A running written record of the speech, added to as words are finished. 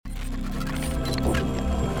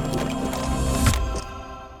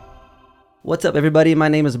What's up, everybody? My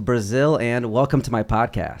name is Brazil, and welcome to my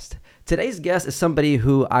podcast. Today's guest is somebody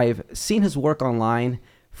who I've seen his work online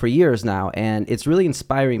for years now, and it's really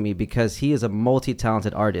inspiring me because he is a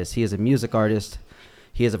multi-talented artist. He is a music artist,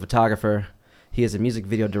 he is a photographer, he is a music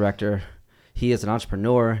video director, he is an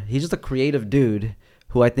entrepreneur. He's just a creative dude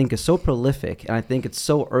who I think is so prolific, and I think it's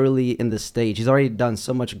so early in the stage. He's already done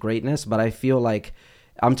so much greatness, but I feel like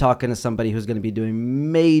I'm talking to somebody who's going to be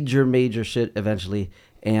doing major shit eventually,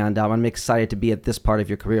 and I'm excited to be at this part of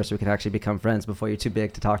your career so we can actually become friends before you're too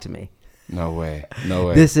big to talk to me. No way.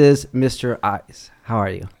 This is Mr. Eyes. How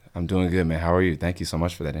are you? I'm doing good, man. How are you? Thank you so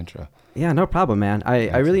much for that intro. Yeah, no problem, man.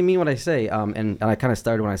 I really mean what I say, and I kind of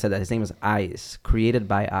started when I said that. His name is Eyes, created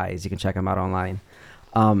by Eyes. You can check him out online.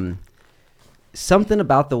 Something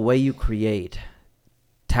about the way you create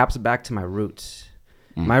taps back to my roots.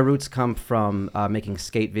 My roots come from making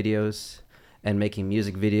skate videos and making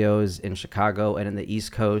music videos in Chicago and in the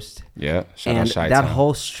East Coast. Yeah, shout and out Chi-Town. that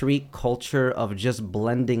whole street culture of just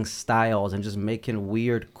blending styles and just making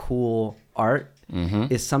weird, cool art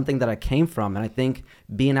is something that I came from. And I think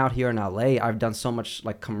being out here in LA, I've done so much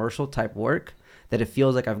like commercial type work that it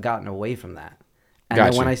feels like I've gotten away from that. And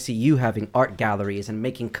then when I see you having art galleries and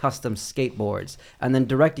making custom skateboards and then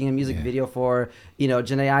directing a music video for,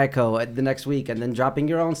 Jhené Aiko the next week and then dropping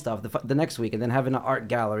your own stuff the next week and then having an art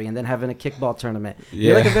gallery and then having a kickball tournament.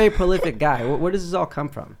 You're like a very prolific guy. Where does this all come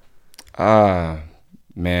from?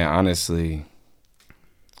 Man, honestly,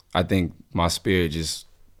 I think my spirit just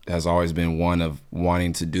has always been one of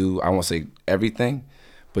wanting to do, I won't say everything,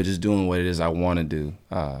 but just doing what it is I want to do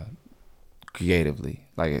creatively.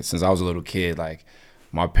 Like since I was a little kid, like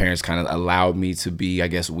my parents kind of allowed me to be, I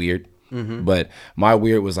guess, weird. But my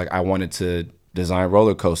weird was like I wanted to design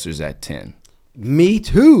roller coasters at 10. Me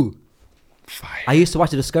too. Fire. I used to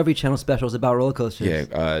watch the Discovery Channel specials about roller coasters.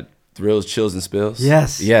 Yeah, Thrills, Chills, and Spills.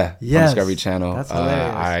 Yes. Yeah, yes. on Discovery Channel. That's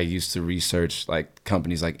hilarious. I used to research like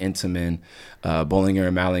companies like Intamin, Bollinger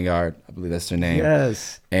and Mallingard. I believe that's their name.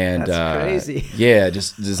 Yes. And that's crazy. Yeah,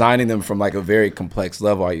 just designing them from like a very complex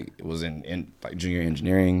level. I was in like junior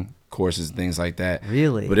engineering courses and things like that.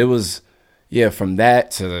 Really? But it was, from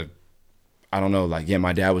that to, I don't know, like,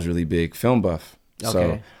 my dad was really big film buff. Okay.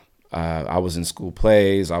 So I was in school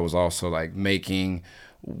plays. I was also like making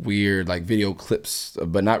weird like video clips,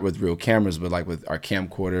 but not with real cameras, but like with our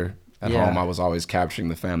camcorder at home. I was always capturing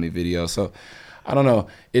the family video. So I don't know.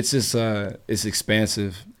 It's just, it's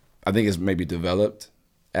expansive. I think it's maybe developed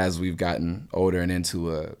as we've gotten older and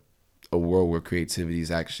into a world where creativity is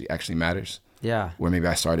actually matters. Yeah. Where maybe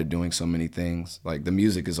I started doing so many things. Like the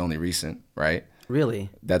music is only recent, right?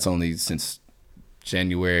 Really? That's only since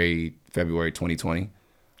February 2020.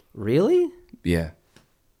 Really? Yeah.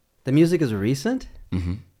 The music is recent?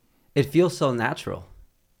 Mm-hmm. It feels so natural.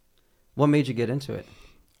 What made you get into it?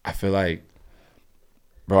 I feel like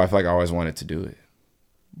I always wanted to do it.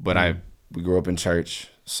 But we grew up in church,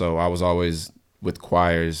 so I was always with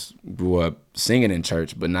choirs, grew up singing in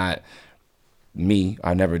church, but not me.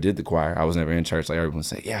 I never did the choir. I was never in church. Like everyone would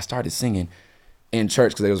say, I started singing in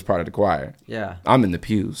church because they was part of the choir. Yeah. I'm in the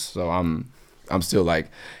pews, so I'm still like,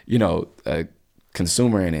 a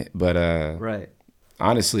consumer in it. But right.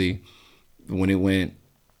 Honestly, when it went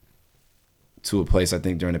to a place, I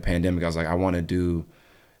think during the pandemic, I was like, I want to do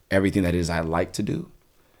everything that is I like to do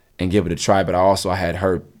and give it a try. But I had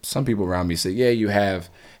heard some people around me say, you have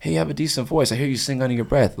a decent voice. I hear you sing under your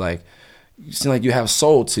breath. Like, you seem like you have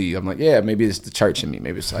soul to you. I'm like, maybe it's the church in me.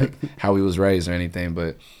 Maybe it's like how we was raised or anything.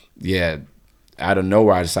 But out of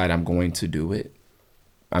nowhere, I decided I'm going to do it.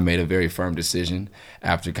 I made a very firm decision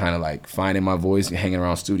after kind of like finding my voice and hanging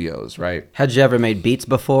around studios, right? Had you ever made beats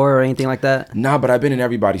before or anything like that? Nah, but I've been in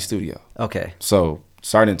everybody's studio. Okay. So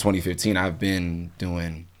starting in 2015, I've been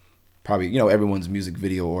doing probably, everyone's music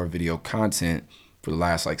video or video content for the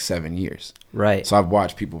last like 7 years. Right. So I've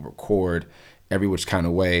watched people record every which kind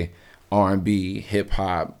of way, R&B, hip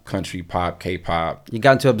hop, country pop, K-pop. You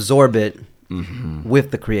got to absorb it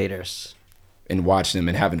with the creators. And watch them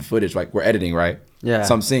and having footage, like we're editing, right? Yeah.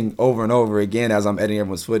 So I'm seeing over and over again as I'm editing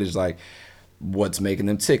everyone's footage, like what's making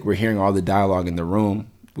them tick. We're hearing all the dialogue in the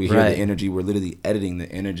room. We hear the energy. We're literally editing the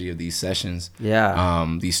energy of these sessions. Yeah.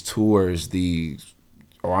 These tours,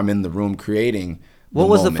 or I'm in the room creating. What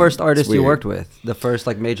was the first artist you worked with? The first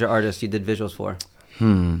like major artist you did visuals for?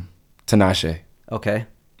 Tinashe. Okay.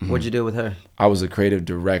 What'd you do with her? I was a creative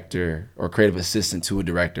director or creative assistant to a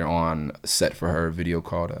director on a set for her video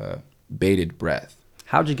called Bated Breath.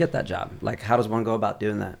 How'd you get that job? Like, how does one go about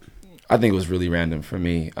doing that? I think it was really random for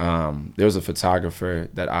me. There was a photographer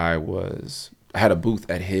that I had a booth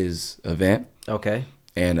at his event. Okay.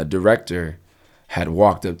 And a director had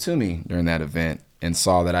walked up to me during that event and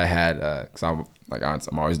saw that I had, cause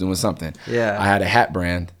I'm always doing something. Yeah. I had a hat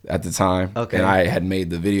brand at the time. Okay. And I had made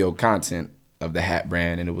the video content of the hat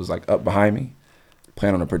brand, and it was like up behind me,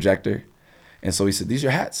 playing on a projector. And so he said, "These are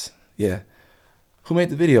your hats?" "Yeah." "Who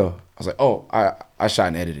made the video?" I was like, "Oh, I shot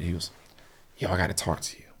and edited." He was, "Yo, I got to talk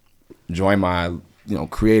to you. Join my,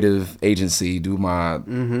 creative agency. Do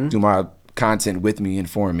my content with me and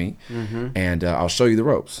for me, and I'll show you the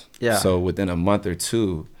ropes." Yeah. So within a month or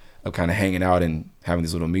two of kind of hanging out and having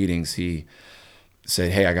these little meetings, he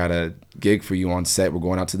said, "Hey, I got a gig for you on set. We're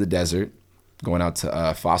going out to the desert, going out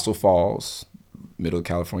to Fossil Falls, middle of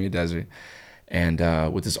California desert, and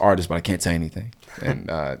with this artist, but I can't tell you anything." And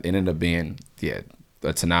it ended up being,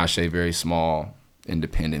 a Tinashe, very small,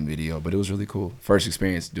 independent video, but it was really cool. First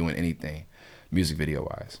experience doing anything music video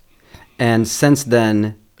wise. And since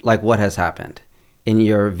then, like, what has happened in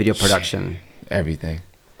your video production? Everything.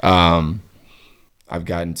 I've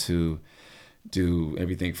gotten to do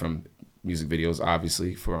everything from music videos,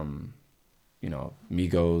 obviously, from,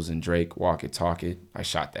 Migos and Drake, Walk It, Talk It. I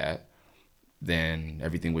shot that. Then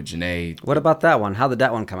everything with Janae. What about that one? How did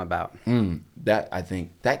that one come about? I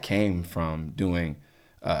think that came from doing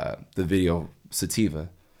the video Sativa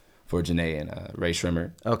for Janae and Ray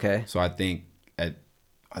Shrimmer. Okay. So I think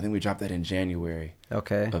we dropped that in January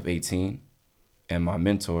of 18. And my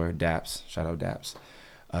mentor, Daps, shout out Daps,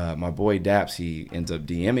 my boy Daps, he ends up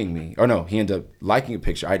DMing me. Or no, he ended up liking a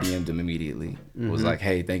picture. I DM'd him immediately. Was like,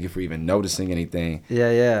 "Hey, thank you for even noticing anything.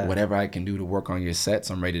 Yeah. Whatever I can do to work on your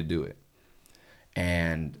sets, I'm ready to do it."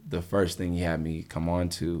 And the first thing he had me come on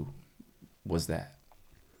to was that.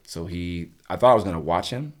 So I thought I was going to watch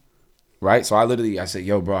him, right? So I said,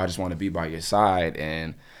 "Yo, bro, I just want to be by your side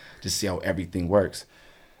and just see how everything works."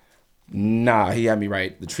 Nah, he had me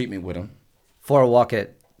write the treatment with him. For Walk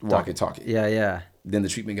It. Walk It, Talk It. Yeah. Then the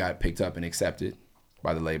treatment got picked up and accepted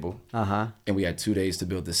by the label. Uh-huh. And we had 2 days to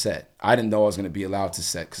build the set. I didn't know I was going to be allowed to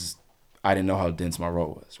set because I didn't know how dense my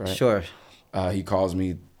role was, right? Sure. He calls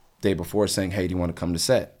me day before saying, "Hey, do you want to come to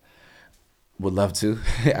set?" Would love to.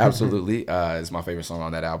 Absolutely. It's my favorite song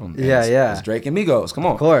on that album. And it's Drake and Migos. Come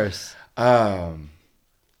on. Of course.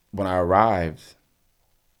 When I arrived,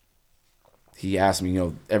 he asked me,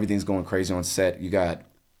 everything's going crazy on set. You got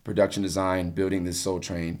production design, building this Soul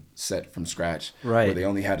Train set from scratch. Right. Where they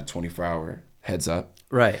only had a 24-hour heads up.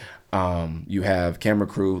 Right. You have camera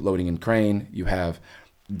crew loading in crane. You have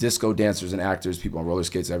disco dancers and actors, people on roller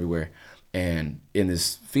skates everywhere. And in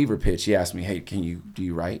this fever pitch, he asked me, "Hey, do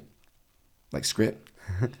you write like script?"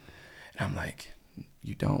 And I'm like,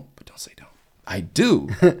 "You don't, but don't say don't." "I do."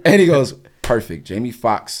 And he goes, "Perfect. Jamie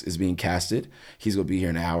Foxx is being casted. He's going to be here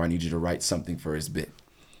in an hour. I need you to write something for his bit."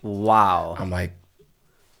 Wow. I'm like,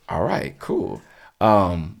 all right, cool.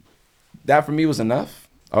 That for me was enough.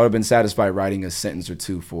 I would have been satisfied writing a sentence or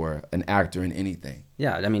two for an actor in anything.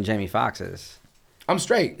 Yeah, I mean, Jamie Foxx is. I'm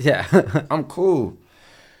straight. Yeah. I'm cool.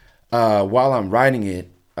 While I'm writing it,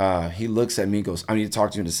 he looks at me and goes, "I need to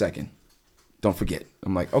talk to you in a second. Don't forget."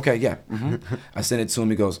 I'm like, "Okay, yeah." I send it to him.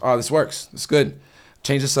 He goes, "Oh, this works. It's good.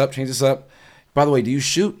 Change this up. By the way, do you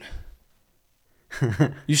shoot?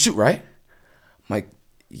 You shoot, right?" I'm like,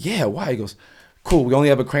 "Yeah, why?" He goes, "Cool. We only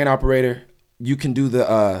have a crane operator. You can do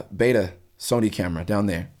the beta Sony camera down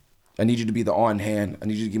there. I need you to be the on hand. I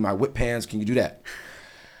need you to give my whip pans. Can you do that?"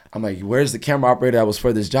 I'm like, "Where's the camera operator that was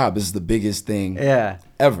for this job? This is the biggest thing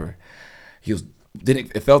ever." He goes,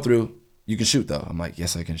 "It fell through. You can shoot though." I'm like,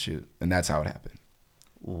 "Yes, I can shoot." And that's how it happened.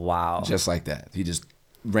 Wow. Just like that. He just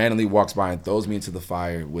randomly walks by and throws me into the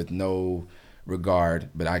fire with no regard.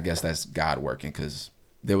 But I guess that's God working because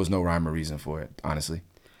there was no rhyme or reason for it, honestly.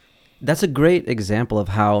 That's a great example of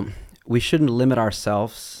how we shouldn't limit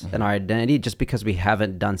ourselves and our identity just because we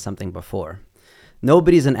haven't done something before.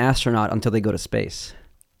 Nobody's an astronaut until they go to space.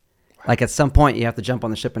 Like at some point you have to jump on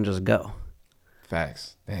the ship and just go.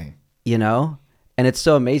 Facts. Dang. And it's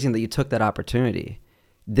so amazing that you took that opportunity.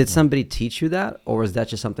 Did somebody teach you that, or was that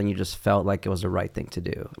just something you just felt like it was the right thing to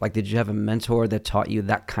do? Like, did you have a mentor that taught you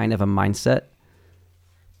that kind of a mindset?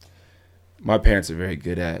 My parents are very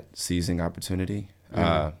good at seizing opportunity.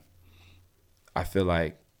 I feel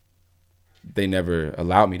like they never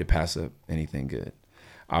allowed me to pass up anything good.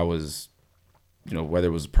 I was, whether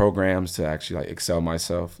it was programs to actually like excel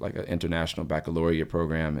myself, like an international baccalaureate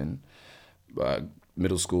program in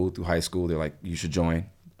middle school through high school, they're like, "You should join."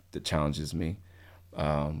 That challenges me.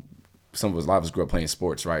 A lot of us grew up playing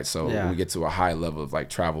sports, right? So when we get to a high level of like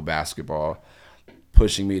travel basketball,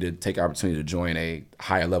 pushing me to take opportunity to join a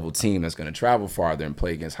higher level team that's going to travel farther and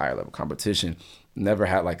play against higher level competition. Never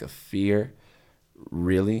had like a fear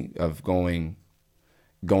really of going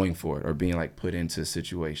for it or being like put into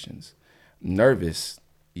situations. Nervous,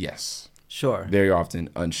 yes. Sure. Very often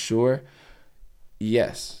unsure.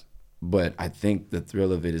 Yes. But I think the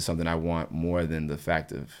thrill of it is something I want more than the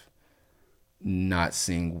fact of not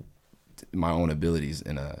seeing my own abilities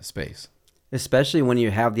in a space. Especially when you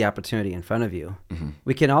have the opportunity in front of you. Mm-hmm.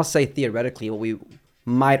 We can all say theoretically what we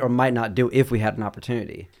might or might not do if we had an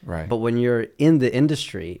opportunity. Right. But when you're in the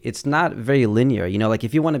industry, it's not very linear. You know, like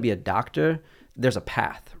if you want to be a doctor, there's a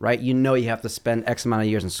path, right? You know you have to spend X amount of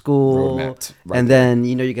years in school. Roadmapped right and there. then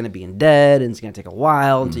you know you're going to be in debt and it's going to take a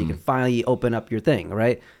while until you can finally open up your thing,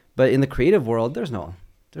 right? But in the creative world, there's no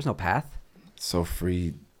path. So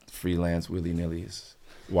freelance willy-nilly is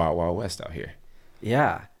wild, wild west out here.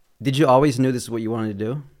 Yeah. Did you always knew this is what you wanted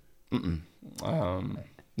to do?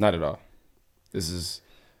 Not at all. It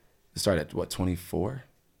started at what, 24?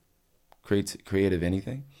 Creative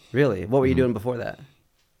anything. Really? What were you doing before that?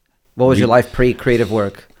 What was your life pre-creative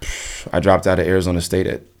work? I dropped out of Arizona State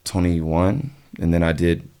at 21, and then I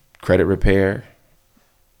did credit repair,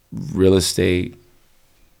 real estate.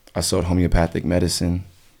 I sold homeopathic medicine.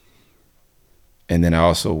 And then I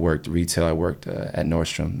also worked retail. I worked at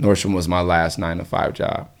Nordstrom. Nordstrom was my last 9-to-5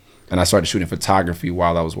 job. And I started shooting photography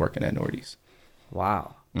while I was working at Nordy's.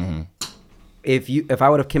 Wow. If I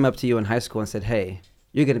would have come up to you in high school and said, hey,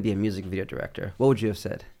 you're going to be a music video director, what would you have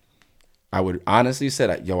said? I would honestly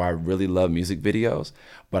say, yo, I really love music videos,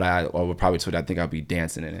 but I would probably tell you I think I'd be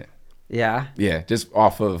dancing in it. Yeah? Yeah, just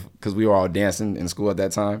off of, because we were all dancing in school at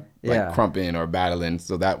that time, like Yeah. crumping or battling.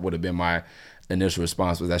 So that would have been my initial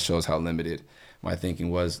response, was that shows how limited my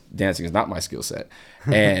thinking was. Dancing is not my skill set,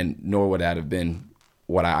 and nor would that have been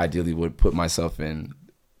what I ideally would put myself in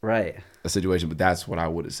Right. a situation. But that's what I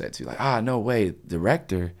would have said to you, like, no way,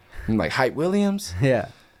 director, I'm like Hype Williams. Yeah.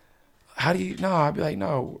 How do you? No, I'd be like,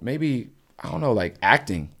 no, maybe, I don't know, like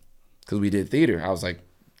acting, because we did theater. I was like,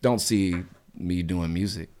 don't see me doing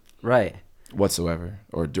music Right. whatsoever,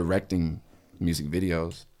 or directing music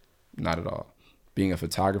videos, not at all. Being a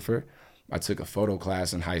photographer, I took a photo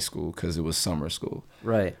class in high school because it was summer school.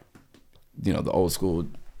 Right. You know, the old school,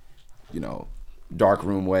 dark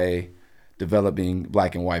room way, developing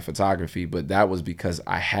black and white photography. But that was because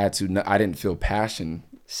I had to. I didn't feel passion.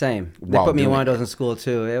 Same. They While put me in doing one of those in school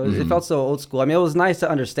too. It felt so old school. I mean, it was nice to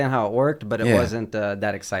understand how it worked, but it Yeah. wasn't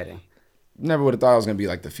that exciting. Never would have thought I was gonna be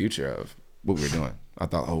like the future of what we were doing. I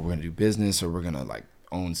thought, we're gonna do business, or we're gonna like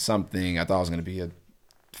own something. I thought I was gonna be a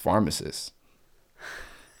pharmacist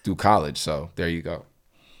through college. So there you go.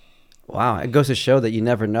 Wow. It goes to show that you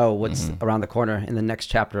never know what's around the corner in the next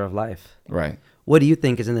chapter of life. Right. What do you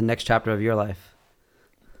think is in the next chapter of your life?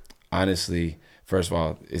 Honestly, first of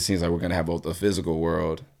all, it seems like we're gonna have both a physical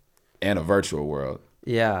world and a virtual world.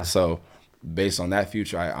 Yeah. So based on that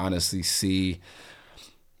future, I honestly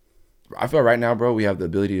I feel right now, bro, we have the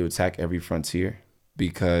ability to attack every frontier,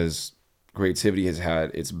 because creativity has had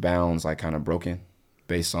its bounds like kind of broken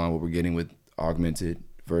based on what we're getting with augmented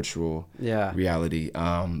virtual Yeah. reality.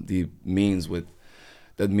 The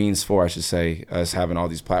means for, I should say, us having all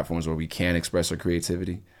these platforms where we can express our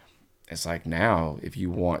creativity. It's like, now, if you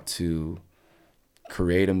want to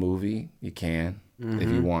create a movie, you can. If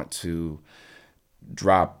you want to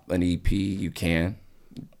drop an EP, you can.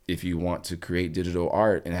 If you want to create digital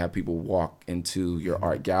art and have people walk into your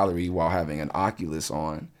art gallery while having an Oculus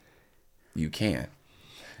on, you can.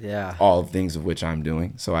 Yeah. All things of which I'm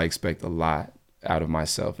doing. So I expect a lot out of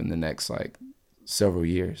myself in the next like several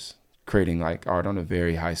years, creating like art on a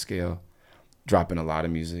very high scale, dropping a lot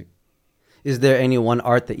of music. Is there any one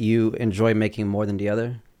art that you enjoy making more than the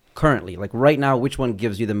other? Currently, like right now, which one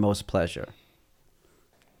gives you the most pleasure?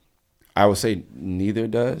 I would say neither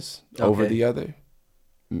does over Okay. the other.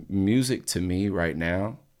 Music to me right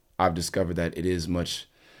now, I've discovered that it is much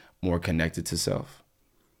more connected to self,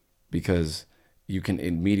 because you can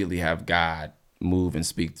immediately have God move and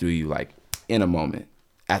speak through you like in a moment,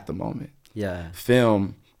 at the moment. Yeah.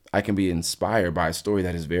 Film, I can be inspired by a story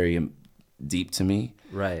that is very deep to me.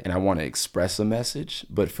 Right. And I want to express a message,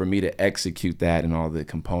 but for me to execute that and all the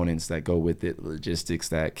components that go with it, logistics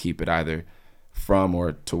that keep it either from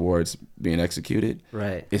or towards being executed,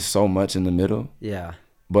 Right. it's so much in the middle. Yeah.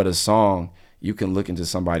 But a song, you can look into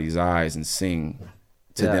somebody's eyes and sing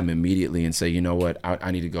to Yeah. them immediately and say, you know what,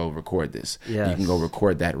 I need to go record this. Yes. You can go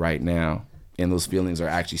record that right now. And those feelings are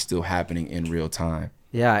actually still happening in real time.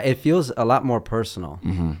 Yeah. It feels a lot more personal.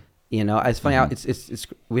 Mm-hmm. You know, it's funny how it's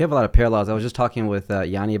we have a lot of parallels. I was just talking with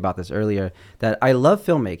Yanni about this earlier, that I love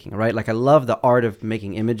filmmaking, right? Like I love the art of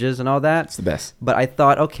making images and all that. It's the best. But I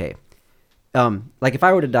thought, okay, like if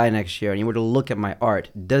I were to die next year and you were to look at my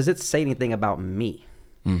art, does it say anything about me?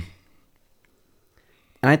 Mm.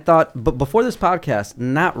 And I thought, but before this podcast,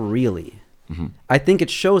 not really. I think it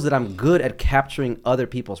shows that I'm good at capturing other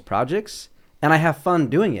people's projects, and I have fun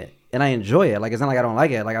doing it, and I enjoy it. Like, it's not like I don't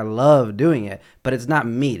like it. Like, I love doing it, but it's not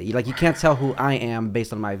me. Like, you can't tell who I am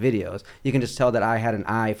based on my videos. You can just tell that I had an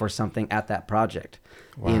eye for something at that project,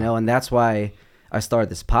 you know, and that's why I started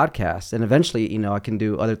this podcast. And eventually, you know, I can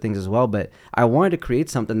do other things as well, but I wanted to create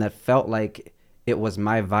something that felt like it was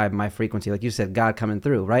my vibe, my frequency. Like you said, God coming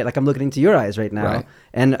through, right? Like, I'm looking into your eyes right now. Right.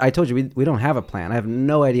 And I told you, we don't have a plan. I have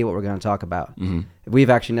no idea what we're going to talk about. We've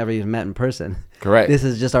actually never even met in person. Correct. This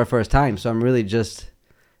is just our first time. So I'm really just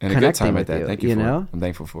and a good connecting time with at that. you, Thank you, you for know? it. I'm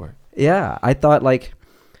thankful for it. Yeah. I thought, like,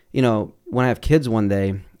 you know, when I have kids one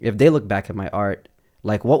day, if they look back at my art,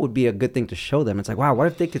 like, what would be a good thing to show them? It's like, wow, what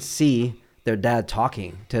if they could see their dad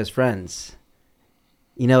talking to his friends?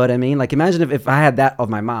 You know what I mean? Like, imagine if I had that of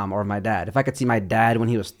my mom or my dad. If I could see my dad when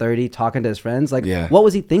he was 30 talking to his friends, like, what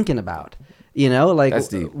was he thinking about? You know, like, That's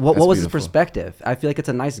deep. What That's was his beautiful. perspective? I feel like it's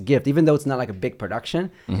a nice gift, even though it's not like a big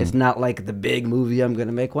production. It's not like the big movie I'm going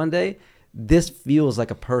to make one day. This feels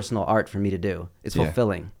like a personal art for me to do. It's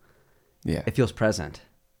fulfilling. Yeah. It feels present.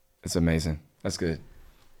 It's amazing. That's good.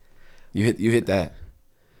 You hit that.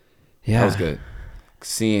 Yeah. That was good.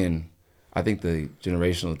 Seeing, I think the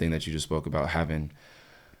generational thing that you just spoke about, having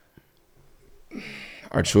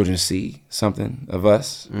our children see something of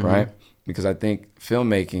us, right? Because I think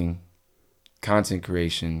filmmaking, content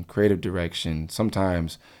creation, creative direction,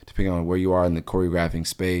 sometimes depending on where you are in the choreographing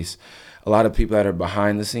space, a lot of people that are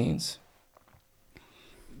behind the scenes,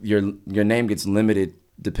 your name gets limited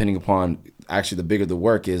depending upon, actually the bigger the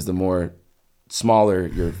work is, the more smaller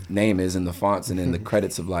your name is in the fonts and in the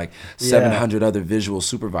credits of like 700 other visual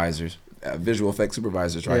supervisors, visual effects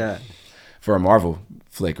supervisors, right? Yeah. For a Marvel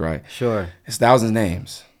flick, right? Sure. It's thousands of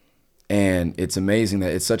names. And it's amazing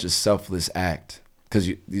that it's such a selfless act, because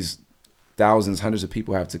these thousands, hundreds of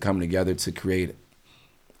people have to come together to create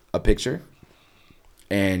a picture,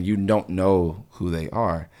 and you don't know who they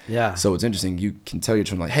are. Yeah. So it's interesting. You can tell your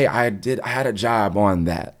children, like, hey, I had a job on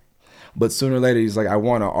that. But sooner or later, he's like, I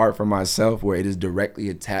want an art for myself where it is directly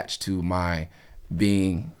attached to my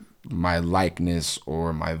being, my likeness,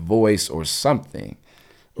 or my voice, or something,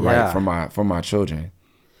 right? For my children.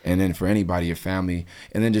 And then for anybody, your family,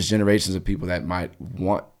 and then just generations of people that might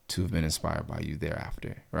want to have been inspired by you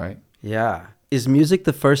thereafter, right? Yeah. Is music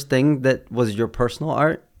the first thing that was your personal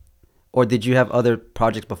art? Or did you have other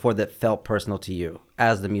projects before that felt personal to you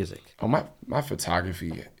as the music? Oh, my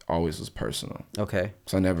photography always was personal. Okay.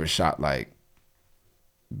 So I never shot like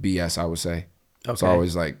BS, I would say. Okay. So I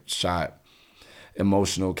always like shot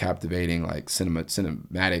emotional, captivating, like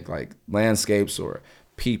cinematic, like landscapes or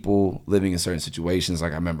people living in certain situations.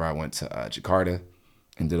 Like I remember I went to Jakarta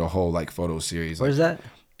and did a whole like photo series. Where's that?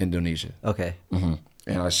 Indonesia. Okay. And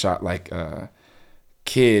I shot like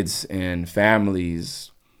kids and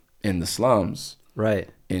families in the slums, Right.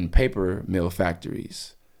 in paper mill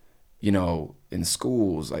factories, you know, in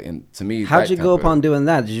schools. Like, and to me, How'd you go upon doing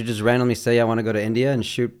that? Did you just randomly say, I want to go to India and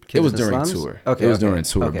shoot kids? It was in the during slums? tour. Okay. It was during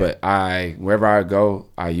tour. Okay. But wherever I go,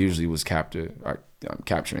 I usually was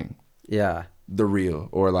capturing Yeah. the real,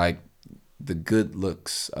 or like the good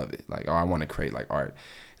looks of it. Like, oh, I want to create like art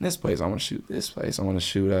in this place. I want to shoot this place. I want to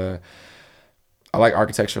shoot I like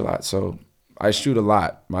architecture a lot, so I shoot a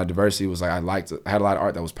lot. My diversity was like, I had a lot of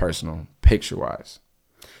art that was personal, picture wise.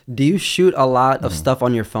 Do you shoot a lot of stuff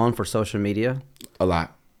on your phone for social media? A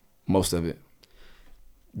lot, most of it.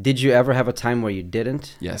 Did you ever have a time where you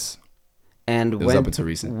didn't? Yes. And It was up until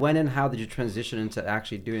recent. When and how did you transition into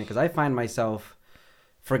actually doing it? Because I find myself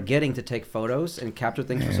forgetting to take photos and capture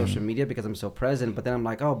things for social media because I'm so present. But then I'm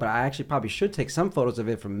like, oh, but I actually probably should take some photos of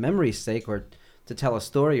it for memory's sake or to tell a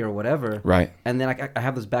story or whatever. Right. And then I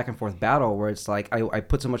have this back and forth battle where it's like I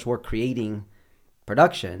put so much work creating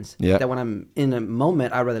productions that when I'm in a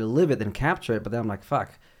moment, I'd rather live it than capture it. But then I'm like,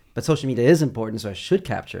 fuck. But social media is important, so I should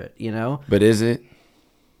capture it, you know? But is it?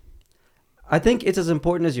 I think it's as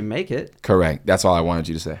important as you make it. Correct. That's all I wanted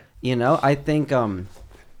you to say. You know, I think I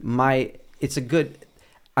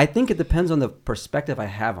think it depends on the perspective I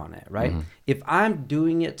have on it, right? If I'm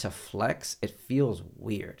doing it to flex, it feels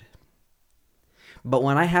weird. But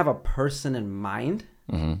when I have a person in mind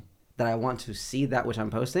that I want to see that which I'm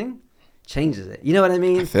posting, changes it. You know what I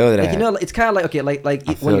mean? I feel that. Like, you know, it's kind of like, okay, like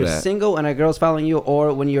when you're that. single and a girl's following you,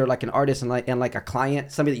 or when you're like an artist and like a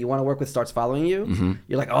client, somebody that you want to work with starts following you,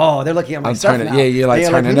 you're like, oh, they're looking at my stuff now. Yeah, you're like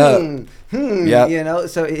turning up. Yeah, you know,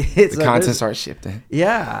 so it's the like, content starts shifting.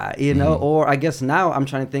 Yeah, you know, or I guess now I'm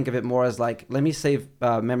trying to think of it more as like, let me save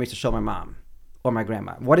memories to show my mom or my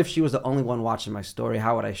grandma. What if she was the only one watching my story?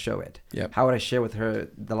 How would I show it? Yep. How would I share with her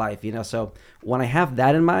the life, you know? So when I have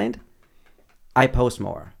that in mind, I post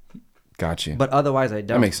more. Got you. But otherwise I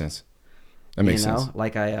don't. That makes sense. That makes you know? sense.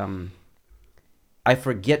 Like I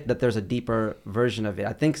forget that there's a deeper version of it.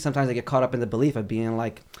 I think sometimes I get caught up in the belief of being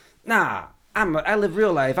like, nah, I live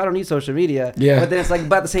real life. I don't need social media. Yeah. But then it's like,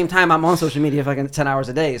 but at the same time, I'm on social media fucking 10 hours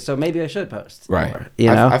a day. So maybe I should post. Right. More, you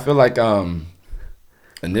know? I feel like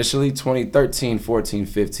initially 2013, 14,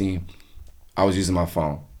 15, I was using my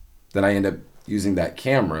phone. Then I end up using that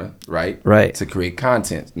camera, right? Right. To create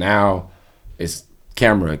content. Now it's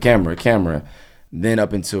camera. Then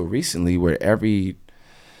up until recently where the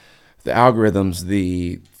algorithms,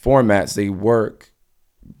 the formats, they work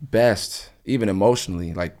best, even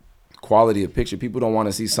emotionally, like quality of picture. People don't want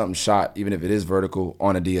to see something shot, even if it is vertical,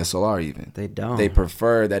 on a DSLR even. They don't. They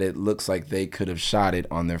prefer that it looks like they could have shot it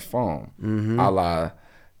on their phone, a la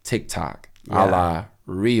TikTok, a la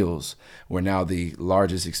Reels, where now the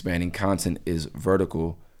largest expanding content is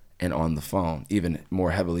vertical and on the phone, even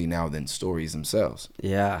more heavily now than stories themselves.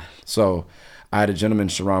 Yeah. So I had a gentleman,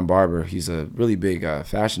 Sharon Barber. He's a really big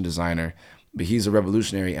fashion designer, but he's a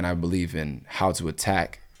revolutionary, and I believe in how to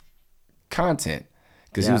attack content.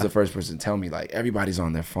 Because he was the first person to tell me, like, everybody's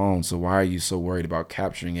on their phone, so why are you so worried about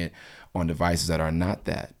capturing it on devices that are not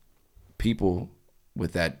that? People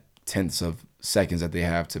with that tenths of seconds that they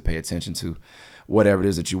have to pay attention to whatever it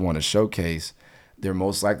is that you want to showcase, they're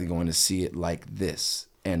most likely going to see it like this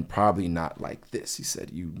and probably not like this. He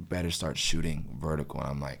said, you better start shooting vertical. And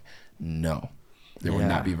I'm like, no, there will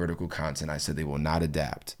not be vertical content. I said, they will not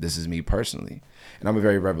adapt. This is me personally. And I'm a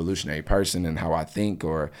very revolutionary person in how I think,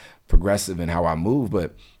 or progressive in how I move,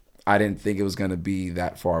 but I didn't think it was going to be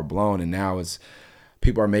that far blown. And now it's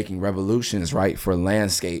people are making revolutions, right, for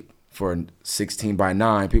landscape, for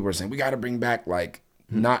 16:9. People are saying we got to bring back like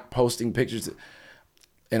not posting pictures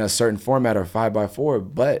in a certain format or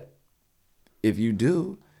 5x4. But if you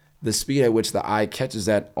do, the speed at which the eye catches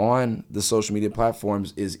that on the social media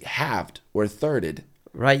platforms is halved or thirded.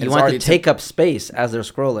 Right. And You it's want already to take up space as they're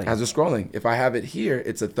scrolling. As they're scrolling. If I have it here,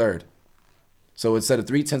 it's a third. So instead of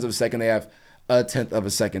 0.3 of a second, they have 1/10 of a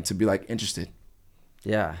second to be like interested.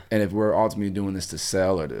 Yeah. And if we're ultimately doing this to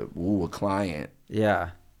sell or to woo a client,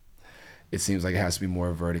 Yeah. it seems like it has to be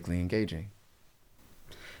more vertically engaging.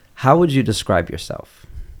 How would you describe yourself?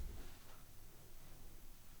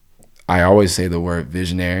 I always say the word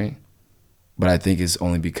visionary, but I think it's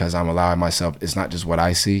only because I'm allowing myself, it's not just what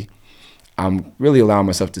I see. I'm really allowing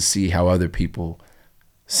myself to see how other people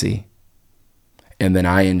see. And then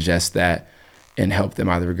I ingest that and help them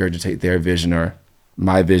either regurgitate their vision or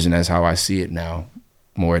my vision as how I see it now,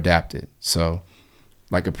 more adapted. So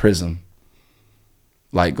like a prism,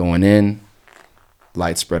 light going in,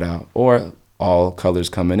 light spread out, or all colors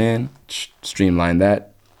coming in, streamline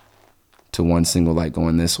that to one single light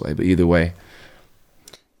going this way. But either way.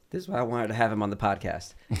 This is why I wanted to have him on the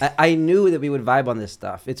podcast. I knew that we would vibe on this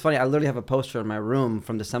stuff. It's funny. I literally have a poster in my room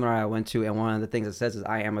from the seminar I went to, and one of the things it says is,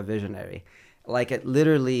 I am a visionary. Like, it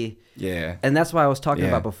literally. Yeah. And that's why I was talking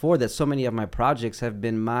about before that so many of my projects have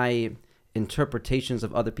been my interpretations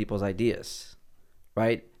of other people's ideas,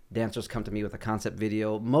 right? Dancers come to me with a concept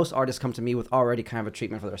video. Most artists come to me with already kind of a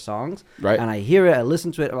treatment for their songs. Right. And I hear it, I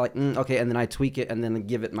listen to it, I'm like, okay, and then I tweak it and then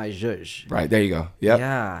give it my zhuzh. Right, there you go. Yep.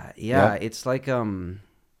 Yeah. Yep. It's like,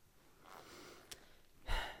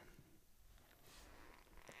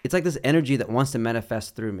 it's like this energy that wants to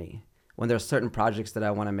manifest through me when there are certain projects that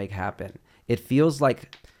I want to make happen. It feels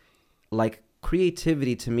like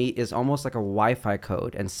creativity to me is almost like a Wi-Fi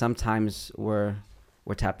code, and sometimes we're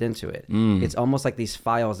tapped into it. It's almost like these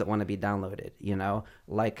files that want to be downloaded, you know?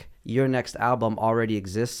 Like your next album already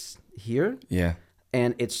exists here. Yeah.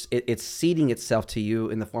 And it's seeding itself to you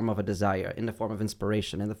in the form of a desire, in the form of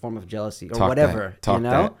inspiration, in the form of jealousy, or whatever, you know?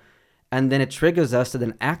 That. And then it triggers us to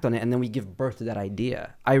then act on it, and then we give birth to that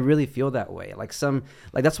idea. I really feel that way. Like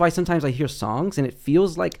that's why sometimes I hear songs, and it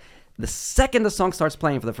feels like the second the song starts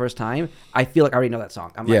playing for the first time, I feel like I already know that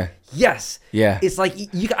song. I'm like, yes. Yeah. It's like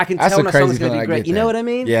I can That's tell when a song crazy is going to be great. You know what I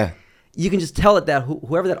mean? Yeah. You can just tell it that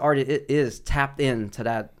whoever that artist is tapped into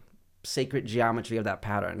that sacred geometry of that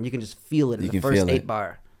pattern. You can just feel it in the first 8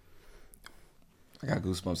 bar. I got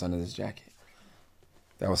goosebumps under this jacket.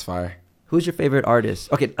 That was fire. Who's your favorite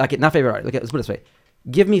artist? Okay, not favorite artist. Okay, let's put it this way.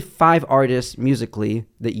 Give me 5 artists musically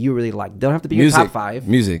that you really like. They don't have to be your top 5.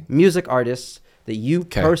 Music artists that you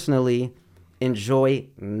personally enjoy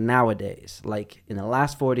nowadays. Like in the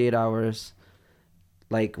last 48 hours,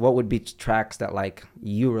 like what would be tracks that like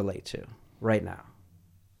you relate to right now?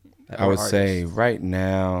 I would say right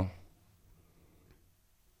now,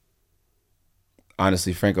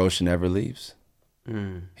 honestly, Frank Ocean never leaves.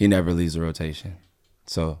 He never leaves the rotation.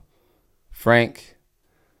 So Frank,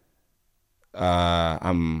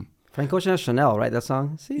 Frank Ocean has Chanel, right? That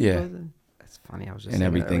song? See, yeah. That's funny. I was just and saying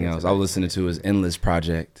everything earlier else. today. I was listening to his Endless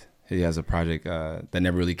project. He has a project that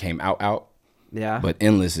never really came out, Yeah. but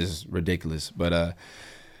Endless is ridiculous. But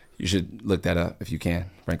you should look that up if you can.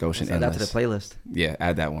 Frank Ocean, Let's add that to Endless. the playlist. Yeah,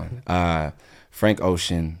 add that one. Frank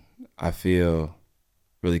Ocean, I feel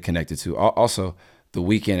really connected to. Also, The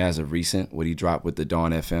Weeknd as of recent, what he dropped with the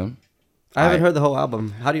Dawn FM. I haven't heard the whole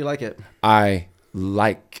album. How do you like it? I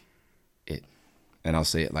like it, and I'll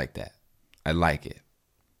say it like that. I like it.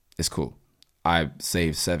 It's cool. I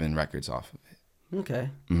saved 7 records off of it. Okay.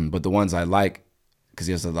 But the ones I like, because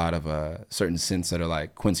he has a lot of certain synths that are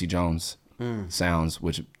like Quincy Jones sounds,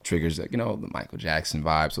 which triggers the Michael Jackson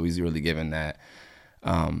vibe. So he's really giving that.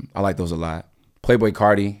 I like those a lot. Playboy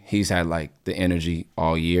Cardi, he's had like the energy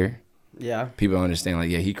all year. Yeah. People don't understand, like,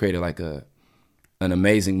 yeah, he created like an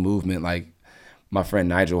amazing movement. Like my friend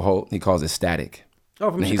Nigel Holt, he calls it static. Oh,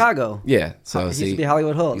 from And he's- Chicago. Yeah. So He used see, to be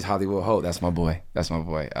Hollywood Holt. he's Hollywood Holt. That's my boy.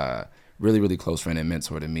 Really, really close friend and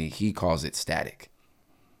mentor to me. He calls it static.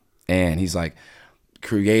 And he's like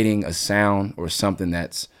creating a sound or something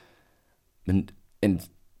that's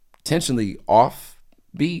intentionally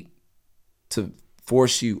offbeat to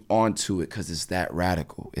force you onto it because it's that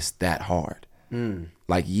radical. It's that hard.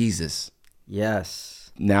 Like Yeezus.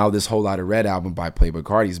 Yes. Now this Whole Lotta Red album by Playboy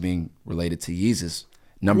Cardi is being related to Yeezus.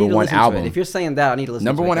 Number I need to one listen to album. it. If you're saying that, I need to listen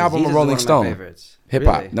Number to it. one 'cause album Jesus of is Rolling one my Stone. favorites. Hip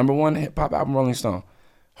hop. Really? Number one hip hop album, Rolling Stone.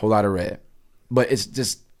 Whole Lotta Red. But it's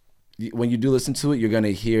just, when you do listen to it, you're going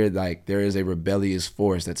to hear like there is a rebellious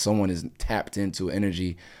force that someone is tapped into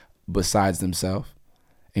energy besides themselves.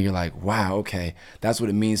 And you're like, wow, okay. That's what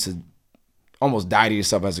it means to almost die to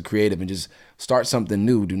yourself as a creative and just start something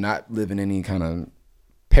new. Do not live in any kind of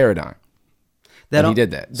paradigm. And he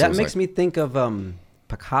did that. So That it's makes like- me think of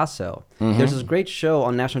Picasso. There's this great show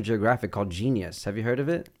on National Geographic called Genius. Have you heard of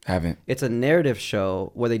it? Haven't. It's a narrative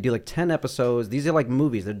show where they do like 10 episodes. These are like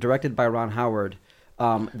movies. They're directed by Ron Howard.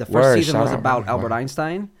 The first Word, season shout was out about Ron Albert Howard.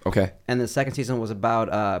 Einstein. Okay. And the second season was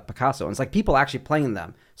about Picasso. And it's like people actually playing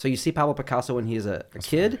them. So you see Pablo Picasso when he's a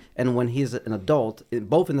kid and when he's an adult,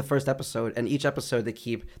 both in the first episode. And each episode, the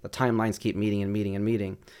timelines keep meeting and meeting and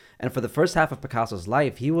meeting. And for the first half of Picasso's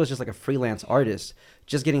life, he was just like a freelance artist,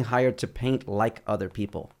 just getting hired to paint like other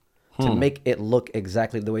people, to make it look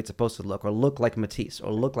exactly the way it's supposed to look, or look like Matisse,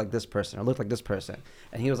 or look like this person, or look like this person.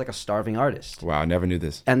 And he was like a starving artist. Wow, I never knew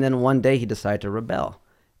this. And then one day he decided to rebel.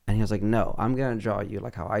 And he was like, no, I'm going to draw you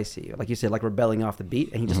like how I see you. Like you said, like rebelling off the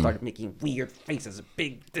beat. And he just started making weird faces,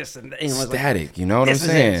 big this and that. And it was like, Static, you know what I'm this is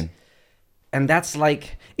it. saying? and that's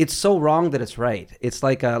like, it's so wrong that it's right. It's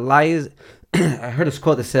like lies. I heard this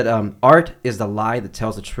quote that said, art is the lie that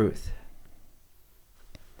tells the truth.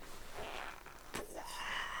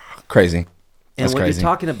 Crazy. And That's what crazy. you're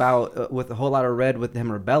talking about with a whole lot of red with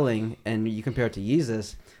him rebelling, and you compare it to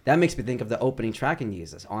Yeezus, that makes me think of the opening track in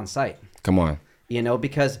Yeezus, On Sight. Come on. You know,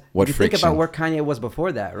 because What you think friction. about where Kanye was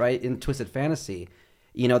before that, right? In Twisted Fantasy,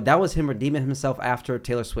 you know, that was him redeeming himself after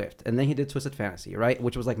Taylor Swift. And then he did Twisted Fantasy, right?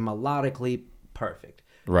 Which was like melodically perfect.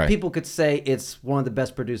 Right. People could say it's one of the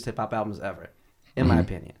best produced hip hop albums ever, in my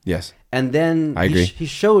opinion. Yes. And then I agree. he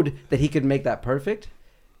showed that he could make that perfect.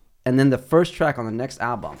 And then the first track on the next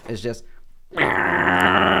album is just Friction.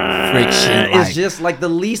 it's just like the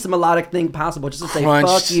least melodic thing possible, just to say Crunch.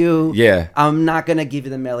 fuck you. Yeah. I'm not gonna give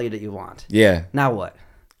you the melody that you want. Yeah. Now what?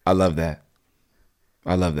 I love that.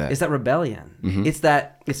 I love that. It's that rebellion. Mm-hmm.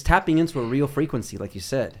 It's tapping into a real frequency, like you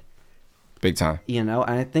said. Big time. You know,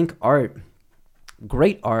 and I think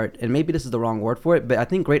great art, and maybe this is the wrong word for it, but I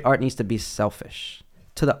think great art needs to be selfish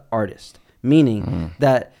to the artist. Meaning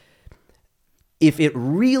that if it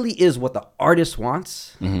really is what the artist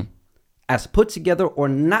wants, as put together or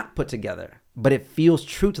not put together, but it feels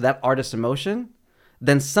true to that artist's emotion,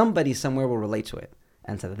 then somebody somewhere will relate to it.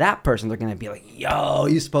 And to that person, they're going to be like, yo,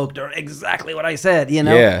 you spoke to exactly what I said, you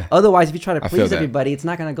know? Yeah. Otherwise, if you try to I feel please that. everybody, it's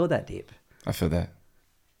not going to go that deep. I feel that.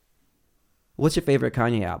 What's your favorite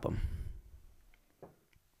Kanye album?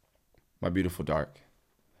 My Beautiful Dark.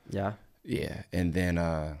 Yeah. Yeah. And then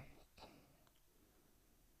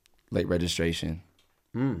Late Registration.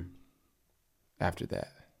 After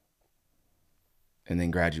that. And then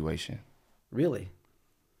Graduation. Really?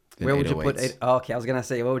 Then Where would you put 808s. okay, I was going to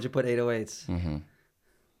say, where would you put 808s?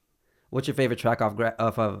 What's your favorite track off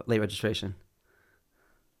of Late Registration?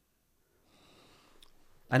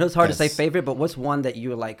 I know it's hard to say That's- favorite, but what's one that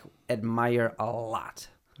you like admire a lot?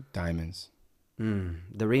 Diamonds.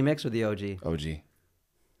 The remix or the OG? OG.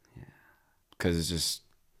 Yeah. Because it's just,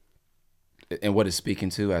 and what it's speaking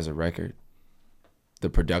to as a record, the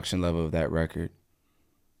production level of that record,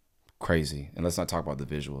 crazy. And let's not talk about the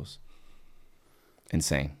visuals.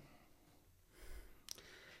 Insane.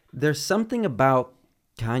 There's something about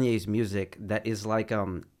Kanye's music that is like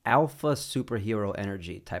alpha superhero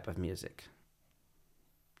energy type of music.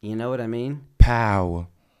 You know what I mean? Power.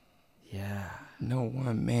 Yeah. No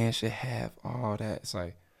one man should have all that. It's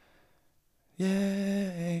like,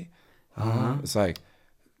 yay. It's like,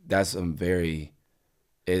 that's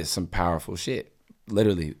it's some powerful shit.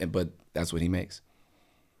 Literally. But that's what he makes.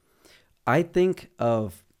 I think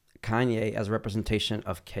of Kanye as a representation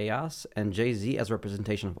of chaos and Jay-Z as a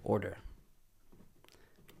representation of order.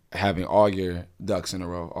 Having all your ducks in a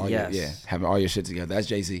row. Having all your shit together. That's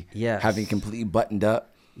Jay-Z. Yes. Having completely buttoned up.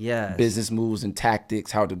 Yes. Business moves and tactics,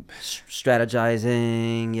 how to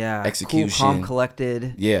strategizing, execution, cool, calm,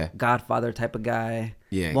 collected, yeah, Godfather type of guy,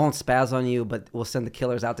 yeah, won't spaz on you, but will send the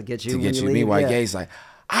killers out to get you. Meanwhile, Ye's like,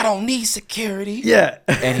 I don't need security. Yeah,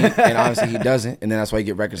 and obviously he doesn't, and then that's why you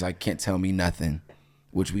get records like "Can't Tell Me Nothing,"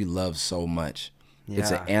 which we love so much. Yeah.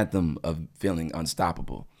 It's an anthem of feeling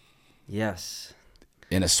unstoppable. Yes,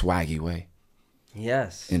 in a swaggy way.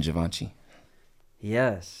 Yes, in Givenchy.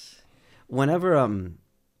 Yes, whenever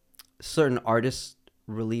certain artists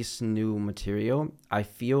release new material, I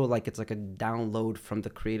feel like it's like a download from the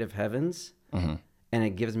creative heavens, and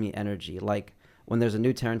it gives me energy. Like when there's a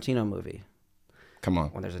new Tarantino movie. Come on.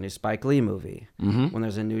 When there's a new Spike Lee movie. When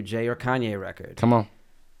there's a new Jay or Kanye record. Come on.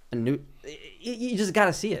 You just got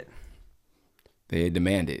to see it. They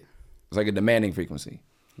demand it. It's like a demanding frequency.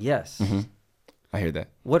 Yes. I hear that.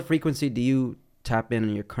 What frequency do you tap in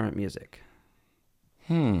your current music?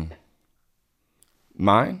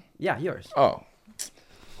 Mine? Yeah, yours. Oh.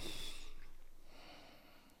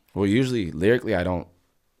 Well, usually lyrically I don't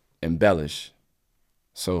embellish.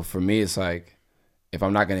 So for me it's like if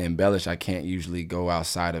I'm not going to embellish, I can't usually go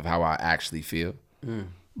outside of how I actually feel.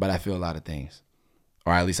 But I feel a lot of things.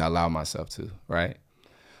 Or at least I allow myself to, right?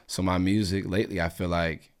 So my music lately, I feel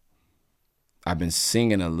like I've been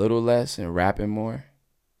singing a little less and rapping more.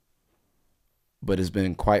 But it's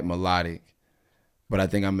been quite melodic. But I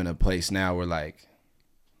think I'm in a place now where like,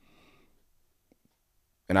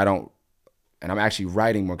 and I'm actually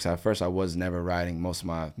writing more, because at first I was never writing most of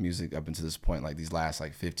my music up until this point. Like these last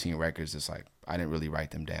like 15 records, it's like I didn't really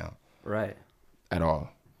write them down. Right. At all.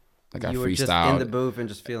 Like I freestyled. You were just in the booth and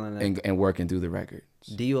just feeling it. And working through the records.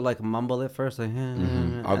 Do you like mumble it first? Like,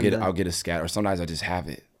 I'll get a scat, or sometimes I just have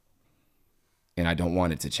it. And I don't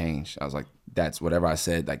want it to change. I was like, that's whatever I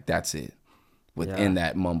said, like that's it. Within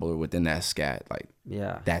that mumble or within that scat, like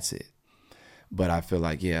that's it. But I feel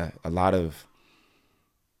like, a lot of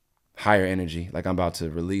higher energy. Like I'm about to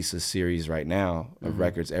release a series right now of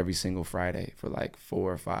records every single Friday for like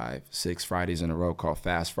 4 or 5, 6 Fridays in a row called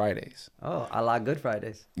Fast Fridays. Oh, a la Good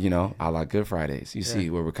Fridays. You know, a la Good Fridays. You see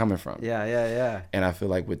where we're coming from. Yeah. And I feel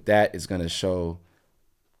like with that, it's going to show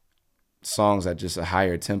songs at just a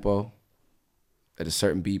higher tempo at a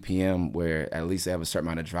certain BPM where at least they have a certain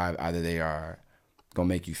amount of drive. Either they are going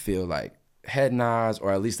to make you feel like head nods,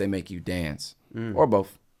 or at least they make you dance, or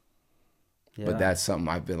both. Yeah. But that's something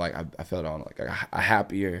I've been like, I felt on like a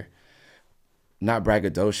happier, not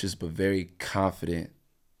braggadocious, but very confident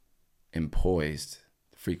and poised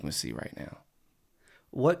frequency right now.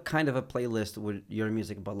 What kind of a playlist would your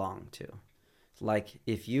music belong to? Like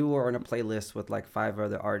if you were in a playlist with like 5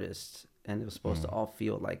 other artists and it was supposed to all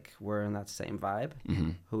feel like we're in that same vibe,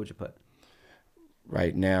 who would you put?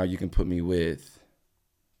 Right now, you can put me with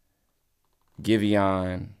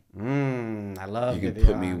Giveon. I love You can Giveon.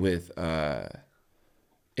 put me with,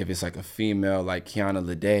 if it's like a female like Kiana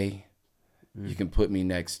Lede, you can put me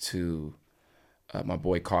next to my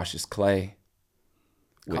boy Cautious Clay.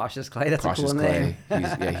 Cautious Clay, that's Cautious a cool name.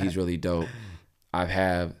 He's really dope. I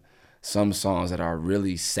have some songs that are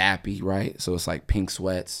really sappy, right? So it's like Pink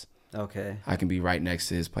Sweats. Okay. I can be right next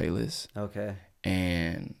to his playlist. Okay.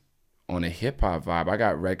 And on a hip hop vibe, I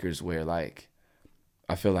got records where like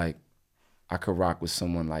I feel like I could rock with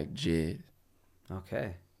someone like Jid.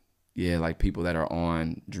 Okay. Yeah, like people that are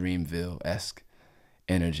on Dreamville-esque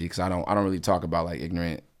energy. Because I don't really talk about like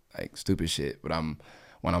ignorant, like stupid shit. But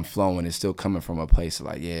when I'm flowing, it's still coming from a place of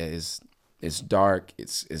like, it's dark.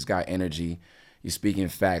 It's got energy. You're speaking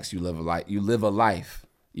facts. You live a life.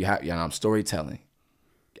 I'm storytelling.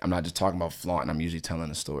 I'm not just talking about flaunting. I'm usually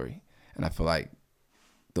telling a story. And I feel like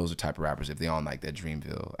those are type of rappers if they're on like that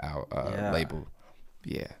Dreamville label.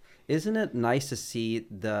 Yeah. Isn't it nice to see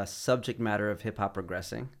the subject matter of hip hop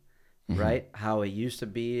progressing, right? How it used to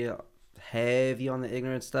be heavy on the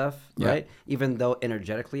ignorant stuff, right? Even though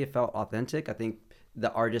energetically it felt authentic, I think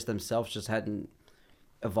the artists themselves just hadn't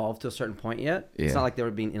evolved to a certain point yet. Yeah. It's not like they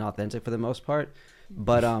were being inauthentic for the most part.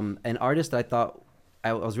 But an artist that I thought,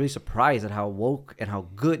 I was really surprised at how woke and how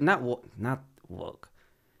good, not woke,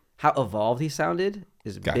 how evolved he sounded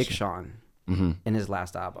is Gotcha. Big Sean. in his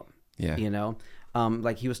last album. Yeah. You know,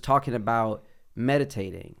 like he was talking about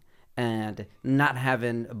meditating and not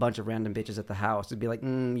having a bunch of random bitches at the house to be like,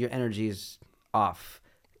 your energy's off.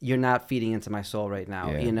 You're not feeding into my soul right now.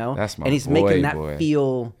 Yeah, You know, that's my and he's boy, making that boy.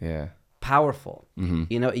 feel Yeah. powerful.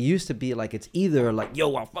 You know, it used to be like it's either like,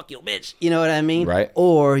 yo, I'll fuck your bitch. You know what I mean? Right.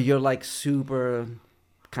 Or you're like super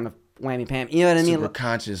kind of whammy pam. You know what I mean? Super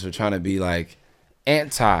conscious or trying to be like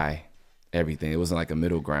anti everything. It wasn't like a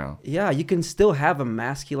middle ground. Yeah, you can still have a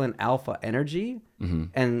masculine alpha energy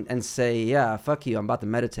and say, yeah, fuck you, I'm about to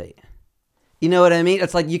meditate. You know what I mean?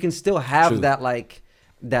 It's like you can still have True. that like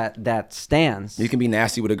that stance. You can be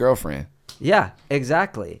nasty with a girlfriend. Yeah,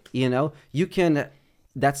 exactly. You know, you can,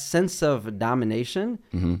 that sense of domination,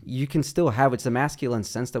 you can still have, it's a masculine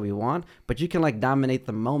sense that we want, but you can like dominate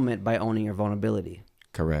the moment by owning your vulnerability.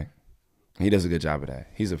 Correct. He does a good job of that.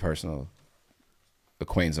 He's a personal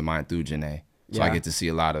acquaintance of mine through Janae. So I Yeah. get to see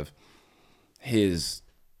a lot of his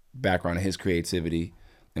background and his creativity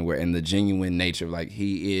and where in the genuine nature of like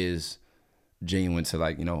he is genuine to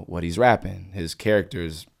like, you know, what he's rapping. His character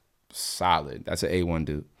is solid. That's an A1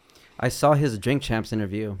 dude. I saw his Drink Champs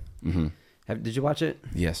interview. Did you watch it?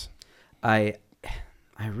 Yes, I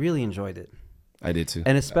really enjoyed it. I did too.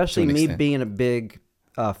 And especially To an me extent. being a big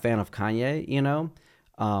fan of Kanye, you know,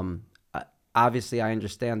 obviously I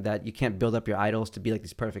understand that you can't build up your idols to be like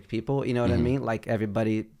these perfect people. You know what I mean? Like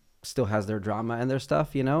everybody still has their drama and their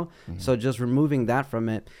stuff, you know? So just removing that from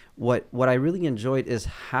it, what I really enjoyed is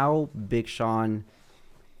how Big Sean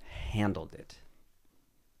handled it.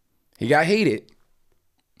 He got heated.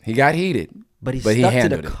 But he stuck to the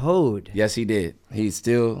handled it. code. Yes, he did. He's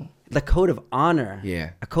still, The code of honor.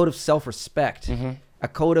 Yeah. A code of self-respect. A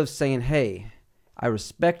code of saying, hey, I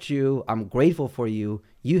respect you. I'm grateful for you.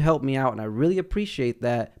 You helped me out, and I really appreciate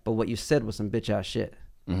that. But what you said was some bitch-ass shit.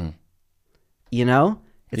 You know?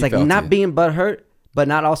 It's He like felt not it. being butthurt, but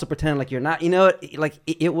not also pretending like you're not. You know, like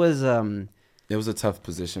it was it was a tough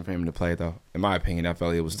position for him to play though. In my opinion, I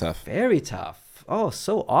felt it was tough. very tough. Oh,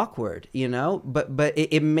 so awkward, you know? But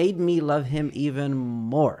it made me love him even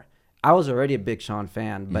more. I was already a Big Sean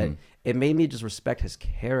fan, but it made me just respect his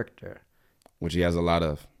character. Which he has a lot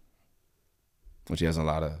of.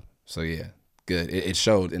 So yeah, good. It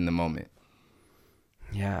showed in the moment.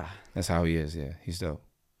 Yeah. That's how he is. Yeah, he's dope.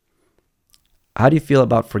 How do you feel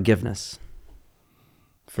about forgiveness?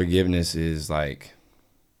 Forgiveness is like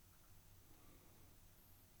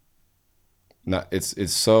not.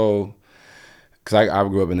 It's so because I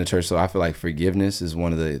grew up in the church, so I feel like forgiveness is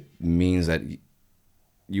one of the means that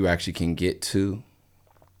you actually can get to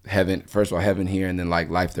heaven. First of all, heaven here, and then like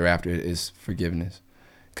life thereafter is forgiveness.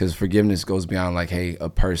 Because forgiveness goes beyond like, hey, a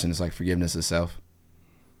person. It's like forgiveness of self.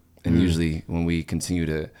 And usually when we continue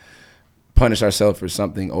to punish ourselves for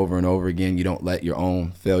something over and over again, you don't let your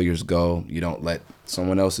own failures go. You don't let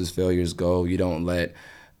someone else's failures go. You don't let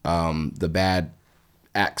the bad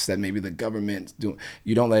acts that maybe the government do.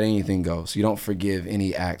 You don't let anything go. So you don't forgive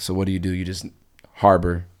any act. So what do? You just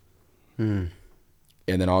harbor. And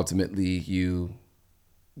then ultimately you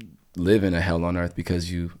live in a hell on earth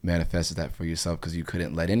because you manifested that for yourself because you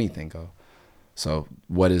couldn't let anything go. So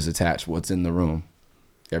what is attached? What's in the room?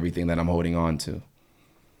 Everything that I'm holding on to.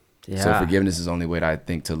 Yeah. So forgiveness is the only way that I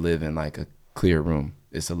think to live in like a clear room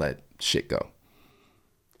is to let shit go.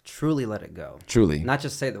 Truly let it go. Truly. Not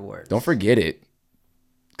just say the words. Don't forget it.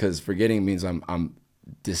 Because forgetting means I'm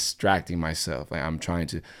distracting myself. Like I'm trying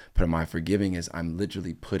to put my forgiving is I'm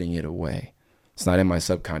literally putting it away. It's not in my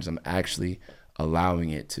subconscious. I'm actually allowing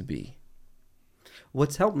it to be.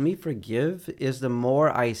 What's helped me forgive is the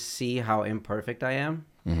more I see how imperfect I am.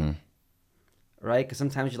 Right? Because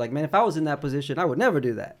sometimes you're like, man, if I was in that position, I would never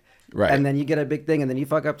do that. Right. And then you get a big thing and then you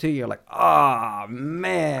fuck up too. You're like, oh,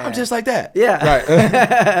 man. I'm just like that. Yeah.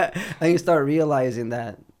 Right. And you start realizing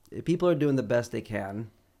that people are doing the best they can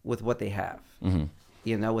with what they have,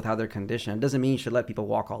 you know, with how they're conditioned. It doesn't mean you should let people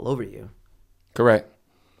walk all over you. Correct.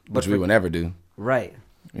 But Which we will never do. Right.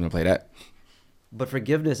 We don't play that. But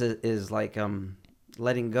forgiveness is like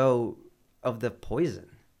letting go of the poison.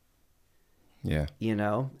 Yeah. You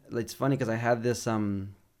know, it's funny because I had this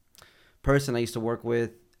person I used to work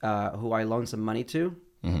with who I loaned some money to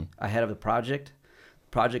ahead of the project. The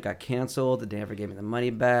project got canceled. They never gave me the money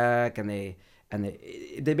back, and they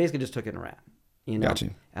basically just took it and ran. You know, Got you.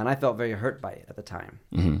 And I felt very hurt by it at the time,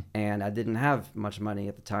 and I didn't have much money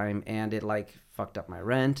at the time, and it like fucked up my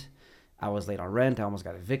rent. I was late on rent. I almost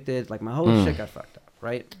got evicted. Like my whole shit got fucked up,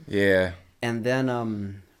 right? Yeah. And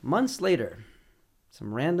then months later,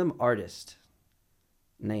 some random artist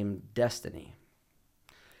named Destiny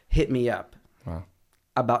hit me up Wow.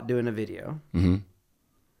 about doing a video.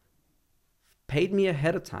 paid me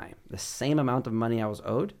ahead of time the same amount of money I was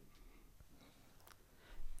owed,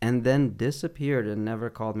 and then disappeared and never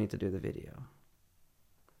called me to do the video.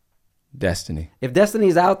 Destiny. If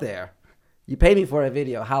Destiny's out there, you pay me for a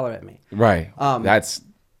video, holler at me. Right. That's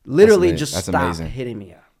Literally that's just that's stop amazing. hitting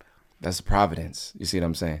me up. That's providence. You see what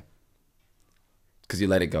I'm saying? Because you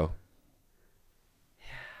let it go.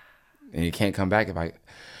 And you can't come back.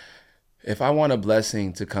 If I want a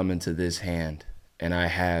blessing to come into this hand and I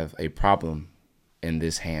have a problem in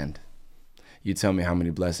this hand, you tell me how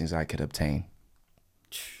many blessings I could obtain.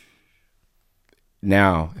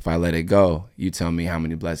 Now, if I let it go, you tell me how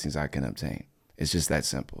many blessings I can obtain. It's just that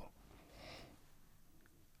simple.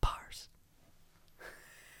 Bars.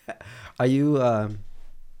 Are you, I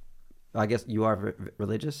guess you are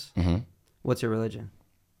religious? Mm-hmm. What's your religion?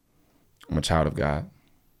 I'm a child of God.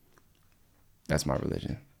 That's my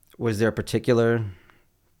religion. Was there a particular,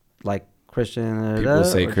 like, Christian? People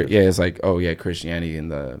say, it's like, oh yeah, Christianity in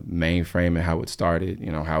the mainframe and how it started,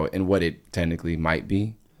 how and what it technically might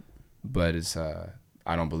be, but it's I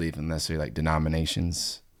don't believe in necessarily like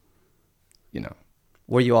denominations.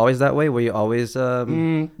 Were you always that way? Were you always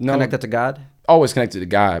No, connected to God? always connected to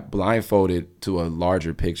God, blindfolded to a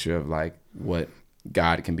larger picture of like what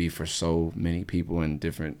God can be for so many people in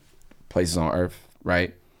different places on earth,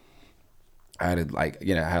 right? I had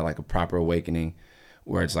a proper awakening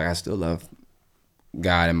where it's like I still love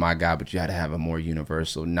God and my God, but you had to have a more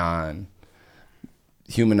universal,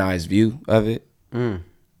 non-humanized view of it.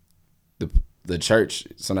 The church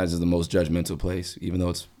sometimes is the most judgmental place, even though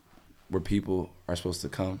it's where people are supposed to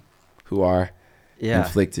come who are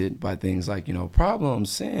inflicted by things like,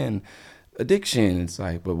 problems, sin, addiction. It's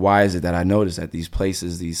like, but why is it that I notice that these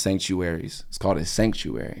places, these sanctuaries, it's called a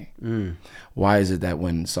sanctuary. Why is it that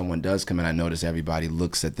when someone does come in, I notice everybody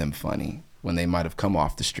looks at them funny when they might have come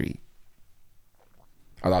off the street?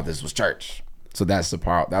 I thought this was church. So that's the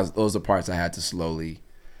part. Those are parts I had to slowly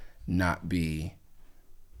not be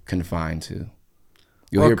confined to.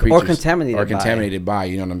 You'll hear preachers, or contaminated by.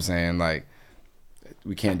 You know what I'm saying? Like,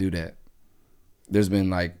 we can't do that. There's been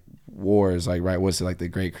like wars, like, right? What's it, like the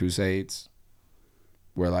Great Crusades?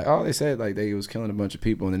 Where like, oh, they said like they was killing a bunch of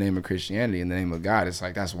people in the name of Christianity, in the name of God. It's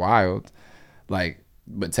like, that's wild. Like,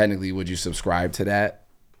 but technically, would you subscribe to that?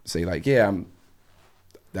 Say like, yeah,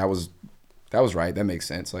 that was right. That makes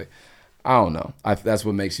sense. Like, I don't know. That's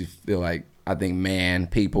what makes you feel like, I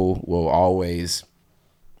think people will always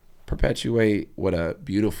perpetuate what a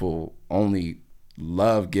beautiful, only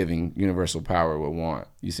love-giving universal power would want.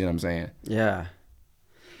 You see what I'm saying? Yeah.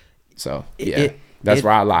 So, that's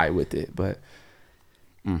where I lie with it. But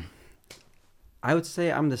I would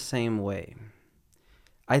say I'm the same way.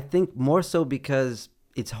 I think more so because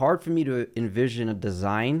it's hard for me to envision a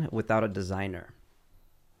design without a designer.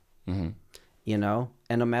 And no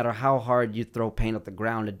matter how hard you throw paint at the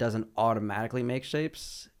ground, it doesn't automatically make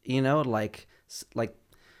shapes, like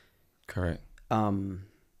correct.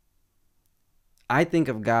 I think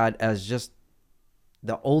of God as just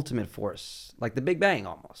the ultimate force, like the Big Bang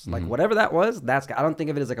almost. Like whatever that was, that's God. I don't think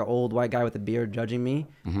of it as like an old white guy with a beard judging me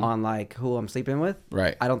on like who I'm sleeping with.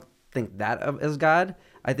 Right. I don't think that as God.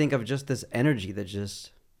 I think of just this energy that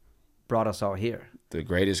just brought us all here. The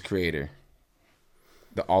greatest creator,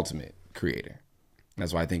 the ultimate creator.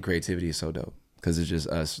 That's why I think creativity is so dope, because it's just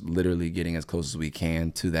us literally getting as close as we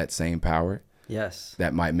can to that same power. Yes.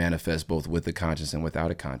 That might manifest both with a conscience and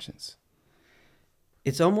without a conscience.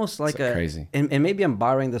 It's almost like crazy. And maybe I'm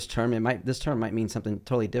borrowing this term. This term might mean something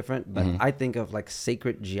totally different, but I think of like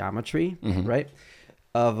sacred geometry, right?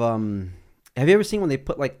 Have you ever seen when they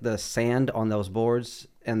put like the sand on those boards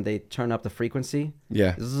and they turn up the frequency?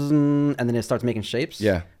 Yeah. And then it starts making shapes.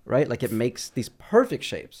 Yeah. Right? Like it makes these perfect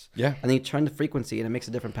shapes. Yeah. And then you turn the frequency and it makes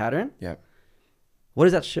a different pattern. Yeah. What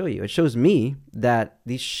does that show you? It shows me that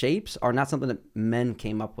these shapes are not something that men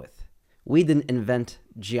came up with. We didn't invent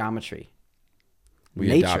geometry. We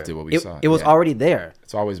Nature. adopted what we saw. It was already there.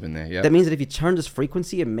 It's always been there. Yeah. That means that if you turn this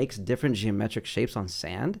frequency, it makes different geometric shapes on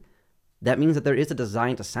sand. That means that there is a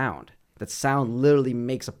design to sound. That sound literally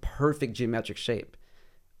makes a perfect geometric shape.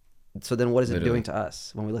 So then what is it doing to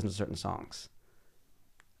us when we listen to certain songs?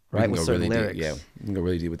 Right? With certain lyrics. Yeah, we can go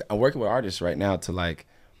really deep with that. I'm working with artists right now to like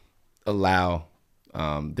allow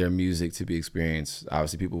their music to be experienced.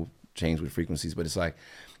 Obviously, people change with frequencies, but it's like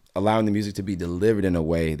allowing the music to be delivered in a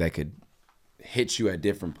way that could hit you at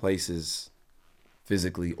different places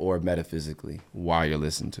physically or metaphysically while you're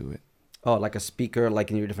listening to it. Oh, like a speaker,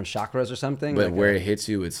 like in your different chakras or something? But like where it hits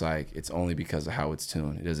you, it's like, it's only because of how it's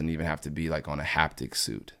tuned. It doesn't even have to be like on a haptic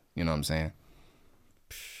suit. You know what I'm saying?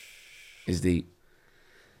 It's deep.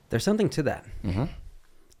 There's something to that.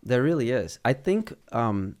 There really is. I think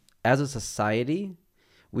as a society,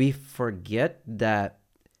 we forget that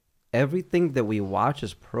everything that we watch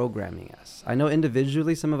is programming us. I know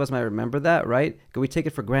individually some of us might remember that, right? But we take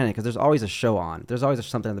it for granted because there's always a show on. There's always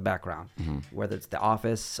something in the background, whether it's The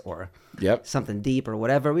Office or Yep. something deep or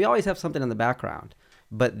whatever. We always have something in the background.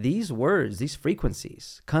 But these words, these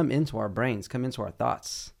frequencies come into our brains, come into our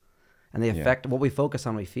thoughts, and they affect what we focus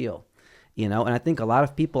on, we feel. You know, and I think a lot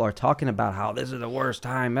of people are talking about how this is the worst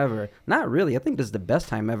time ever. Not really. I think this is the best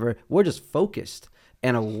time ever. We're just focused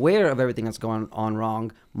and aware of everything that's going on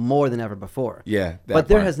wrong more than ever before. Yeah. But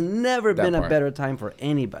there has never been a better time for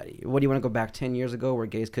anybody. What do you want to go back 10 years ago where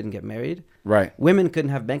gays couldn't get married? Right. Women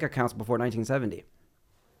couldn't have bank accounts before 1970.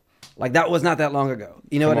 Like, that was not that long ago.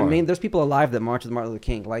 You know what I mean? There's people alive that marched with Martin Luther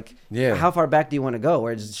King. Like, how far back do you want to go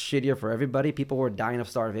where it's shittier for everybody? People were dying of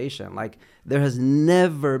starvation. Like, there has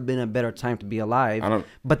never been a better time to be alive.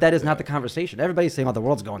 But that is not the conversation. Everybody's saying, oh, the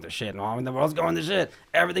world's going to shit. No, the world's going to shit.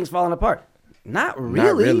 Everything's falling apart. Not really.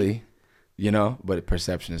 Not really. You know, but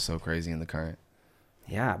perception is so crazy in the current.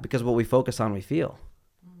 Yeah, because what we focus on, we feel.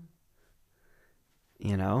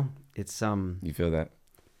 You know, it's You feel that?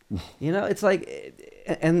 You know, it's like,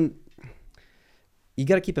 and you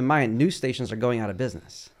got to keep in mind, news stations are going out of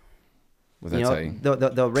business. What's that tell you?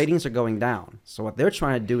 The ratings are going down. So what they're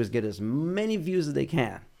trying to do is get as many views as they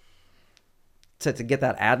can to get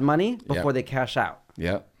that ad money before they cash out.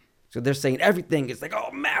 Yep. So they're saying everything is like,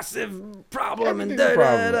 oh, massive problem.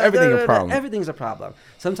 Everything's a problem.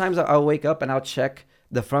 Sometimes I'll wake up and I'll check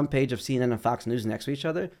the front page of CNN and Fox News next to each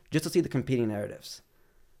other just to see the competing narratives.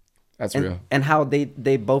 That's real. And how they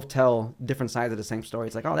both tell different sides of the same story.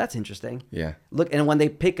 It's like, oh, that's interesting. Yeah. Look, and when they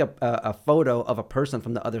pick up a photo of a person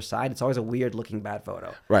from the other side, it's always a weird looking bad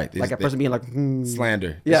photo. Right. Like a person being like,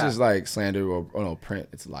 slander. Yeah. This is like slander or no, print.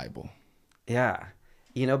 It's libel. Yeah.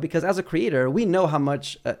 You know, because as a creator, we know how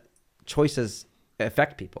much choices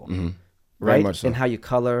affect people. Right? Very much so. And how you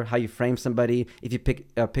color, how you frame somebody. If you pick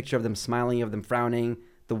a picture of them smiling, of them frowning,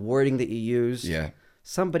 the wording that you use. Yeah.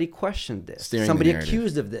 Somebody questioned this. Steering Somebody the narrative.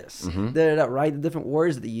 accused of this. Right? The different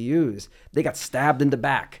words that you use. They got stabbed in the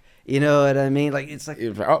back. You know what I mean? Like, it's like,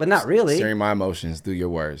 but not really. Steering my emotions through your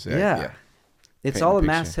words. Yeah. It's Paint all the a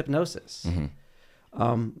mass picture. hypnosis.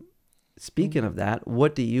 Speaking of that,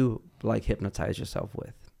 what do you like hypnotize yourself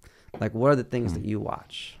with? Like, what are the things that you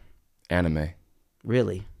watch? Anime.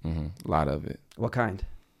 Really? A lot of it. What kind?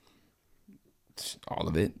 All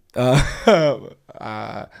of it.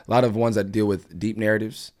 A lot of ones that deal with deep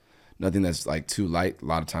narratives. Nothing that's like too light. A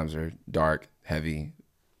lot of times are dark, heavy,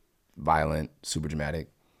 violent, super dramatic.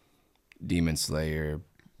 Demon Slayer,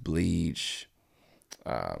 Bleach.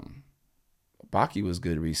 Baki was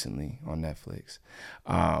good recently on Netflix.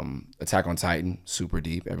 Attack on Titan, super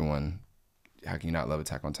deep. Everyone, how can you not love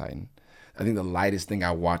Attack on Titan? I think the lightest thing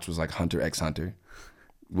I watched was like Hunter x Hunter,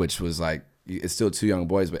 which was like, it's still two young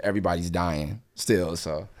boys, but everybody's dying still.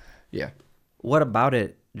 So, yeah. What about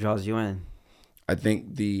it draws you in? I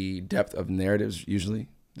think the depth of narratives, usually,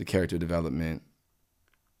 the character development.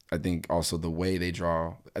 I think also the way they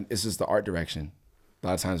draw. It's just the art direction. A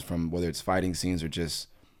lot of times from whether it's fighting scenes or just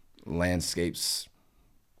landscapes,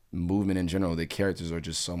 movement in general, the characters are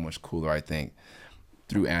just so much cooler, I think,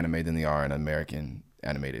 through anime than they are in American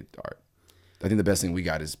animated art. I think the best thing we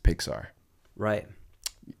got is Pixar. Right.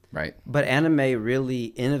 Right. But anime really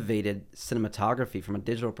innovated cinematography from a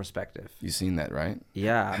digital perspective. You've seen that, right?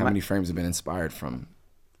 Yeah. How many frames have been inspired from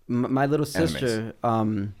my little sister,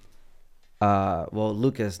 well,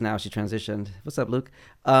 Lucas, now she transitioned. What's up, Luke?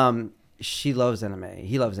 She loves anime.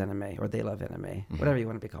 He loves anime, or they love anime. Whatever you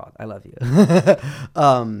want to be called. I love you.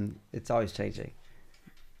 It's always changing.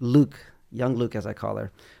 Luke, young Luke, as I call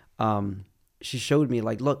her, she showed me,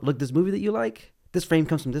 like, look, this movie that you like, this frame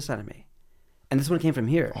comes from this anime. And this one came from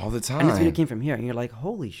here. all the time? And this video came from here. And you're like,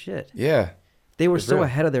 holy shit. Yeah. They were It's so real.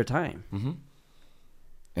 ahead of their time.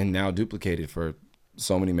 And now duplicated for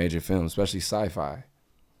so many major films, especially sci-fi.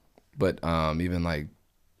 But even like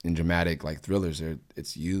in dramatic, like thrillers,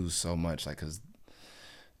 it's used so much, like, because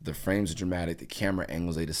the frames are dramatic, the camera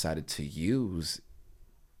angles they decided to use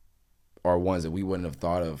are ones that we wouldn't have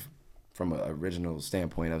thought of from an original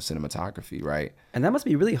standpoint of cinematography, right? And that must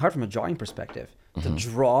be really hard from a drawing perspective to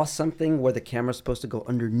draw something where the camera's supposed to go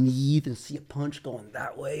underneath and see a punch going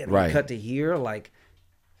that way and then Right. cut to here. Like,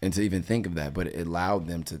 And to even think of that, but it allowed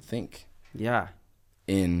them to think yeah,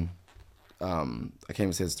 in, I can't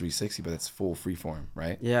even say it's 360, but it's full freeform,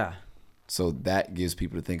 right? yeah, So that gives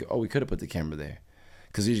people to think, oh, we could have put the camera there.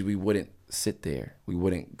 Because usually we wouldn't sit there. We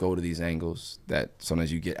wouldn't go to these angles that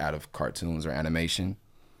sometimes you get out of cartoons or animation.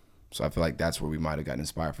 So I feel like that's where we might have gotten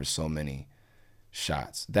inspired for so many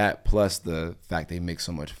shots. That plus the fact they mix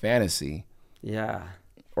so much fantasy, yeah.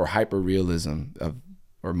 or hyper realism of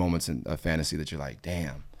or moments of fantasy that you're like,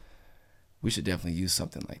 damn, we should definitely use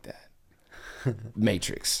something like that.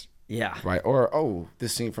 Matrix, Yeah. right? Or oh,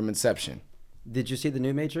 this scene from Inception. Did you see the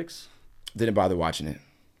new Matrix? Didn't bother watching it.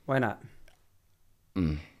 Why not?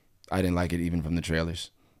 I didn't like it even from the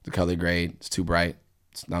trailers. The color grade, it's too bright.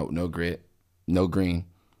 It's no grit, no green.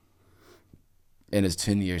 And it's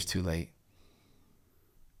 10 years too late.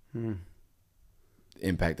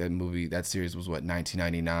 Impact, that series was what,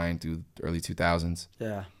 1999 through early 2000s.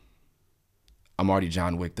 Yeah. I'm already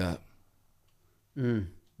John Wicked up. Didn't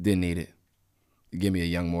need it. You give me a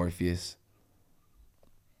young Morpheus.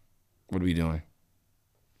 What are we doing?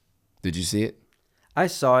 Did you see it? I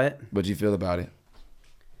saw it. What'd you feel about it?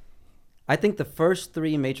 I think the first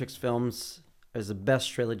 3 Matrix films is the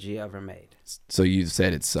best trilogy ever made. So you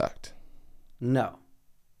said it sucked. No.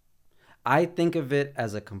 I think of it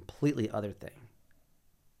as a completely other thing.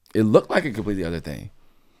 It looked like a completely other thing.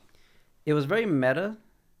 It was very meta,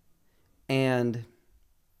 and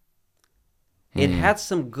it had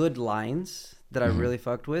some good lines that I really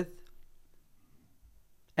fucked with.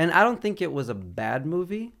 And I don't think it was a bad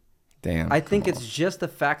movie. Damn. I think it's just the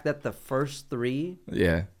fact that the first 3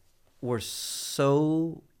 Yeah. were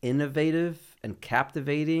so innovative and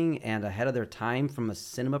captivating and ahead of their time from a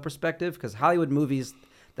cinema perspective, because Hollywood movies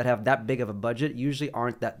that have that big of a budget usually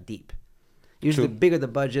aren't that deep. Usually True. the bigger the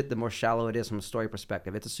budget, the more shallow it is from a story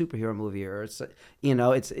perspective. It's a superhero movie, or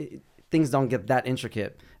things don't get that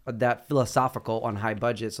intricate or that philosophical on high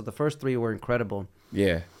budget. So the first 3 were incredible.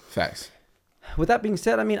 Yeah. Facts. With that being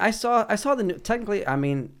said, I mean, I saw the new. Technically, I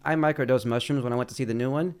mean, I microdosed mushrooms when I went to see the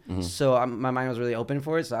new one, so my mind was really open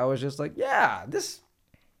for it. So I was just like, yeah,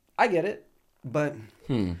 I get it. But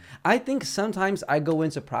I think sometimes I go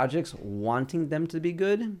into projects wanting them to be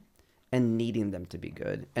good and needing them to be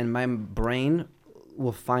good, and my brain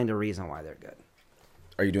will find a reason why they're good.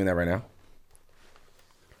 Are you doing that right now?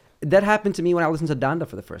 That happened to me when I listened to Donda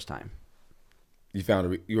for the first time.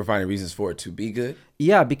 You were finding reasons for it to be good?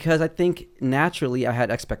 Yeah, because I think naturally I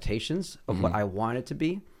had expectations of what I want it to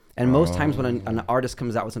be. And most times when an artist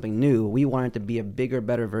comes out with something new, we want it to be a bigger,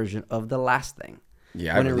 better version of the last thing.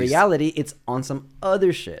 Yeah. When in reality, it's on some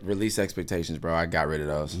other shit. Release expectations, bro. I got rid of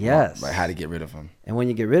those. Yes. I had to get rid of them. And when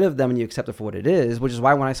you get rid of them and you accept it for what it is, which is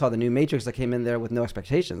why when I saw the new Matrix, I came in there with no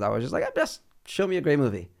expectations. I was just like, just show me a great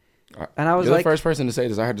movie. And I was You're like, the first person to say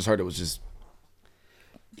this. I just heard it was just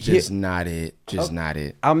not it. Not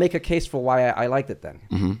it. I'll make a case for why I liked it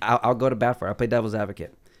then. I'll go to bat for it. I'll play devil's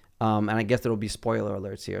advocate. And I guess there will be spoiler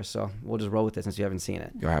alerts here, so we'll just roll with it since you haven't seen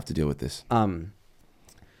it. You'll have to deal with this.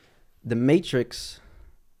 The Matrix,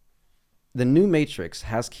 the new Matrix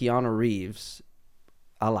has Keanu Reeves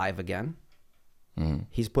alive again.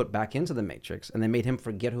 He's put back into the Matrix, and they made him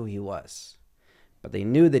forget who he was. But they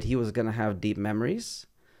knew that he was going to have deep memories.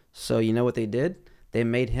 So you know what they did? They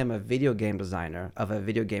made him a video game designer of a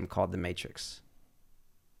video game called The Matrix.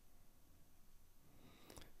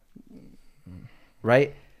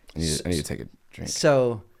 Right? I need to take a drink.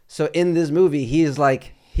 So in this movie, he's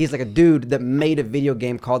like a dude that made a video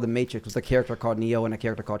game called The Matrix with a character called Neo and a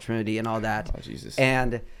character called Trinity and all that. Oh, Jesus.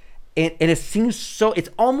 And it seems so, it's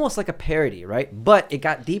almost like a parody, right? But it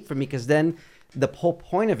got deep for me because then the whole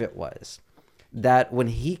point of it was that when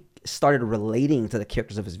he started relating to the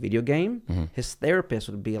characters of his video game, his therapist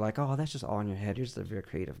would be like, oh, that's just all in your head. You're just a very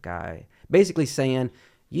creative guy. Basically saying,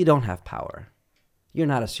 you don't have power. You're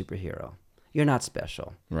not a superhero. You're not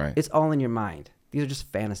special. Right. It's all in your mind. These are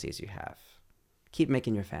just fantasies you have. Keep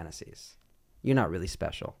making your fantasies. You're not really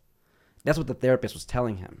special. That's what the therapist was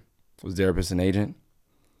telling him. Was the therapist an agent?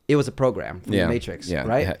 It was a program from the Matrix,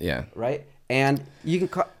 right? Yeah. Right? And you can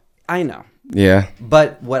call, I know. Yeah.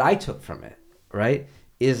 But what I took from it, right,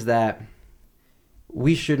 is that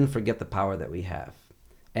we shouldn't forget the power that we have.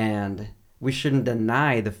 And we shouldn't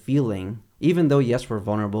deny the feeling, even though, yes, we're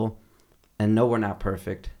vulnerable and no, we're not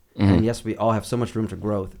perfect. And yes, we all have so much room for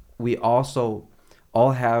growth. We also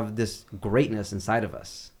all have this greatness inside of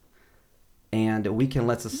us. And we can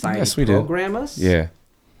let society program us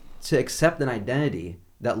to accept an identity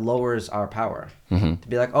that lowers our power. To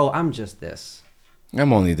be like, oh, I'm just this.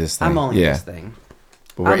 I'm only this thing. I'm only this thing.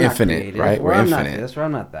 But we're infinite, right? We're infinite. I'm not this, or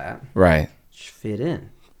I'm not that. Right. Just fit in.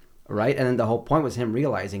 Right? And then the whole point was him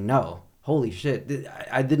realizing, no, holy shit,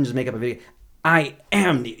 I didn't just make up a video. I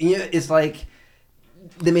am. It's like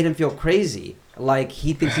they made him feel crazy. Like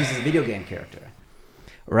he thinks he's a video game character.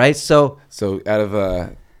 Right? So out of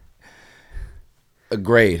a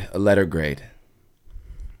grade, a letter grade,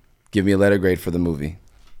 give me a letter grade for the movie.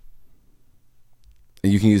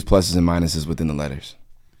 And you can use pluses and minuses within the letters.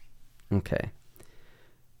 Okay.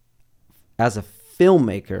 As a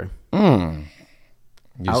filmmaker,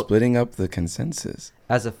 You're splitting up the consensus.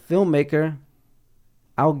 As a filmmaker,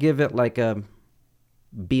 I'll give it like a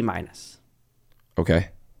B-. Okay.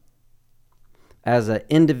 As an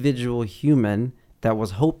individual human that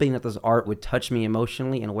was hoping that this art would touch me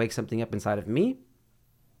emotionally and wake something up inside of me,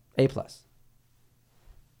 A+. So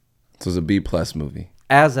it's a B+ movie.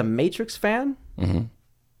 As a Matrix fan,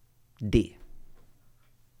 D.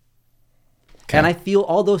 Okay. And I feel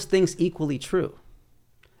all those things equally true.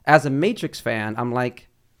 As a Matrix fan, I'm like,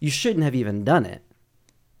 you shouldn't have even done it.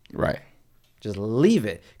 Right. Just leave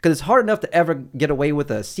it. Because it's hard enough to ever get away with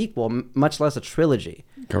a sequel, much less a trilogy.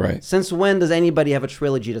 Correct. Since when does anybody have a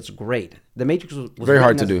trilogy that's great? The Matrix was very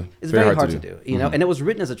hard to written do. It's very hard to do. You know, and it was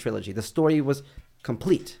written as a trilogy. The story was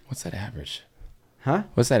complete. What's that average? Huh?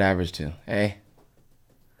 What's that average to? A?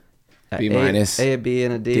 B-. A, B,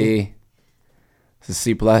 and a D. D. It's a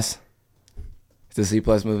C+. It's a C+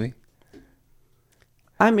 movie.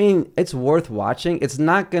 I mean, it's worth watching. It's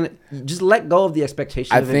not gonna just let go of the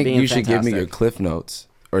expectation. I of it think being you should give me your fantastic. cliff notes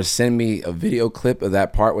or send me a video clip of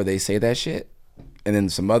that part where they say that shit, and then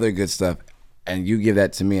some other good stuff, and you give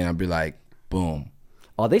that to me, and I'll be like, boom.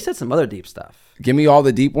 Oh, they said some other deep stuff. Give me all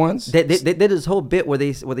the deep ones. They did this whole bit where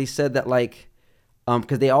they said that like,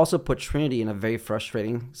 because they also put Trinity in a very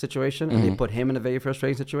frustrating situation, and they put him in a very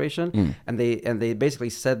frustrating situation, and they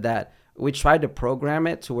basically said that we tried to program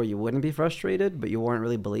it to where you wouldn't be frustrated, but you weren't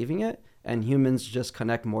really believing it, and humans just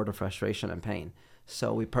connect more to frustration and pain.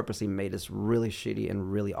 So we purposely made this really shitty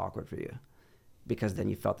and really awkward for you, because then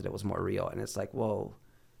you felt that it was more real, and it's like, whoa.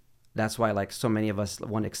 That's why, like, so many of us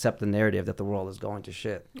want to accept the narrative that the world is going to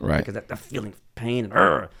shit. Right. Because that feeling of pain,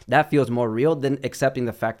 and, that feels more real than accepting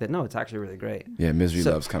the fact that, no, it's actually really great. Yeah, misery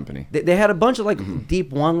So, loves company. They had a bunch of, like,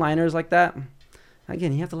 deep one-liners like that.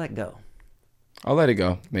 Again, you have to let go. I'll let it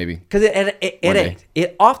go, maybe. Because it One day. ain't.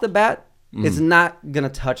 It, off the bat, it's not going to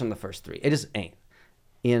touch on the first three. It just ain't.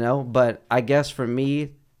 You know? But I guess for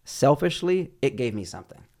me, selfishly, it gave me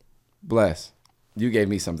something. Bless. You gave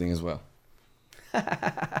me something as well.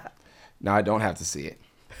 Now I don't have to see it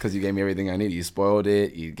because you gave me everything I needed. You spoiled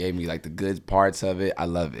it. You gave me like the good parts of it. I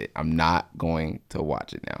love it. I'm not going to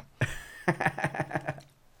watch it now.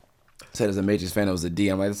 Said as a Matrix fan, it was a D.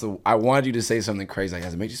 I'm like, I wanted you to say something crazy like,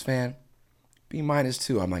 as a Matrix fan, B-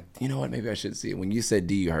 too. I'm like, you know what? Maybe I should see it. When you said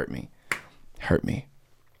D, you hurt me. Hurt me.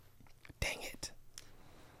 Dang it.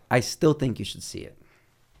 I still think you should see it.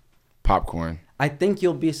 Popcorn. I think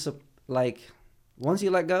you'll be, like, once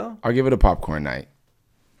you let go, I'll give it a popcorn night.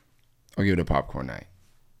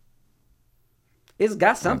 it's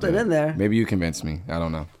got something in there. Maybe you convinced me. I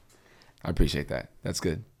don't know. I appreciate that. That's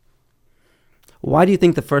good. Why do you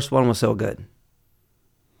think the first one was so good?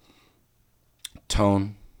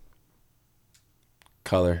 Tone.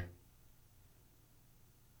 Color.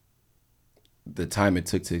 The time it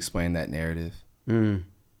took to explain that narrative. And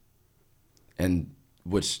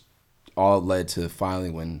which all led to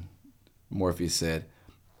finally when Morpheus said,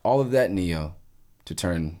 all of that, Neo, to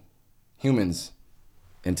turn humans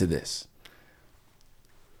into this.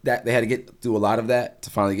 That they had to get through a lot of that to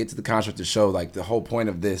finally get to the construct to show like the whole point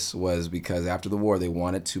of this was because after the war they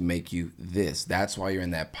wanted to make you this. That's why you're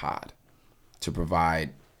in that pod, to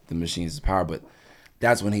provide the machines power. But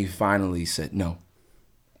that's when he finally said, no,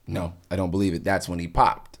 I don't believe it. That's when he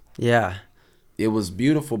popped. Yeah. It was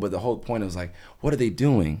beautiful, but the whole point was like, what are they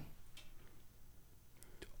doing?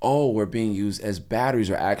 Oh, we're being used as batteries.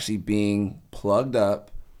 Are actually being plugged up,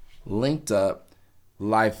 linked up,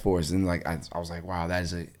 life force. And like I was like, wow, that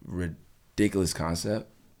is a ridiculous concept.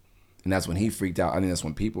 And that's when he freaked out. I think that's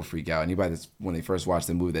when people freak out. Anybody that's when they first watched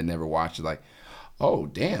the movie that never watched it, like, oh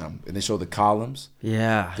damn. And they show the columns.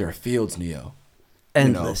 Yeah. There are fields, Neo.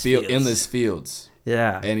 Endless fields. Endless fields.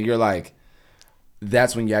 Yeah. And you're like,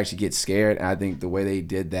 that's when you actually get scared. And I think the way they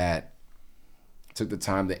did that took the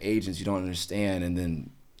time, the agents you don't understand, and then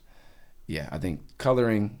yeah, I think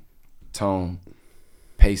coloring, tone,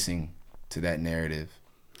 pacing to that narrative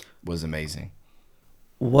was amazing.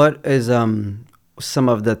 What is some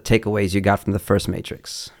of the takeaways you got from the first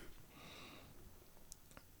Matrix?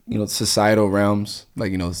 Societal realms,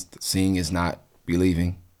 like, seeing is not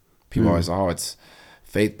believing. People always, it's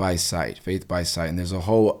faith by sight. And there's a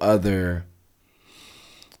whole other,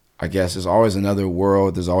 I guess, there's always another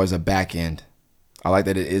world. There's always a back end. I like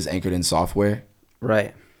that it is anchored in software.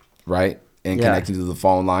 Right. And connecting to the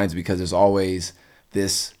phone lines, because there's always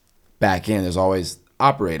this back end. There's always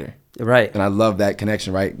operator. Right. And I love that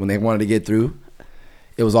connection, right? When they wanted to get through,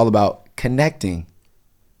 it was all about connecting.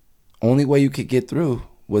 Only way you could get through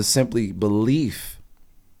was simply belief,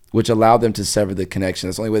 which allowed them to sever the connection.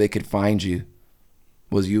 That's the only way they could find you,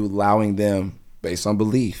 was you allowing them, based on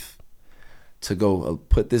belief, to go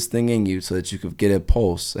put this thing in you so that you could get a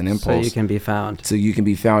pulse, an impulse. So you can be found. So you can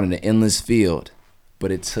be found in an endless field.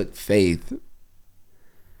 But it took faith.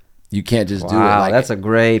 You can't just do it. Wow, Like, that's a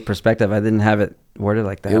great perspective. I didn't have it worded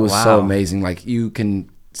like that. it was Wow. so amazing. Like, you can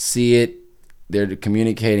see it. They're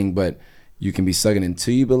communicating, but you can be sucking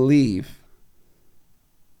until you believe,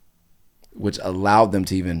 which allowed them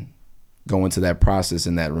to even go into that process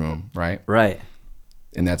in that room, right? Right.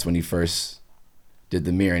 And that's when he first did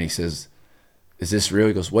the mirror, and he says, "Is this real?"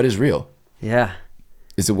 He goes, "What is real? Yeah.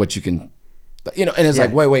 Is it what you can, you know?" And it's Yeah.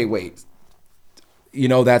 like, wait. You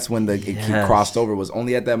know, that's when it Yes. crossed over. Was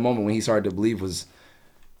only at that moment when he started to believe, was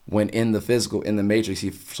when in the physical, in the Matrix,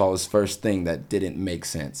 he saw his first thing that didn't make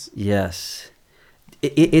sense. Yes.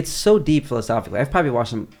 It's so deep philosophically. I've probably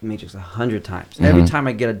watched the Matrix 100 times. Every time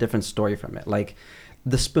I get a different story from it. Like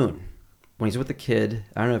the spoon. When he's with the kid,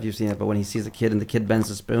 I don't know if you've seen it, but when he sees the kid and the kid bends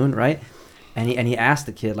the spoon, right? And he asks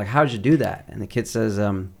the kid, like, how did you do that? And the kid says,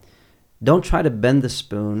 don't try to bend the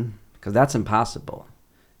spoon because that's impossible.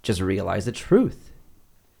 Just realize the truth.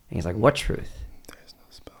 And he's like, what truth? There's no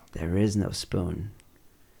spoon. There is no spoon.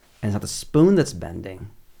 And it's not the spoon that's bending.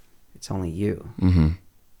 It's only you. Mm-hmm.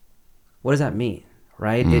 What does that mean,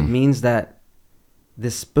 right? It means that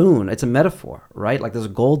this spoon, it's a metaphor, right? Like this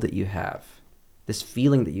gold that you have, this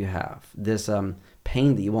feeling that you have, this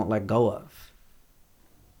pain that you won't let go of.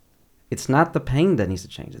 It's not the pain that needs to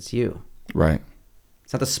change. It's you. Right.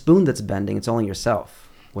 It's not the spoon that's bending. It's only yourself.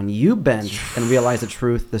 When you bend and realize the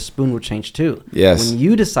truth, the spoon will change too. Yes. When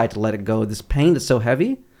you decide to let it go, this pain that's so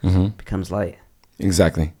heavy Mm-hmm. becomes light.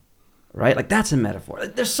 Exactly. Right? Like that's a metaphor.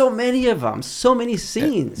 Like, there's so many of them, so many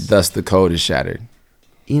scenes. Thus, the code is shattered.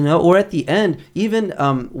 You know, or at the end, even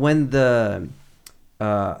when the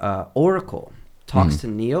Oracle talks to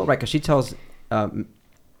Neo, right? Because she tells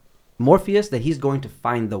Morpheus that he's going to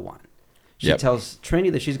find the one. She Yep. tells Trinity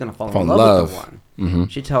that she's going to fall Fall in in love with the love. one. Mm-hmm.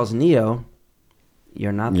 She tells Neo,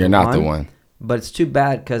 you're not You're the not one. the one. But it's too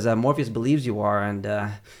bad because Morpheus believes you are, and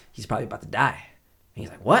he's probably about to die. And he's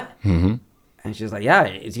like, what? Mm-hmm. And she's like, yeah,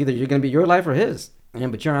 it's either you're going to be your life or his.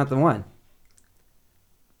 But you're not the one.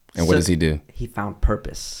 And what does he do? He found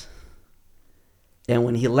purpose. And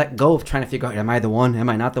when he let go of trying to figure out, am I the one? Am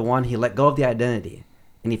I not the one? He let go of the identity.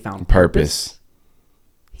 And he found purpose.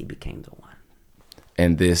 He became the one.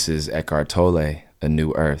 And this is Eckhart Tolle, A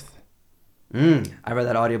New Earth. I read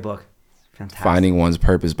that audiobook. Fantastic. Finding one's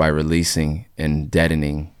purpose by releasing and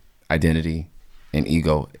deadening identity and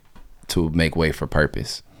ego to make way for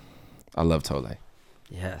purpose. I love Tolle.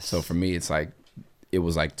 Yes. So for me, it's like, it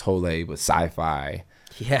was like Tolle with sci-fi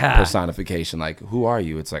yeah. personification. Like, who are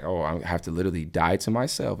you? It's like, oh, I have to literally die to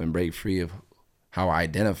myself and break free of how I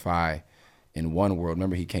identify in one world.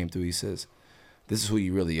 Remember, he came through, he says, this is who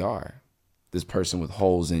you really are. This person with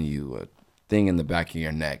holes in you, a thing in the back of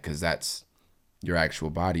your neck, because that's your actual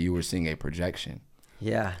body. You were seeing a projection.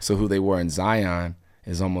 Yeah. So who they were in Zion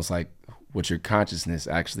is almost like what your consciousness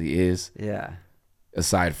actually is, Yeah.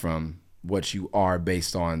 aside from what you are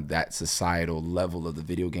based on that societal level of the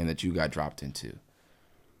video game that you got dropped into.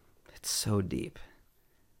 It's so deep.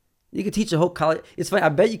 You could teach a whole college. It's funny. I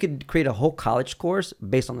bet you could create a whole college course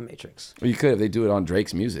based on the Matrix. Or you could if they do it on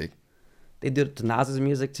Drake's music. They did it to Nas's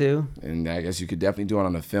music too. And I guess you could definitely do it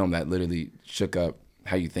on a film that literally shook up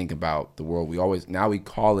how you think about the world. Now we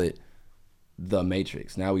call it The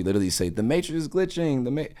Matrix. Now we literally say the Matrix is glitching.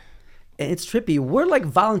 And it's trippy. We're like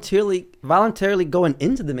voluntarily going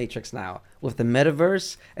into the Matrix now with the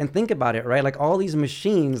metaverse. And think about it, right? Like all these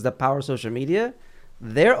machines that power social media,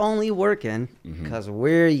 they're only working because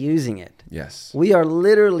we're using it. Yes. We are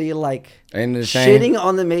literally like Ain't it a shame? shitting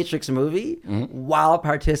on the Matrix movie while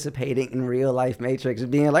participating in real life Matrix,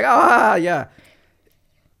 being like, yeah,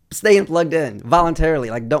 staying plugged in voluntarily,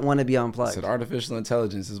 like don't want to be unplugged. So artificial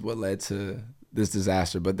intelligence is what led to this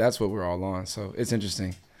disaster, but that's what we're all on. So it's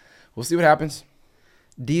interesting. We'll see what happens.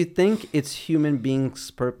 Do you think it's human beings'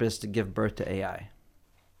 purpose to give birth to AI?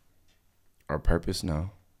 Our purpose,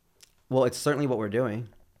 no. Well, it's certainly what we're doing.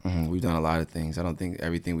 We've done a lot of things. I don't think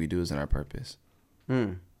everything we do is in our purpose.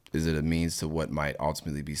 Is it a means to what might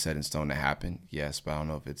ultimately be set in stone to happen? Yes, but I don't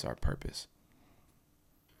know if it's our purpose.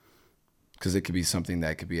 Because it could be something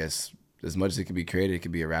that could be as much as it could be created, it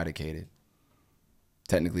could be eradicated.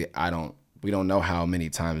 Technically, we don't know how many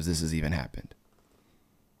times this has even happened.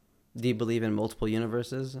 Do you believe in multiple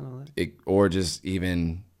universes and all that? Or just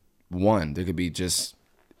even one. There could be just,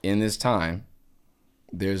 in this time,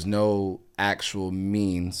 there's no actual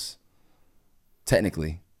means,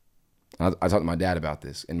 technically. I talked to my dad about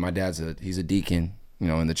this, and my dad's he's a deacon,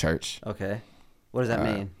 in the church. Okay. What does that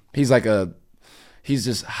mean? He's like He's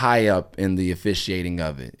just high up in the officiating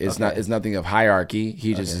of it. It's Okay. not. It's nothing of hierarchy.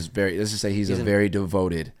 He just Okay. is very. Let's just say he's a very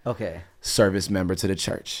devoted Okay. service member to the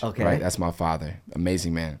church. Okay. Right. That's my father.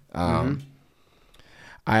 Amazing man.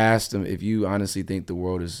 I asked him, if you honestly think the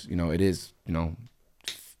world is, it is,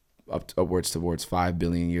 upwards towards 5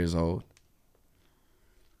 billion years old,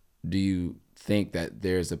 do you think that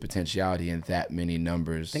there's a potentiality in that many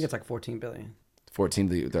numbers? I think it's like 14 billion. 14,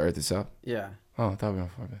 the Earth itself? Yeah. Oh, I thought we were on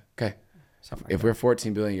 4 billion. Okay. Something like If we're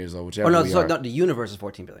 14 billion years old, that. whichever Oh, no, we so are, no, the universe is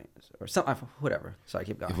 14 billion. Or something, whatever. Sorry,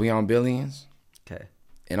 keep going. if we on billions, Okay.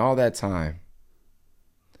 in all that time,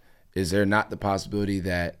 is there not the possibility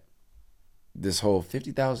that this whole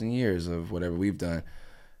 50,000 years of whatever we've done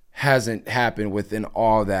hasn't happened within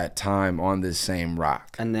all that time on this same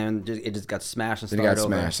rock? And then it just got smashed and Then started it got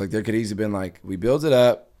over. smashed. Like, there could easily been like, we built it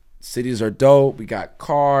up, cities are dope, we got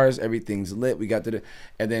cars, everything's lit, we got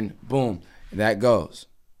and then boom, that goes.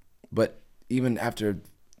 But even after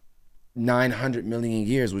 900 million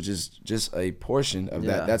years, which is just a portion of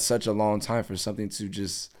Yeah. that's such a long time for something to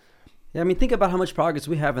just. Yeah, I mean, think about how much progress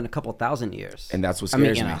we have in a couple thousand years. And that's what I mean,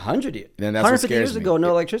 scares in me. 100 years. Then that's what 150 years scares me. ago, no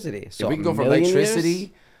electricity. So If we can go a from million electricity years?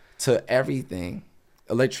 to everything,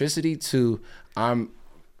 electricity to me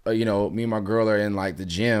and my girl are in like the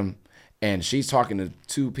gym, and she's talking to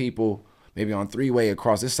two people maybe on three-way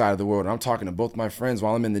across this side of the world. And I'm talking to both my friends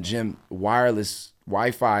while I'm in the gym, wireless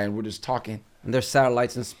Wi-Fi, and we're just talking. And there's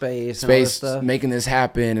satellites in space and all this Space stuff. making this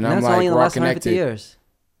happen, and I'm that's like, only in the we're all last 150 connected. years.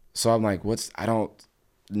 So I'm like, I don't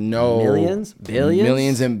know. Millions? Billions?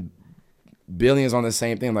 Millions and billions on the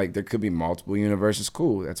same thing. Like, there could be multiple universes.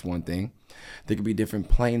 Cool. That's one thing. There could be different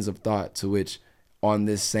planes of thought to which on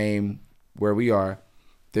this same, where we are,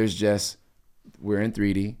 we're in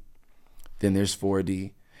 3D, then there's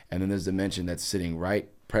 4D, and then there's dimension that's sitting right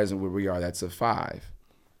present where we are. That's a 5.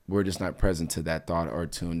 We're just not present to that thought or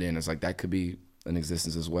tuned in. It's like, that could be an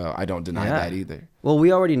existence as well. I don't deny that either. Well,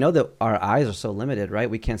 we already know that our eyes are so limited, right?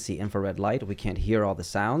 We can't see infrared light. We can't hear all the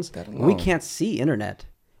sounds. That We alone. can't see internet.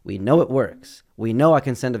 We know it works. We know I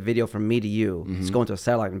can send a video from me to you. It's going to a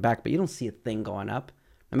satellite and back, but you don't see a thing going up.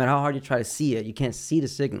 No matter how hard you try to see it, you can't see the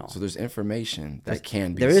signal. So there's information that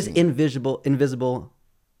can be There is seen. invisible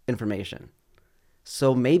information.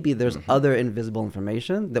 So maybe there's other invisible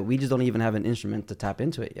information that we just don't even have an instrument to tap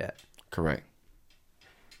into it yet. Correct.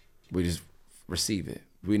 We just receive it.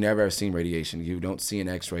 We never have seen radiation. You don't see an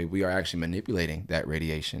X-ray. We are actually manipulating that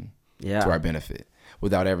radiation to our benefit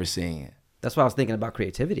without ever seeing it. That's why I was thinking about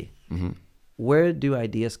creativity. Where do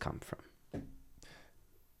ideas come from?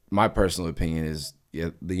 My personal opinion is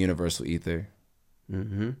the universal ether.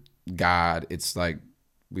 God. It's like,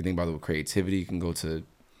 we think about the creativity. You can go to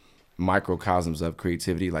microcosms of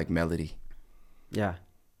creativity, like melody. Yeah.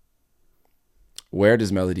 Where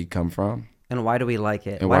does melody come from? And why do we like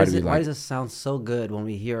it? And Why why does do we it? like Why it? does it sound so good when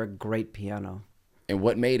we hear a great piano? And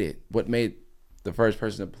what made it? What made the first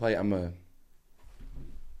person to play? I'm gonna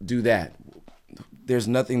do that. There's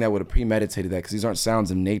nothing that would have premeditated that, because these aren't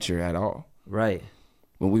sounds of nature at all. Right.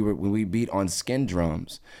 When we beat on skin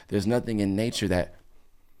drums, there's nothing in nature that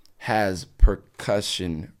has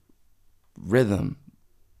percussion rhythm.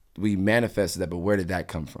 We manifested that, but where did that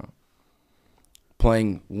come from?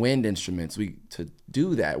 Playing wind instruments, to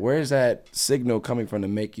do that. Where is that signal coming from to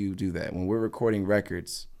make you do that? When we're recording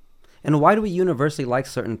records, And why do we universally like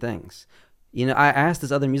certain things? You know, I asked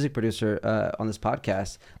this other music producer on this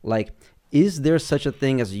podcast, like, is there such a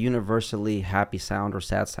thing as a universally happy sound or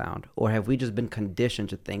sad sound? Or have we just been conditioned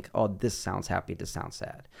to think, oh, this sounds happy, this sounds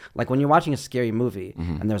sad? Like when you're watching a scary movie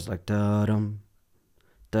and there's like, da-dum,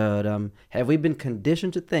 da-dum. Have we been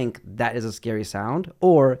conditioned to think that is a scary sound?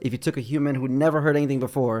 Or if you took a human who never heard anything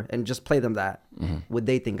before and just played them that, would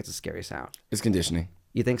they think it's a scary sound? it's conditioning.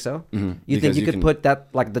 You think so? Mhm. You think Because you you could can- put that,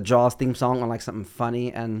 like the Jaws theme song on like something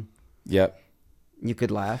funny and Yep. you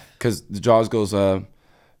could laugh? Because the Jaws goes da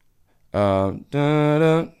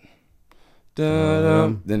da da,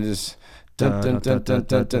 then just dun, dun, dun, dun,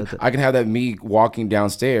 dun, dun. I can have that me walking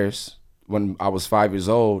downstairs when I was 5 years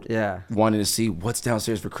old, Yeah. wanting to see what's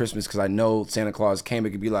downstairs for Christmas, because I know Santa Claus came. It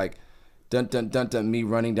could be like dun dun dun dun, me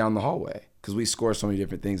running down the hallway, because we score so many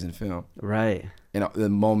different things in film. Right. And the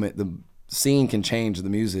moment, the scene can change the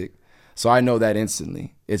music, so I know that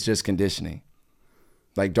instantly. It's just conditioning.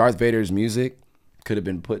 Like Darth Vader's music could have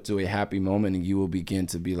been put to a happy moment, and you will begin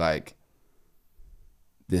to be like,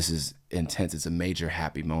 this is intense. It's a major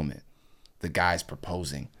happy moment. The guy's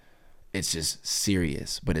proposing. It's just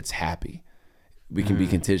serious, but it's happy. We can be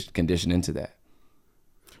conditioned into that.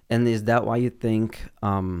 And is that why you think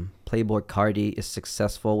Playboy Cardi is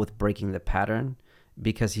successful with breaking the pattern?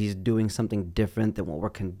 Because he's doing something different than what we're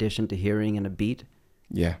conditioned to hearing in a beat?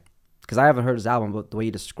 Yeah. because I haven't heard his album, but the way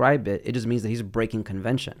you describe it, it just means that he's breaking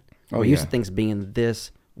convention. Oh, We're used yeah. to things being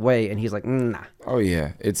this way, and he's like, nah. Oh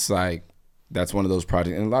yeah, it's like that's one of those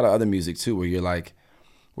projects, and a lot of other music too, where you're like,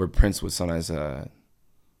 where Prince would sometimes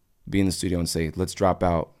be in the studio and say, "Let's drop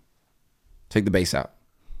out, take the bass out,"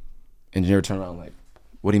 engineer turn around like,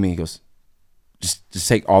 "What do you mean?" He goes, "Just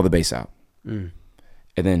take all the bass out," and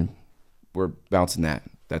then we're bouncing that.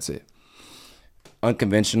 That's it.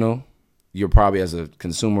 Unconventional. You're probably as a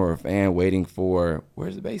consumer or fan waiting for,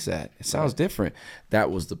 where's the bass at? It sounds different. That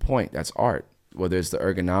was the point. That's art. Whether it's the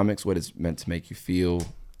ergonomics, what it's meant to make you feel,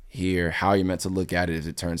 hear, how you're meant to look at it. Is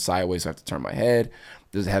it turned sideways, so I have to turn my head?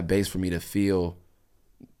 Does it have bass for me to feel,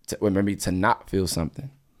 maybe to not feel something?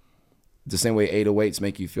 The same way 808s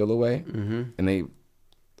make you feel a way. And they,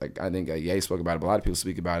 like I think Ye spoke about it, but a lot of people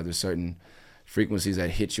speak about it. There's certain frequencies that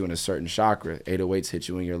hit you in a certain chakra. 808s hit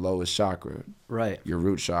you in your lowest chakra. Right. Your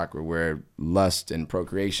root chakra, where lust and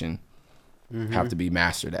procreation have to be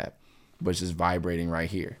mastered at, but it's just vibrating right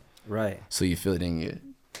here. Right. So you feel it in you.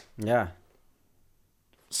 Yeah.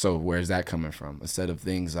 So where's that coming from? Instead of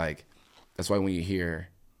things like, that's why when you hear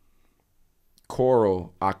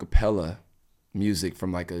choral a cappella music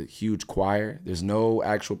from like a huge choir, there's no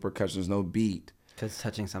actual percussion, there's no beat. Because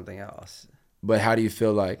touching something else. But how do you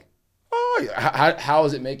feel like, oh, how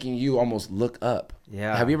is it making you almost look up?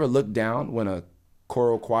 Yeah. Have you ever looked down when a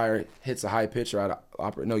choral choir hits a high pitch or at an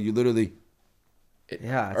opera? No, you literally,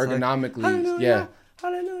 Yeah. It's ergonomically, like, hallelujah,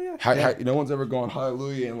 yeah. hallelujah. No one's ever gone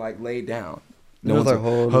hallelujah and like laid down. No No one's one's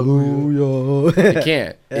like, like, hallelujah. you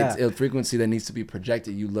can't. Yeah. It's a frequency that needs to be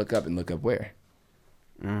projected. You look up and look up where.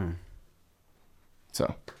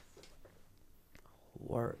 So.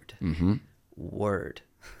 Word. Mm-hmm. Word.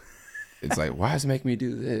 It's like, why does it make me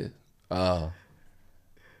do this? Oh,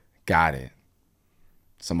 got it.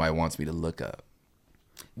 Somebody wants me to look up.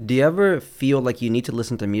 Do you ever feel like you need to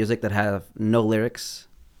listen to music that have no lyrics?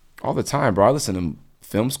 All the time, bro. I listen to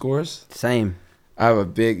film scores. Same. I have a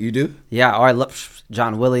big, you do? Yeah, I love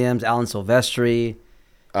John Williams, Alan Silvestri.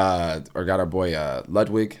 Or got our boy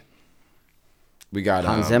Ludwig. We got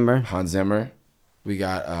Hans Zimmer. Hans Zimmer. We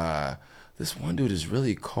got this one dude is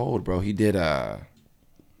really cold, bro. He did well,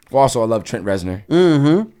 also I love Trent Reznor.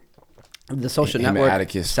 The Social Him and Network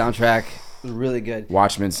Atticus. soundtrack was really good.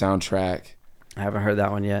 Watchmen soundtrack. I haven't heard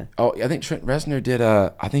that one yet. Oh, I think Trent Reznor did I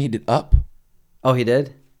think he did Up. Oh, he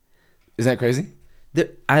did? Isn't that crazy?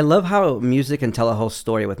 I love how music can tell a whole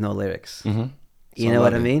story with no lyrics. Mm-hmm. You So know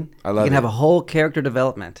what I love it. mean? I love You can it. have a whole character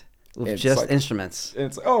development with It's just like- instruments.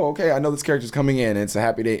 It's oh, okay. I know this character's coming in. It's a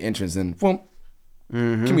Happy Day entrance, and boom,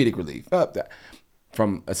 comedic relief. Up that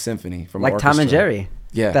from a symphony, from Like an Tom and orchestra. Jerry.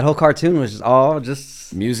 Yeah, That whole cartoon was just all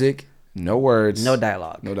just music, no words, no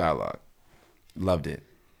dialogue. no dialogue. Loved it,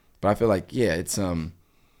 but I feel like it's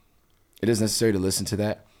it is necessary to listen to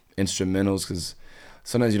that instrumentals because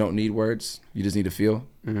sometimes you don't need words. You just need to feel.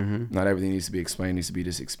 Not everything needs to be explained. It needs to be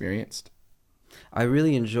just experienced. I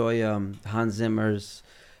really enjoy Hans Zimmer's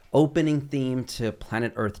opening theme to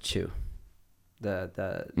Planet Earth 2,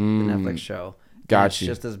 the Netflix show. Got It's you.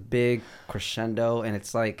 just this big crescendo, and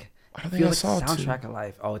it's like I don't think feels I like saw the it, soundtrack of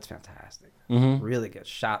life. Oh, it's fantastic. Mm-hmm. Really good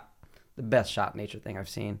shot, the best shot nature thing I've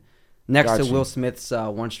seen. Next Got to you. Will Smith's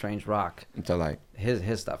One Strange Rock, Until like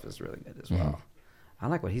his stuff is really good as well. Mm-hmm. I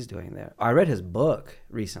like what he's doing there. I read his book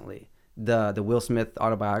recently, the Will Smith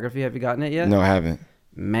autobiography. Have you gotten it yet? no, I haven't.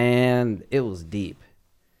 Man, it was deep.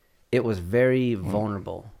 It was very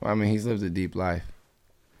vulnerable. Well, I mean, he's lived a deep life.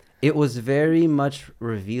 It was very much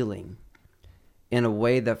revealing in a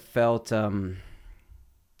way that felt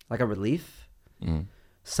like a relief.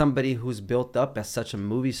 Somebody who's built up as such a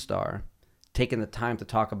movie star, taking the time to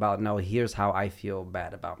talk about, no, here's how I feel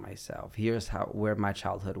bad about myself. Here's where my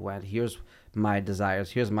childhood went. Here's my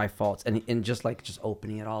desires. Here's my faults. And just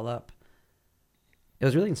opening it all up. It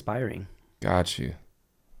was really inspiring. Got you.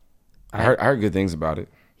 I heard good things about it.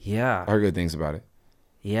 Yeah. I heard good things about it.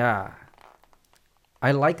 Yeah.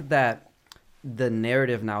 I like that the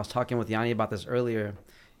narrative now, I was talking with Yanni about this earlier,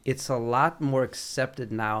 it's a lot more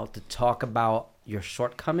accepted now to talk about your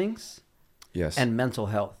shortcomings Yes. and mental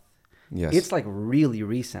health. yes. It's like really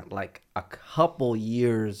recent, like a couple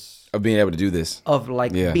years of being able to do this. of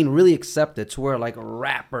like Yeah. being really accepted to where like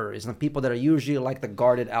rappers and people that are usually like the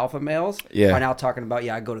guarded alpha males Yeah. are now talking about,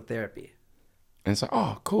 I go to therapy. And it's like,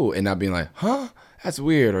 oh, cool. And not being like, huh? That's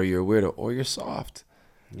weird. Or you're a weirdo. Or you're soft.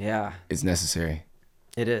 Yeah, It's necessary.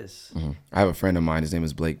 it is. I have a friend of mine. His name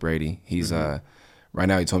is Blake Brady. He's right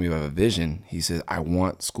now he told me about a vision. He says, I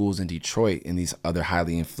want schools in Detroit and these other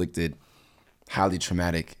highly inflicted, highly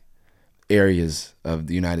traumatic areas of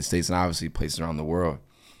the United States and obviously places around the world.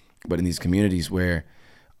 But in these communities where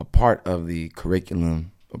a part of the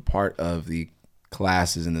curriculum a part of the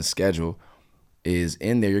classes and the schedule is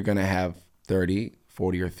in there. You're going to have 30,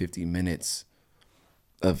 40, or 50 minutes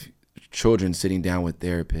of children sitting down with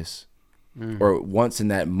therapists. Or once in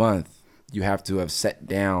that month, you have to have sat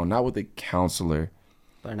down, not with a counselor,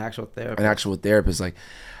 but an actual therapist. An actual therapist. Like,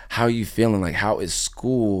 how are you feeling? Like, how is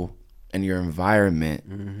school and your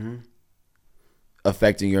environment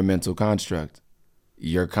affecting your mental construct,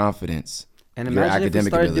 your confidence, and your imagine if we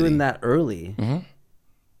academic started ability? doing that early,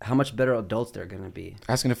 how much better adults they're going to be.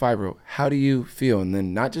 Asking a 5-year-old, how do you feel? And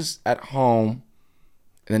then not just at home,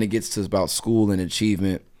 and then it gets to about school and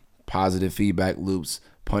achievement, positive feedback loops,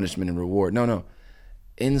 punishment and reward. No.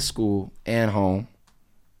 In school and home,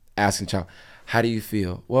 asking child, how do you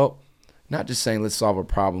feel? Well, not just saying, let's solve a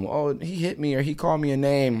problem. Oh, he hit me or he called me a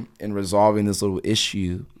name, and resolving this little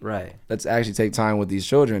issue. Right. Let's actually take time with these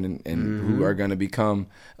children and who are going to become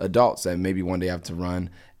adults that maybe one day have to run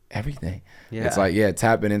everything. Yeah. It's like,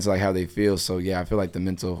 tapping into like how they feel. So I feel like the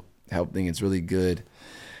mental health thing, it's really good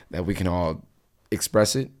that we can all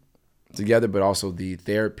express it together, but also the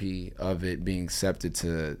therapy of it being accepted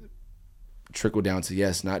to trickle down to,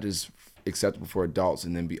 yes, not just acceptable for adults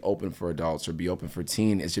and then be open for adults or be open for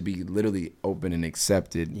teen. It should be literally open and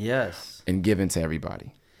accepted. Yes. And given to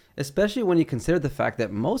everybody. Especially when you consider the fact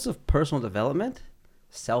that most of personal development,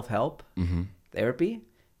 self-help, therapy,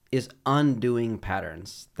 is undoing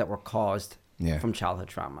patterns that were caused from childhood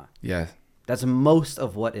trauma. Yeah. That's most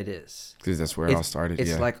of what it is. Because that's where it all started.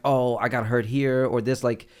 It's like, oh, I got hurt here, or this.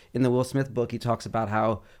 Like in the Will Smith book, he talks about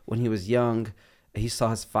how when he was young, he saw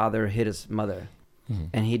his father hit his mother,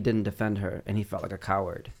 and he didn't defend her, and he felt like a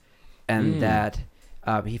coward, and that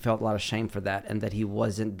he felt a lot of shame for that, and that he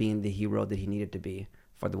wasn't being the hero that he needed to be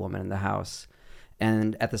for the woman in the house.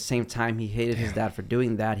 And at the same time, he hated his dad for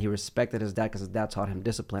doing that. He respected his dad because his dad taught him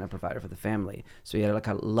discipline and provided for the family. So he had like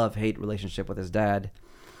a love-hate relationship with his dad.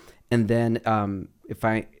 And then, if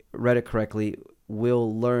I read it correctly,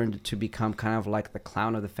 Will learned to become kind of like the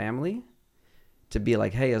clown of the family, to be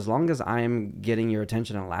like, hey, as long as I'm getting your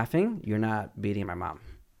attention and laughing, you're not beating my mom.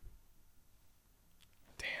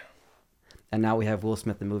 Damn. And now we have Will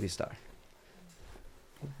Smith, the movie star.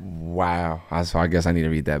 Wow. So I guess I need to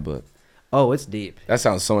read that book. Oh, it's deep. That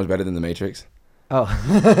sounds so much better than The Matrix. Oh.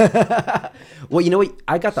 Well, you know what?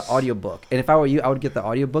 I got the audiobook. And if I were you, I would get the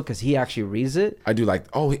audiobook because he actually reads it. I do like,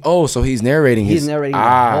 so he's narrating He's narrating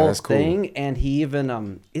the whole that's cool. thing. And he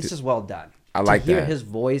even, it's just well done. I like to hear that. his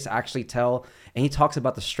voice actually tell. And he talks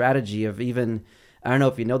about the strategy of even, I don't know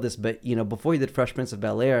if you know this, but, before he did Fresh Prince of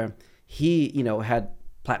Bel-Air, he, had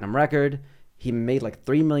platinum record. He made like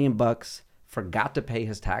 $3 million, forgot to pay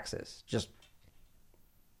his taxes. Just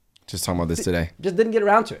talking about this today. Just didn't get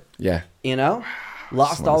around to it. Yeah.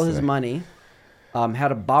 Lost all his money, had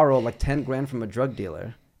to borrow like 10 grand from a drug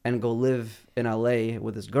dealer and go live in LA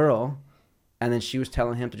with this girl. And then she was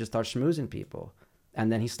telling him to just start schmoozing people. And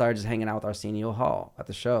then he started just hanging out with Arsenio Hall at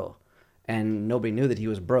the show. And nobody knew that he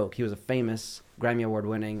was broke. He was a famous Grammy Award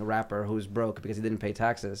winning rapper who was broke because he didn't pay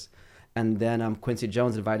taxes. And then Quincy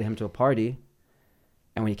Jones invited him to a party.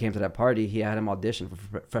 And when he came to that party, he had him audition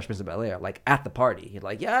for Fresh Prince of Bel-Air, like at the party. He's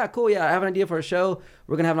like, yeah, cool. Yeah, I have an idea for a show.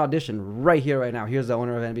 We're going to have an audition right here, right now. Here's the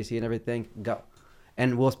owner of NBC and everything. Go.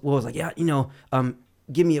 And Will was like, yeah,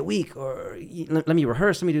 give me a week or let me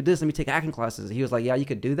rehearse. Let me do this. Let me take acting classes. He was like, yeah, you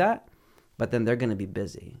could do that. But then they're going to be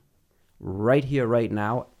busy. Right here, right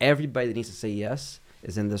now, everybody that needs to say yes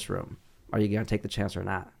is in this room. Are you going to take the chance or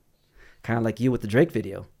not? Kind of like you with the Drake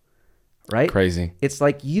video. Right? Crazy. It's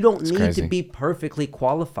like you don't need crazy. to be perfectly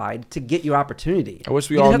qualified to get your opportunity. I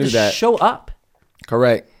wish we you all just have knew to that. Show up.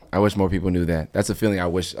 Correct. I wish more people knew that. That's a feeling I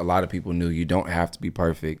wish a lot of people knew. You don't have to be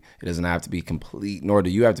perfect. It doesn't have to be complete, nor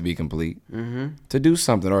do you have to be complete to do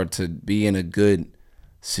something or to be in a good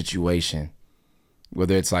situation.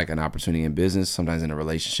 Whether it's like an opportunity in business, sometimes in a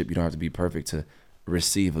relationship, you don't have to be perfect to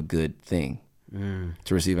receive a good thing,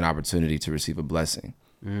 to receive an opportunity, to receive a blessing.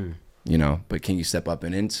 But can you step up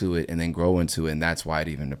and into it and then grow into it? And that's why it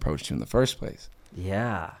even approached you in the first place.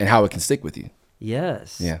 Yeah. And how it can stick with you.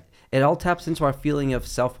 Yes. Yeah. It all taps into our feeling of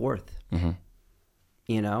self-worth.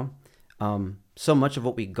 So much of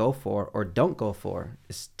what we go for or don't go for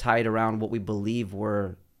is tied around what we believe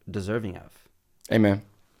we're deserving of. Amen.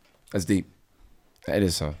 That's deep. It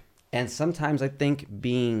is so. And sometimes I think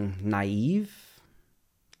being naive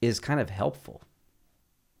is kind of helpful.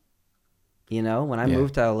 When I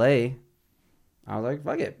moved to LA, I was like,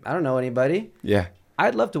 fuck it. I don't know anybody. Yeah.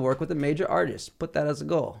 I'd love to work with a major artist. Put that as a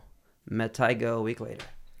goal. Met Tyga a week later.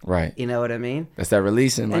 Right. You know what I mean? That's that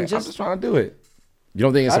releasing. Like, I'm just trying to do it. You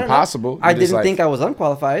don't think it's impossible. I didn't think I was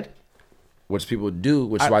unqualified. Which people do,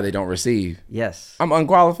 which is why they don't receive. Yes. I'm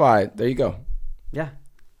unqualified. There you go. Yeah.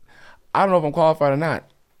 I don't know if I'm qualified or not.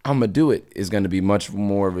 I'm gonna do it is gonna be much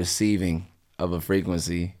more receiving of a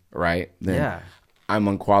frequency, right? Than Yeah. I'm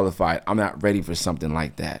unqualified. I'm not ready for something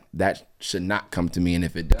like that. That should not come to me, and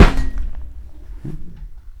if it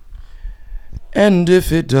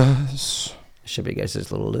does, Should be guys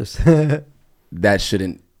just a little loose. that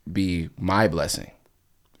shouldn't be my blessing,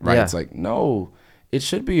 right? Yeah. It's like, no, it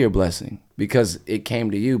should be your blessing because it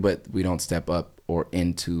came to you, but we don't step up or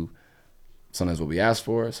into sometimes what we ask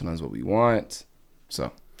for, sometimes what we want.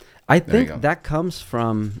 So I There you think go. that comes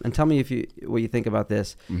from, and tell me what you think about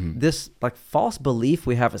this. This like false belief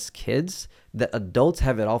we have as kids that adults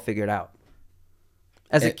have it all figured out.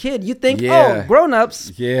 As a kid, you think, yeah. oh,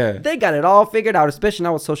 grown-ups, Yeah. they got it all figured out, especially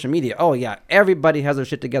now with social media. Oh, yeah, everybody has their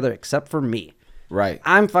shit together except for me. Right.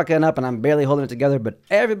 I'm fucking up and I'm barely holding it together, but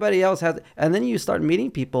everybody else has it. And then you start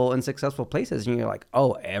meeting people in successful places and you're like,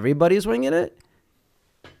 oh, everybody's winging it?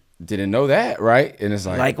 Didn't know that, right? And it's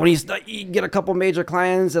Like when you get a couple major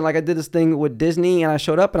clients and like I did this thing with Disney and I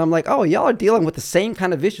showed up and I'm like, oh, y'all are dealing with the same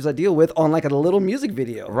kind of issues I deal with on like a little music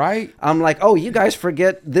video. right? I'm like, oh, you guys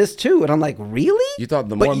forget this too. And I'm like, really? You thought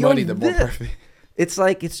the But more you're money, the more this. perfect. It's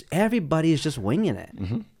like everybody is just winging it.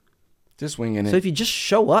 Just winging So it. if you just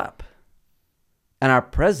show up and are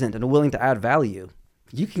present and willing to add value,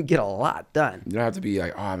 you can get a lot done. You don't have to be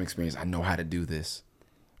like, oh, I'm experienced. I know how to do this,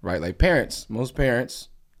 right? Like parents, most parents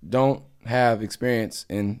don't have experience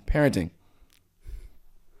in parenting.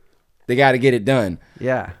 They got to get it done.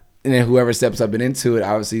 Yeah. And then whoever steps up and into it,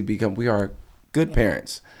 obviously we are good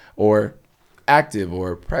parents or active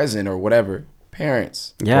or present or whatever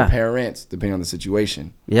parents Yeah. or parents, depending on the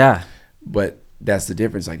situation. Yeah. But that's the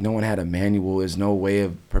difference. Like no one had a manual. There's no way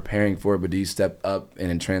of preparing for it. But do you step up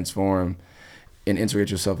and transform and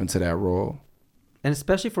integrate yourself into that role? And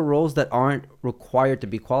especially for roles that aren't required to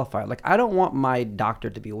be qualified. Like, I don't want my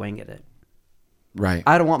doctor to be winging it. Right.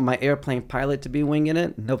 I don't want my airplane pilot to be winging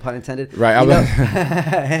it. No pun intended. Right. You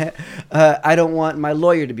know? I don't want my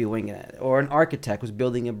lawyer to be winging it, or an architect who's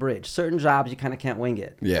building a bridge. Certain jobs you kind of can't wing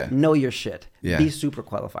it. Yeah. Know your shit. Yeah. Be super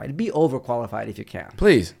qualified. Be overqualified if you can.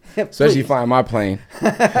 Please. Yeah, Especially please. flying my plane.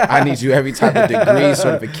 I need you every type of degree,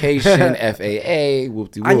 certification, FAA,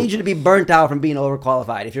 whoop-de-whoop. I need you to be burnt out from being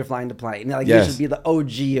overqualified if you're flying the plane. Like, Yes. you should be the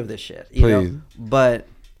OG of this shit. You know? Please. But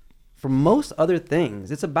for most other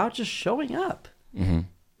things, it's about just showing up. Mm-hmm.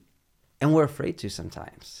 And we're afraid to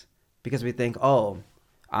sometimes because we think, oh,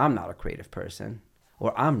 I'm not a creative person,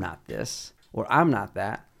 or I'm not this, or I'm not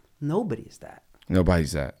that. Nobody's that.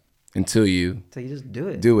 Nobody's that. Until you So you just do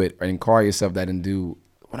it. do it and call yourself that and do,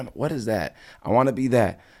 what is that? I want to be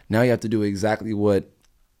that. Now you have to do exactly what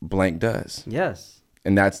blank does. Yes.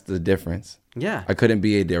 And that's the difference. Yeah. I couldn't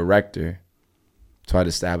be a director. So I had to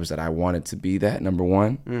establish that I wanted to be that, number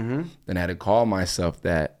one. Mm-hmm. Then I had to call myself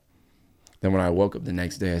that. Then when I woke up the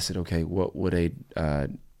next day, I said, okay, what would a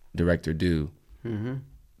director do Mm-hmm.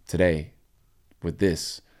 today with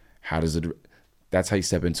this? How does it? That's how you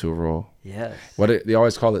step into a role. Yes. They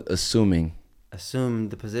always call it assuming. Assume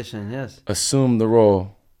the position. Yes. Assume the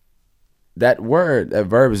role. That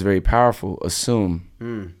verb is very powerful. Assume.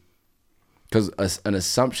 Mm. Because an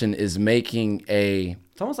assumption is making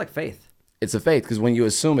It's almost like faith. it's a faith. Because when you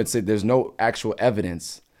assume it, there's no actual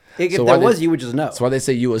evidence. If So there why was, they- you would just know. That's why they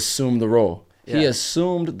say you assume the role. He Yeah.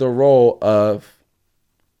 assumed the role of.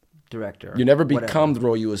 Director. You never whatever. become the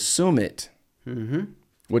role. You assume it. Mm-hmm.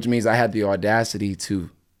 Which means I had the audacity to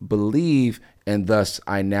believe, and thus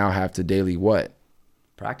I now have to daily what?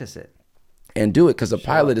 Practice it. And do it, because a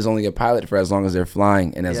pilot is only a pilot for as long as they're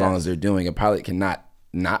flying and as long Yes. as they're doing. A pilot cannot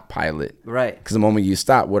not pilot. Right. Because the moment you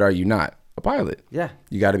stop, what are you not? A pilot. Yeah.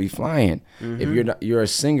 You got to be flying. If you're a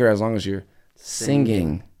singer as long as you're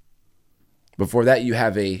singing. Before that, you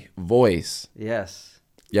have a voice. Yes.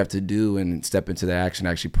 You have to do and step into the action,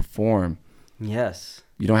 actually perform. Yes.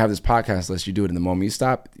 You don't have this podcast unless you do it in the moment you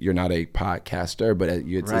stop. You're not a podcaster, but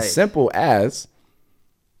it's Right. as simple as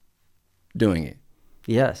doing it.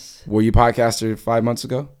 Yes. Were you a podcaster 5 months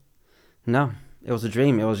ago? No, it was a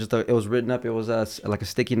dream. It was just it was written up. It was like a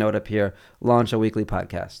sticky note up here. Launch a weekly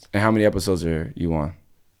podcast. And how many episodes are you on?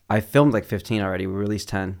 I filmed like 15 already. We released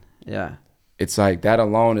 10. Yeah. It's like that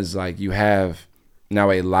alone is like you have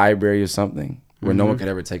now a library or something where no one could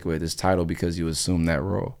ever take away this title because you assume that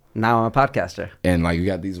role. Now I'm a podcaster. And like you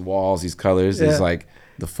got these walls, these colors. Yeah. It's like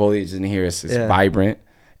the foliage in here is Yeah. vibrant,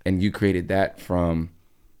 and you created that from,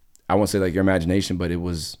 I won't say like your imagination, but it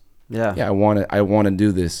was Yeah. I want to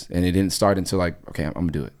do this, and it didn't start until like, okay, I'm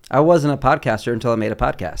gonna do it. I wasn't a podcaster until I made a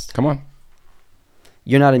podcast. Come on.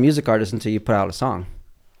 You're not a music artist until you put out a song.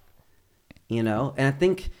 You know, and I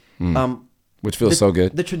think Which feels so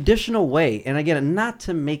good. The traditional way, and again, not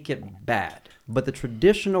to make it bad, But the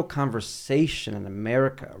traditional conversation in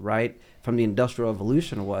America, right, from the Industrial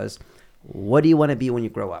Revolution was, what do you want to be when you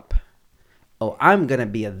grow up? Oh, I'm going to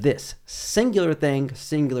be a this singular thing,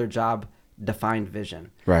 singular job, defined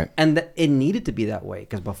vision. Right. And it needed to be that way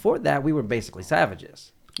because before that, we were basically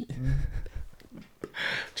savages.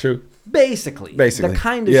 True. Basically. Basically. The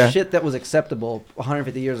kind of shit that was acceptable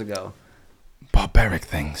 150 years ago. Barbaric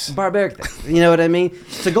things. Barbaric things. You know what I mean?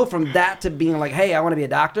 To go from that to being like, hey, I want to be a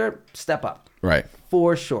doctor, step up. Right.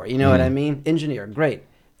 For sure. You know what I mean? Engineer, great.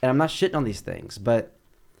 And I'm not shitting on these things, but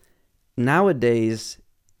nowadays,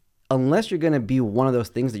 unless you're going to be one of those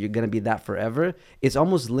things that you're going to be that forever, it's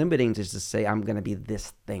almost limiting to just say, I'm going to be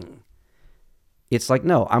this thing. It's like,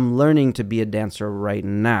 no, I'm learning to be a dancer right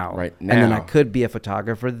now. Right now. And then I could be a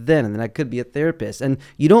photographer then, and then I could be a therapist. And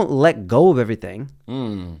you don't let go of everything.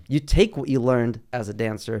 You take what you learned as a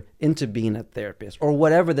dancer into being a therapist or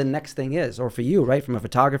whatever the next thing is. Or for you, right, from a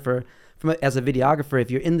photographer, as a videographer,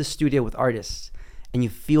 if you're in the studio with artists and you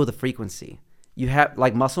feel the frequency, you have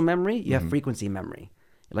like muscle memory, you have frequency memory.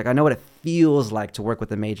 Like, I know what it feels like to work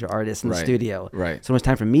with a major artist in the studio. Right. So when it's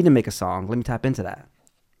time for me to make a song, let me tap into that.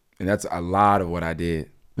 And that's a lot of what I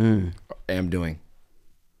did, am doing.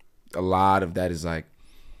 A lot of that is like,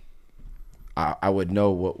 I would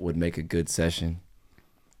know what would make a good session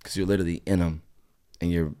because you're literally in them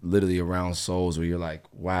and you're literally around souls where you're like,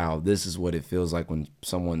 wow, this is what it feels like when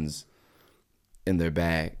someone's in their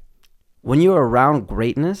bag. When you're around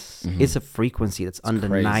greatness, it's a frequency that's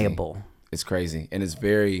undeniable. Crazy. It's crazy. And it's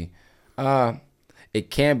very,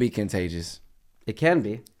 it can be contagious. It can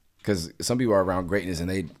be. Because some people are around greatness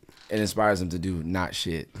and it inspires them to do not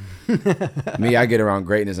shit. Me, I get around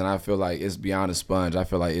greatness and I feel like it's beyond a sponge. I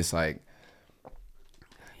feel like it's like,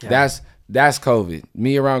 that's COVID.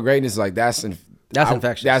 Me around greatness, like that's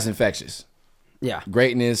infectious. That's infectious. Yeah.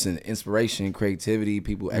 Greatness and inspiration, creativity,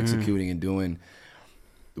 people executing and doing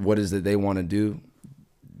what is it they want to do.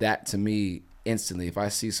 That to me, instantly, if I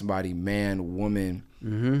see somebody, man, woman,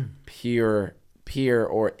 peer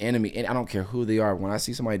or enemy, and I don't care who they are, when I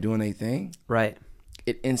see somebody doing their thing, right,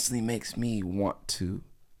 it instantly makes me want to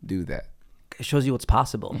do that. It shows you what's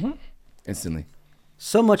possible. Instantly.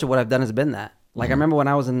 So much of what I've done has been that. Like I remember when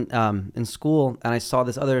I was in school and I saw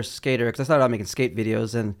this other skater, because I started out making skate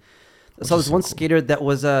videos, and I saw this one skater that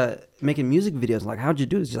was making music videos. I'm like, how'd you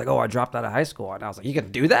do this? He's like, oh, I dropped out of high school. And I was like, you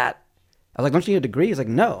can do that? I was like, don't you need a degree? He's like,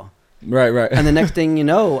 no. Right. And the next thing you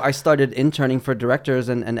know, I started interning for directors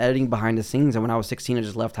and editing behind the scenes. And when I was 16, I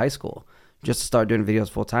just left high school just to start doing videos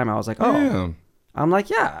full time. I was like, oh. Damn. I'm like,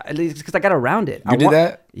 yeah, at least because I got around it. You did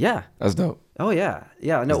that? Yeah. That's dope. Oh, yeah.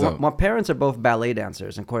 Yeah. No, my parents are both ballet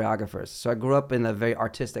dancers and choreographers. So I grew up in a very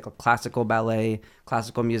artistic, classical ballet,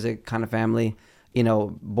 classical music kind of family. You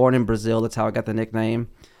know, born in Brazil. That's how I got the nickname.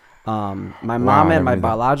 My mom and my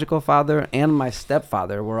biological father and my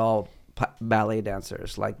stepfather were all ballet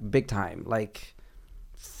dancers, like big time, like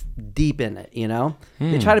deep in it, you know?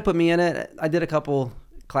 They tried to put me in it. I did a couple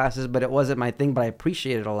classes, but it wasn't my thing, but I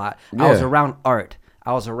appreciated it a lot. I was around art.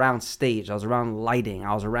 I was around stage. I was around lighting.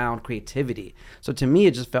 I was around creativity. So to me,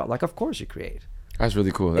 it just felt like, of course you create. That's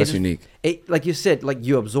really cool. That's unique. Like you said, like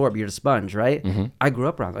you absorb, you're the sponge, right? I grew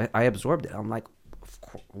up around it. I absorbed it. I'm like,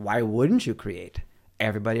 why wouldn't you create?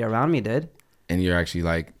 Everybody around me did. And you're actually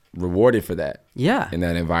like rewarded for that. Yeah. In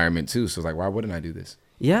that environment too. So it's like, why wouldn't I do this?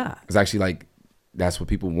 Yeah. It's actually like, that's what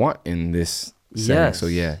people want in this setting. Yes. So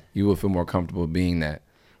yeah, you will feel more comfortable being that.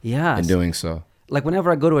 Yeah. And doing so. Like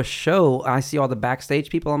whenever I go to a show, I see all the backstage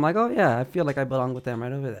people. I'm like, oh yeah, I feel like I belong with them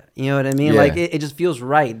right over there. You know what I mean? Yeah. Like it just feels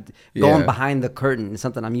right going behind the curtain is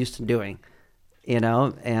something I'm used to doing. You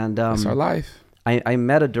know, and that's our life. I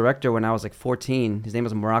met a director when I was like 14. His name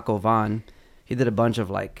was Morocco Vaughn. He did a bunch of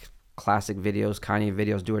like classic videos, Kanye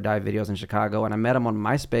videos, Do or Die videos in Chicago, and I met him on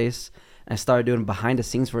MySpace. I started doing behind the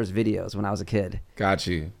scenes for his videos when I was a kid. Got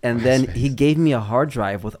you. And then he gave me a hard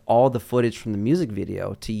drive with all the footage from the music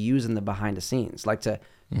video to use in the behind the scenes, like to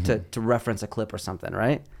reference a clip or something,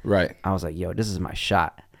 right? Right. I was like, yo, this is my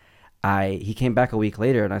shot. He came back a week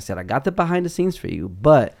later and I said, I got the behind the scenes for you,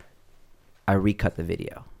 but I recut the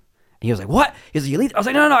video. And he was like, what? He was like, you leaked it? I was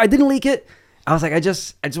like, no, I didn't leak it. I was like, I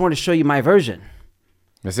just wanted to show you my version.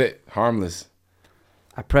 That's it. Harmless.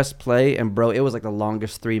 I pressed play, and bro, it was like the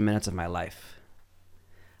longest 3 minutes of my life.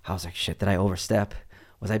 I was like, shit, did I overstep?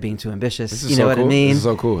 Was I being too ambitious? You know what I mean? This is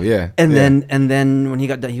so cool, yeah. And then when he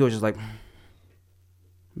got done, he was just like,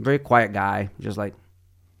 very quiet guy, just like,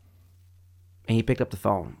 and he picked up the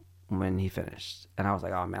phone when he finished. And I was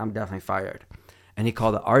like, oh man, I'm definitely fired. And he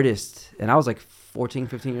called the artist, and I was like 14,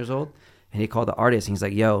 15 years old. And he called the artist, and he's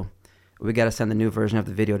like, yo, we got to send the new version of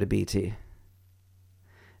the video to BET. And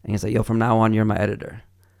he's like, yo, from now on, you're my editor.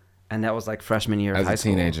 And that was like freshman year of As high a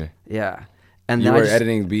school. teenager. Yeah. And You then were I just,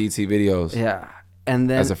 editing BET videos yeah. And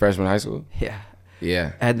then, as a freshman in high school? yeah.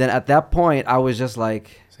 Yeah. And then at that point, I was just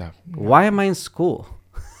like, So, why am I in school?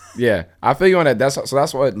 yeah. I feel you on that.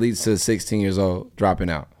 That's what leads to 16 years old dropping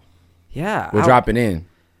out. Yeah. We're dropping in.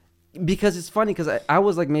 Because it's funny because I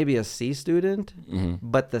was like maybe a C student, Mm-hmm.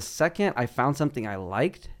 but the second I found something I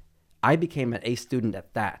liked, I became an A student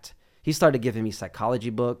at that. He started giving me psychology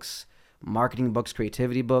books, marketing books,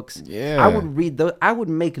 creativity books. Yeah. I would read those. I would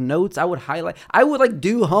make notes. I would highlight. I would like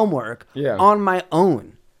do homework Yeah. on my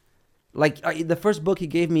own. Like the first book he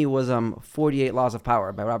gave me was 48 Laws of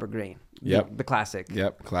Power by Robert Greene. Yep. The classic.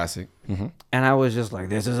 Yep. Classic. Mm-hmm. And I was just like,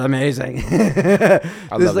 this is amazing. I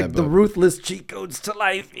This love is like that the book. ruthless cheat codes to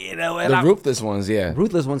life, you know. And The I'm- ruthless ones, yeah.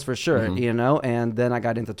 Ruthless ones for sure, Mm-hmm. you know. And then I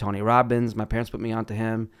got into Tony Robbins. My parents put me onto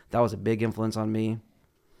him. That was a big influence on me.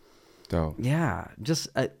 Dope. Yeah, just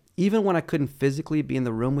even when I couldn't physically be in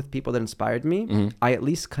the room with people that inspired me, Mm-hmm. I at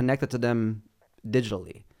least connected to them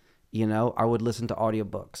digitally. You know, I would listen to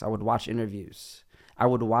audiobooks. I would watch interviews. I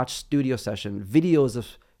would watch studio session videos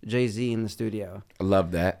of Jay-Z in the studio. I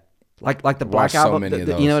love that. Like the Watch Black so album, many of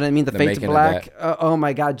you know those. what I mean? The The Fade making to of Black. Oh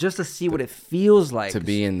my God, just to see what it feels like. To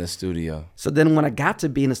be in the studio. So then when I got to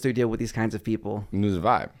be in the studio with these kinds of people, You knew the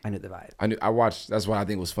vibe. I knew the vibe. I watched, that's what I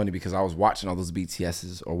think was funny because I was watching all those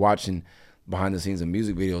BTSs or watching behind the scenes of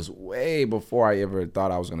music videos way before I ever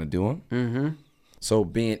thought I was going to do them. Mm-hmm. So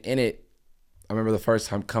being in it, I remember the first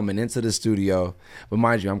time coming into the studio, but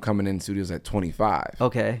mind you, I'm coming in studios at 25.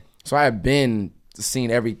 Okay. So I have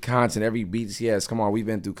seen every content, every BTS. Come on, we've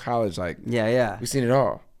been through college. Like, Yeah. we've seen it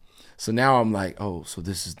all. So now I'm like, oh, so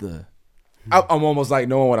this is I'm almost like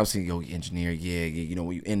knowing what I'm seeing. Yo, engineer, yeah. You know,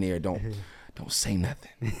 when you in there, don't say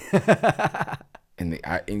nothing.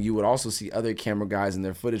 And you would also see other camera guys in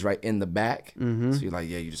their footage right in the back. Mm-hmm. So you're like,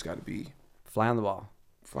 yeah, you just got to be Fly on the wall.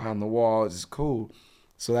 fly on the wall. It's cool.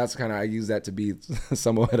 So that's kind of, I use that to be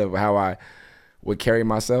somewhat of how I would carry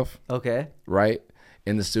myself, Okay. right?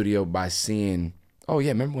 In the studio by seeing, oh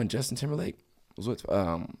yeah, remember when Justin Timberlake was with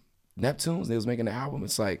Neptunes? They was making the album.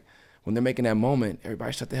 It's like when they're making that moment,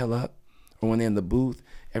 everybody shut the hell up. Or when they're in the booth,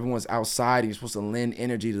 everyone's outside. You're supposed to lend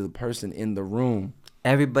energy to the person in the room.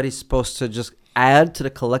 Everybody's supposed to just add to the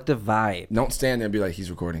collective vibe. Don't stand there and be like, he's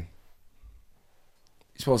recording.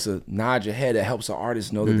 You're supposed to nod your head. That helps an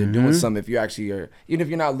artist know that they're doing something. If you actually are, even if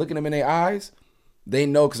you're not looking them in their eyes, they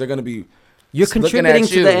know because they're going to be You're looking contributing at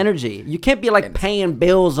to you. the energy. You can't be like paying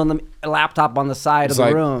bills on the laptop on the side It's of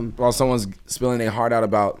the like room. while someone's spilling their heart out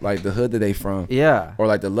about like the hood that they from. Yeah. Or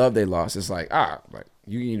like the love they lost. It's like, like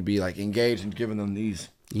you need to be like engaged and giving them these.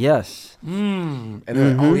 Yes. And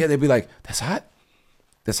then, oh yeah, they'd be like, that's hot.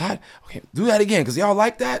 That's hot. Okay, do that again because y'all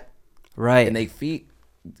like that. Right. And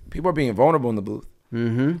people are being vulnerable in the booth.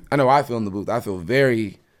 Mm-hmm. I know I feel in the booth. I feel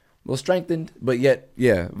very strengthened, but yet,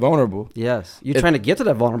 yeah, vulnerable. Yes. You're trying to get to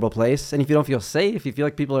that vulnerable place, and if you don't feel safe, you feel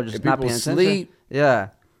like people are just If not people paying attention. sleep, Yeah.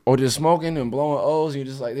 or just smoking and blowing O's, and you're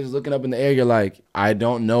just like, they're just looking up in the air. You're like, I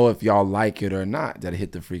don't know if y'all like it or not, that it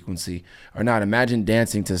hit the frequency or not. Imagine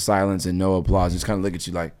dancing to silence and no applause. Just kind of look at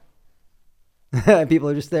you like, People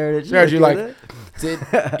are just staring at you. You're like,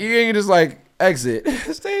 like, you can just like exit,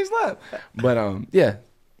 stage left. But yeah,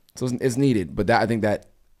 so it's needed. But I think that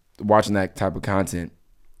watching that type of content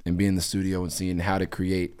and being in the studio and seeing how to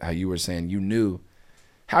create, how you were saying, you knew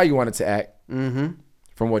how you wanted to act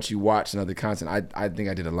from what you watched and other content. I think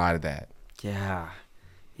I did a lot of that. Yeah.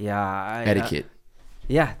 Yeah. Etiquette.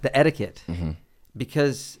 Yeah, the etiquette.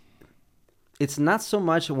 Because it's not so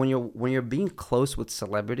much when you're being close with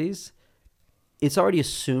celebrities, it's already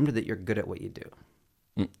assumed that you're good at what you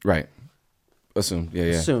do. Right. Assumed. Yeah.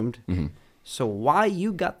 Assumed. So why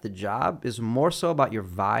you got the job is more so about your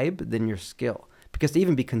vibe than your skill. Because to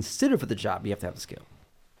even be considered for the job, you have to have the skill.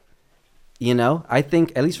 You know, I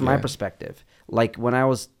think, at least from my perspective, like when I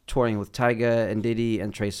was touring with Tyga and Diddy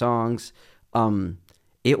and Trey Songz,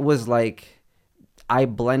 it was like I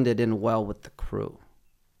blended in well with the crew.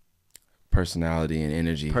 Personality and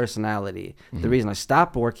energy. Personality. The reason I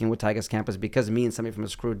stopped working with Tyga's Camp is because me and somebody from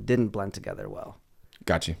his crew didn't blend together well.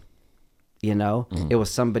 Got you. You know, it was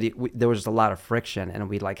somebody. There was just a lot of friction, and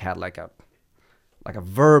we like had like a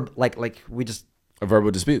verb, like we just A verbal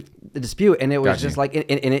dispute. the dispute, and it was Got just you. like,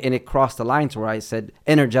 and it crossed the lines where I said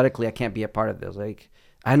energetically I can't be a part of this. Like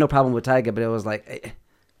I had no problem with Tyga, but it was like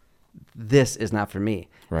this is not for me.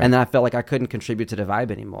 Right. And then I felt like I couldn't contribute to the vibe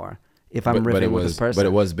anymore if I'm riffing with this person. But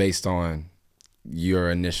it was based on your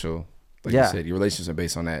initial, like you said, your relationships are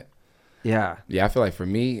based on that. Yeah. Yeah, I feel like for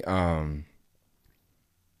me,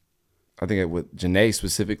 I think with Janae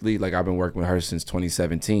specifically, like I've been working with her since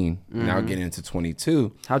 2017. Now getting into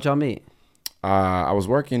 22. How'd y'all meet? I was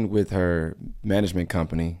working with her management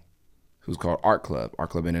company, who's called Art Club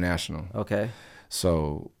International. Okay.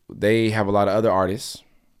 So they have a lot of other artists.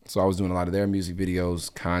 So I was doing a lot of their music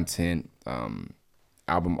videos, content, album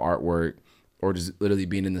artwork, or just literally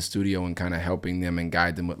being in the studio and kind of helping them and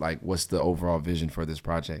guide them with like, what's the overall vision for this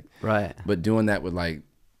project. Right. But doing that with like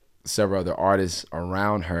several other artists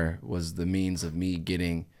around her was the means of me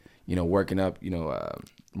getting, working up,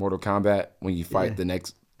 Mortal Kombat, when you fight the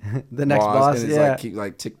next the next boss, and it's like keep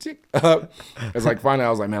like tick tick up. It's like finally I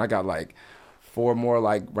was like, man, I got like 4 more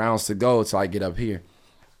like rounds to go till I get up here.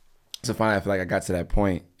 So finally I feel like I got to that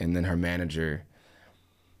point, and then her manager,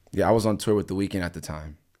 I was on tour with The Weeknd at the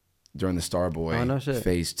time during the Starboy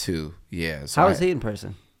phase 2. Yeah. So how is he in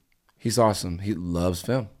person? He's awesome. He loves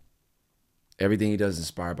film. Everything he does is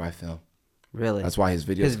inspired by film. Really? That's why his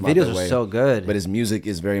videos are so good. But his music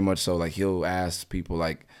is very much so like he'll ask people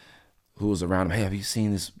like who's around him, hey, have you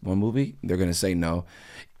seen this one movie? They're gonna say no.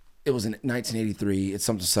 It was in 1983. It's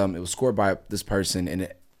something. It was scored by this person,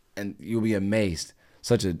 and you'll be amazed.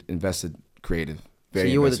 Such an invested creative. So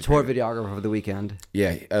you were the tour videographer for The Weeknd.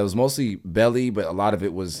 Yeah, it was mostly Belly, but a lot of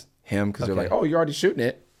it was him because they're like, oh, you're already shooting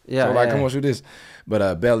it. Yeah. So like, come on, shoot this.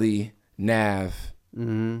 But Belly, Nav,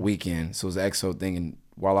 Weeknd. So it was the EXO thing, and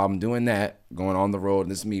while I'm doing that, going on the road,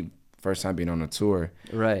 and this is me first time being on a tour.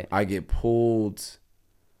 Right. I get pulled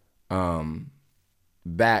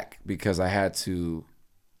back because I had to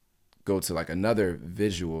go to like another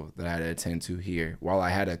visual that I had to attend to here while I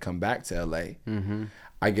had to come back to LA.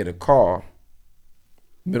 I get a call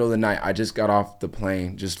middle of the night. I just got off the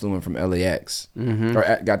plane, just flew in from LAX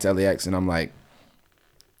or got to LAX, and I'm like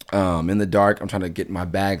in the dark, I'm trying to get my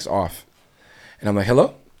bags off, and I'm like,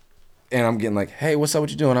 hello. And I'm getting like, hey, what's up? What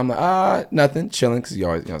you doing? I'm like, nothing, chilling, because you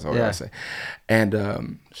always, that's what I say.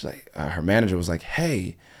 And she's like, her manager was like,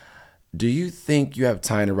 hey, do you think you have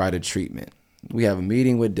time to write a treatment? We have a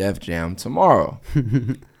meeting with Def Jam tomorrow,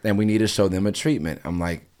 and we need to show them a treatment. I'm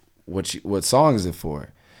like, what song is it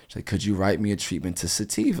for? She's like, could you write me a treatment to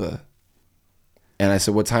Sativa? And I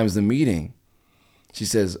said, what time's the meeting? She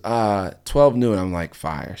says, 12 noon. I'm like,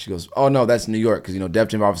 fire. She goes, oh, no, that's New York, because, Def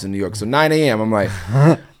Jam office in New York. So 9 a.m. I'm like,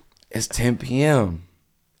 it's 10 p.m.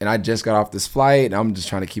 And I just got off this flight, and I'm just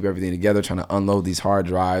trying to keep everything together, trying to unload these hard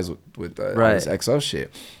drives with all this XO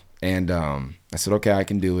shit. And I said, okay, I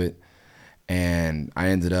can do it. And I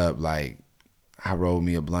ended up like, I rolled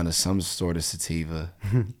me a blunt of some sort of Sativa.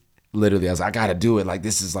 Literally, I was like, I gotta do it. Like,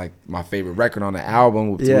 this is like my favorite record on the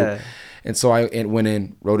album. Yeah. And so I went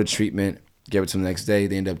in, wrote a treatment, gave it to them the next day.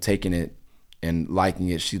 They ended up taking it and liking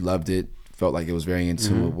it. She loved it. Felt like it was very in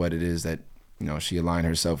tune with what it is that, she aligned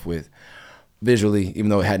herself with visually, even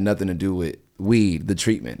though it had nothing to do with weed, the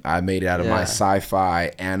treatment. I made it out of my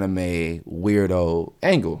sci-fi, anime, weirdo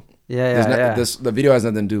angle. The video has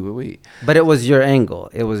nothing to do with weed. But it was your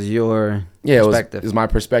angle. It was your perspective. It was my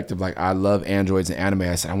perspective. Like, I love androids and anime.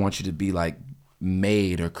 I said, I want you to be like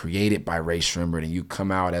made or created by Ray Shrimpert, and you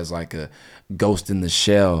come out as like a ghost in the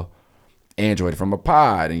shell android from a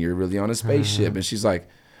pod, and you're really on a spaceship. And she's like,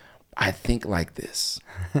 I think like this.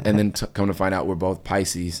 And then come to find out we're both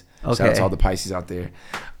Pisces. Shout out to all the Pisces out there.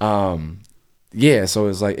 So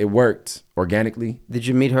it's like it worked organically. Did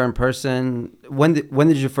you meet her in person? When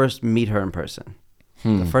did you first meet her in person?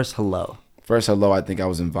 The first hello. First hello, I think I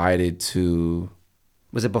was invited to.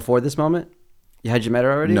 Was it before this moment? Had you met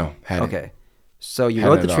her already? No, hadn't. Okay, so you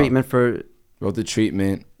wrote the treatment for. Wrote the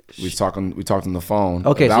treatment. We talked on the phone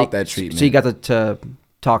about that treatment. So you got to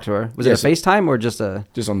talk to her. Was it a FaceTime or just on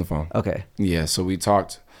the phone? Okay. Yeah, so we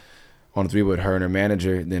talked on the three with her and her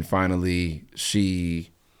manager. Then finally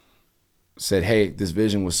she said, hey, this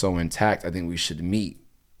vision was so intact, I think we should meet.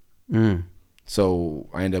 So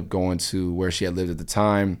I ended up going to where she had lived at the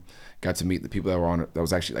time, got to meet the people that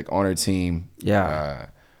was actually like on her team. Yeah.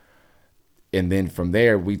 And then from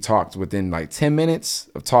there, we talked within like 10 minutes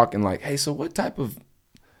of talking like, hey, so what type of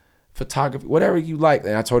photography, whatever you like.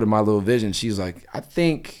 And I told her my little vision. She's like, I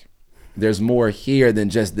think there's more here than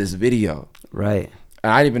just this video. Right.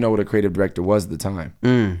 And I didn't even know what a creative director was at the time.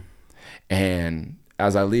 And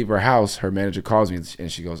as I leave her house, her manager calls me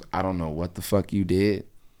and she goes, I don't know what the fuck you did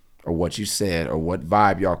or what you said or what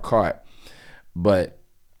vibe y'all caught. But,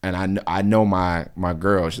 and I know my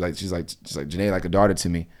girl, she's like, Janae, like a daughter to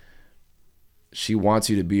me. She wants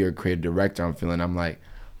you to be her creative director. I'm like,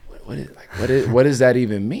 what does that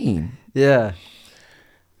even mean? Yeah.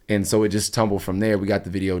 And so it just tumbled from there. We got the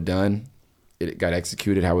video done. It got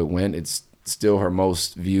executed how it went. It's still her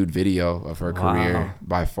most viewed video of her career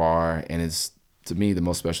by far. And it's, to me, the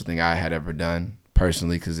most special thing I had ever done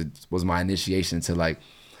personally, because it was my initiation to like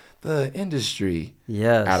the industry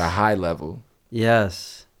at a high level.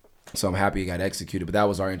 Yes. So I'm happy it got executed. But that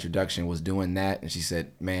was our introduction, was doing that. And she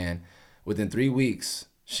said, man, within 3 weeks,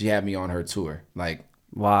 she had me on her tour. Like,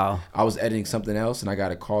 Wow. I was editing something else and I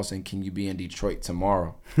got a call saying, can you be in Detroit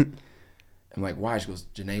tomorrow? I'm like, why? She goes,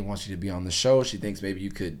 Janae wants you to be on the show. She thinks maybe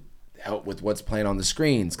you could help with what's playing on the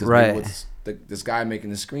screens. Because Right. this guy making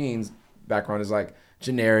the screens background is like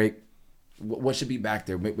generic. What should be back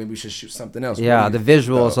there? Maybe we should shoot something else. Yeah, the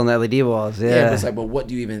visuals on the LED walls. But Yeah. it's like, but what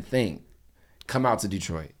do you even think? Come out to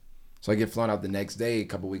Detroit. So I get flown out the next day, a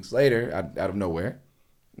couple weeks later, out of nowhere.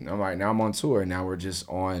 And I'm like, now I'm on tour. Now we're just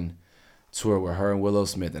on tour with her and Willow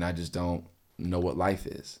Smith, and I just don't know what life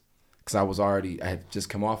is. Because I had just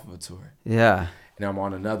come off of a tour. Yeah. And I'm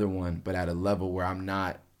on another one, but at a level where I'm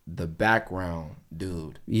not the background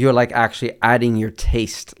dude. You're like actually adding your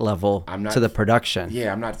taste level to the production.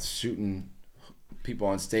 Yeah, I'm not shooting people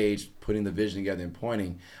on stage, putting the vision together and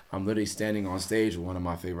pointing. I'm literally standing on stage with one of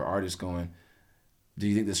my favorite artists going, do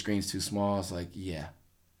you think the screen's too small? It's like, yeah.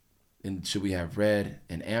 And should we have red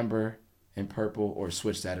and amber and purple or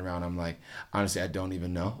switch that around? I'm like, honestly, I don't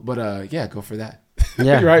even know. But yeah, go for that.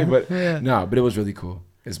 Yeah. Right? But no, but it was really cool.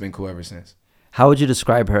 It's been cool ever since. How would you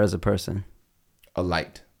describe her as a person? A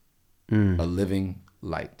light. A living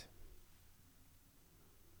light.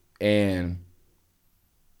 And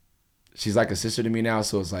she's like a sister to me now,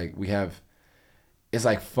 so it's like it's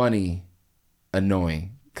like funny,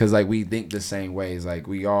 annoying. Cause like we think the same way. It's like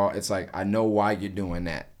it's like, I know why you're doing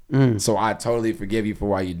that. So I totally forgive you for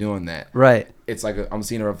why you're doing that. Right. It's like I'm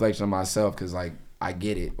seeing a reflection of myself because like I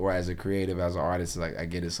get it. Or as a creative, as an artist, like I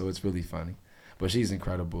get it. So it's really funny. But she's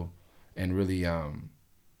incredible and really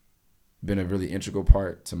been a really integral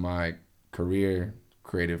part to my career,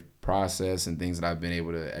 creative process, and things that I've been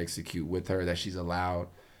able to execute with her, that she's allowed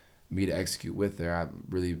me to execute with her. I've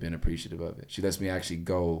really been appreciative of it. She lets me actually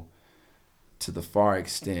go to the far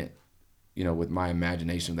extent, with my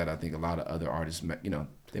imagination that I think a lot of other artists,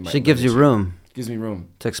 they might. She gives you room. Gives me room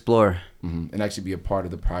to explore. And actually be a part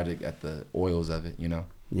of the project at the oils of it,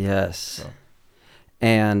 Yes. So.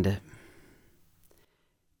 And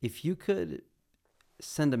if you could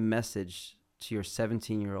send a message to your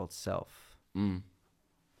 17-year-old self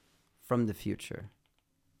from the future,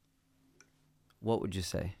 what would you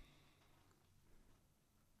say?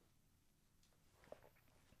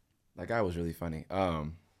 That guy was really funny.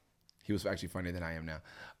 He was actually funnier than I am now.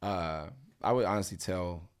 I would honestly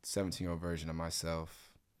tell 17-year-old version of myself,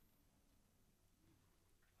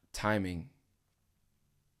 timing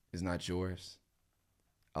is not yours.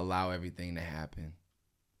 Allow everything to happen.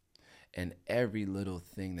 And every little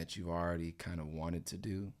thing that you've already kind of wanted to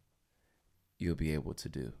do, you'll be able to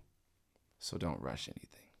do. So don't rush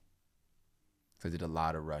anything. Because I did a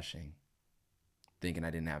lot of rushing, thinking I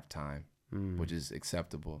didn't have time, which is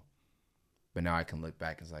acceptable. But now I can look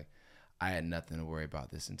back and it's like, I had nothing to worry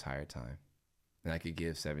about this entire time. And I could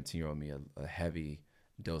give 17-year-old me a heavy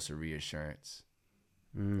dose of reassurance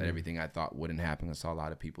that everything I thought wouldn't happen. I saw a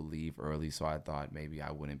lot of people leave early, so I thought maybe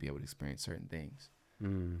I wouldn't be able to experience certain things.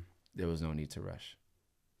 There was no need to rush.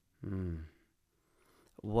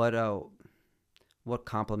 What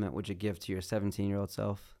compliment would you give to your 17-year-old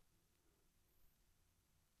self?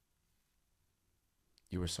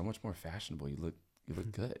 You were so much more fashionable. You look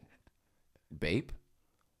good. Babe?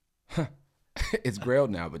 It's grailed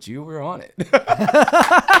now, but you were on it.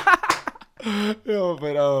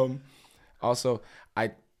 But also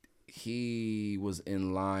he was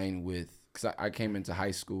in line with, because I came into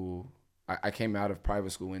high school. I came out of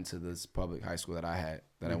private school into this public high school that I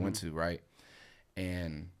went to, right?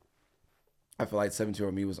 And I feel like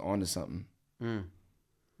 17-year-old me was onto something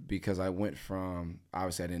because I went from,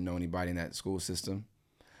 obviously I didn't know anybody in that school system,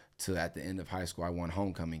 to at the end of high school I won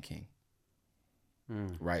homecoming king.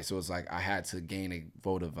 Right, so it's like I had to gain a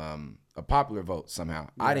vote of a popular vote somehow.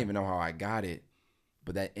 Yeah. I didn't even know how I got it,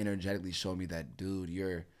 but that energetically showed me that, dude,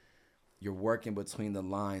 you're working between the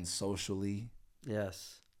lines socially,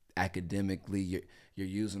 yes, academically. You're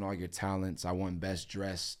using all your talents. I won best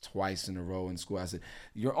dressed twice in a row in school. I said,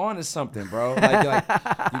 you're on to something, bro.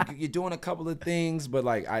 You're doing a couple of things, but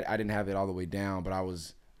like I didn't have it all the way down, but I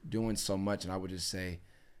was doing so much, and I would just say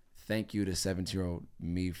thank you to 17-year-old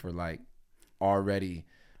me for like already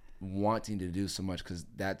wanting to do so much, because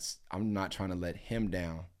I'm not trying to let him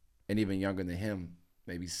down. And even younger than him,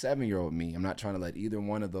 maybe 7-year-old me, I'm not trying to let either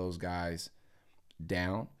one of those guys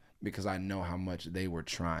down, because I know how much they were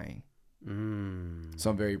trying.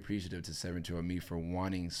 So I'm very appreciative to 17-year-old me for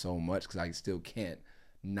wanting so much, because I still can't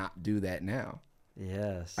not do that now.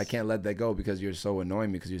 Yes, I can't let that go, because you're so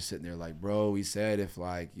annoying me, because you're sitting there like, bro, we said if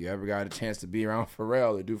like you ever got a chance to be around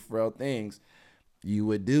Pharrell or do Pharrell things, you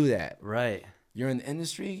would do that. Right. You're in the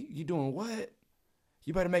industry, you doing what?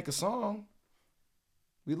 You better make a song.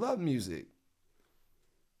 We love music.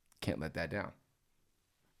 Can't let that down.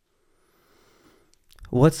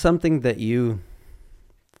 What's something that you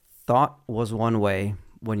thought was one way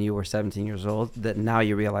when you were 17 years old that now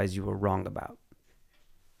you realize you were wrong about?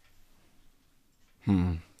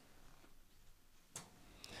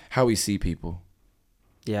 How we see people.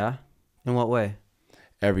 Yeah? In what way?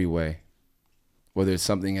 Every way. Whether it's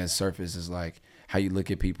something as surface as like how you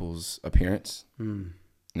look at people's appearance and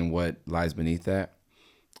what lies beneath that.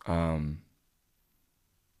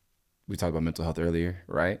 We talked about mental health earlier,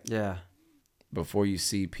 right? Yeah. Before you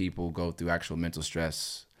see people go through actual mental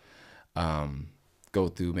stress, go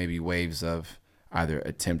through maybe waves of either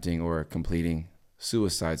attempting or completing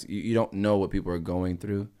suicides, you don't know what people are going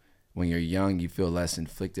through. When you're young, you feel less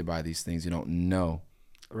inflicted by these things. You don't know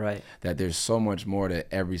Right. that there's so much more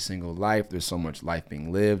to every single life. There's so much life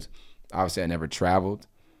being lived. Obviously, I never traveled,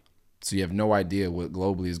 so you have no idea what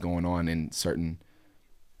globally is going on in certain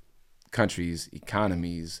countries,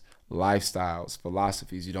 economies, lifestyles,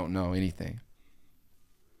 philosophies. You don't know anything.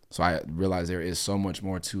 So I realize there is so much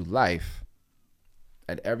more to life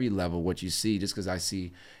at every level. What you see, just because I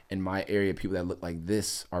see in my area people that look like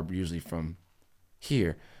this are usually from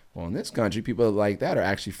here. Well, in this country, people like that are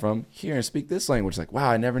actually from here and speak this language. Like, wow,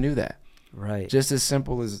 I never knew that. Right. Just as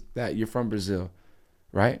simple as that. You're from Brazil,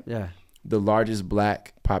 right? Yeah. The largest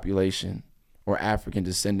black population or African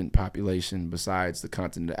descendant population besides the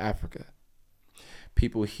continent of Africa.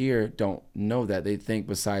 People here don't know that. They think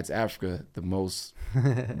besides Africa, the most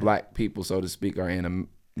black people, so to speak, are in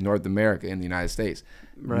North America, in the United States.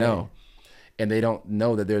 Right. No. And they don't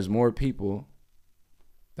know that there's more people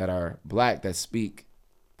that are black that speak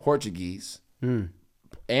Portuguese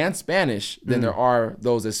and Spanish than there are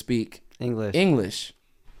those that speak English.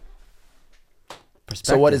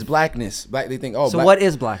 So what is blackness? Black, they think, oh, so what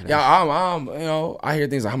is blackness? Yeah, I'm, you know, I hear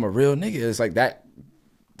things like I'm a real nigga. It's like that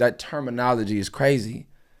terminology is crazy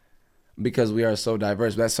because we are so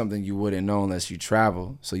diverse. That's something you wouldn't know unless you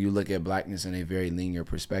travel. So you look at blackness in a very linear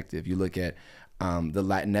perspective. You look at the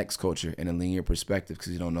Latinx culture in a linear perspective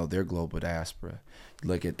because you don't know their global diaspora. You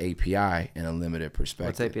look at API in a limited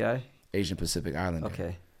perspective. What's API? Asian Pacific Islander.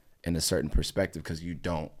 Okay. In a certain perspective because you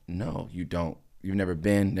don't know. You've never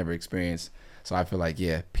been, never experienced. So I feel like,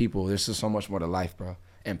 yeah, people, there's just so much more to life, bro,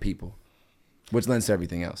 and people, which lends to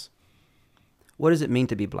everything else. What does it mean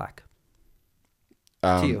to be black?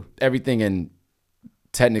 To you? Everything, and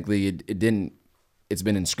technically it's been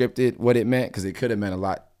inscripted what it meant because it could have meant a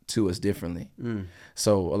lot to us differently.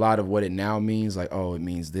 So a lot of what it now means, like, oh, it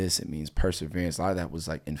means this, it means perseverance. A lot of that was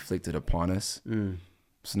like inflicted upon us.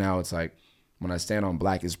 So now it's like when I stand on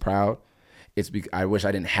Black is Proud, I wish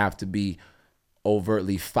I didn't have to be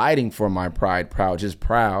overtly fighting for my pride, just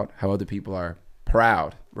proud how other people are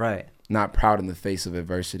proud. Right. Not proud in the face of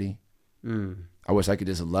adversity. I wish I could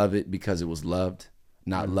just love it because it was loved,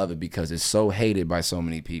 not love it because it's so hated by so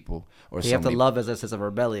many people. Or you have to love as a sense of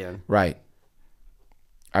rebellion. Right.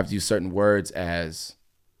 I have to use certain words as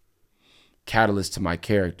catalyst to my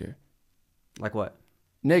character. Like what?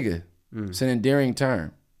 Nigga. It's an endearing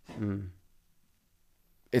term.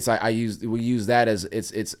 It's like we use that as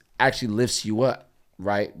it's actually lifts you up,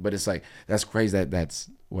 right? But it's like that's crazy that's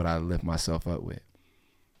what I lift myself up with.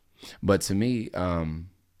 But to me,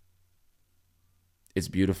 it's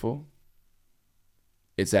beautiful.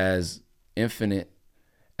 It's as infinite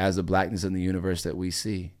as the blackness in the universe that we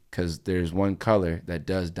see, because there's one color that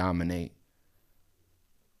does dominate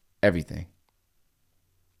everything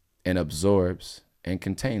and absorbs and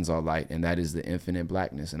contains all light, and that is the infinite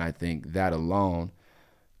blackness. And I think that alone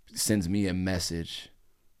sends me a message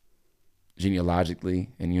genealogically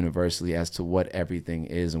and universally as to what everything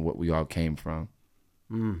is and what we all came from.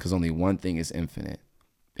 Because only one thing is infinite,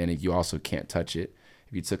 and you also can't touch it.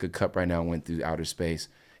 If you took a cup right now and went through outer space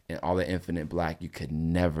and all the infinite black, you could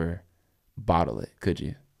never bottle it, could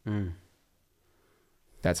you?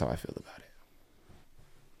 That's how I feel about it.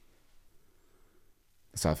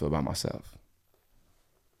 That's how I feel about myself.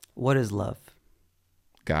 What is love?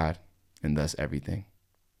 God, and thus everything.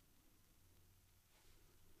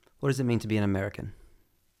 What does it mean to be an American?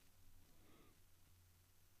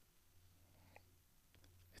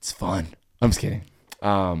 It's fun. I'm just kidding.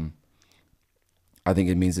 I think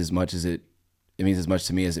it means as much as it means as much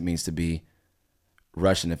to me as it means to be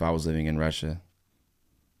Russian if I was living in Russia,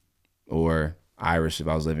 or Irish if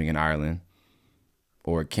I was living in Ireland,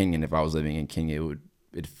 or Kenyan if I was living in Kenya.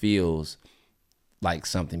 It feels like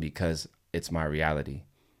something because it's my reality.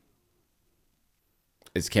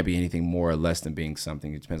 It can't be anything more or less than being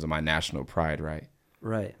something. It depends on my national pride, right?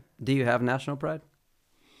 Right. Do you have national pride?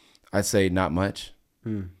 I'd say not much.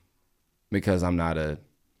 because I'm not a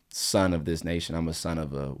son of this nation. I'm a son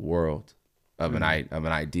of a world, of an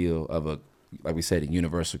ideal, of a, like we said, a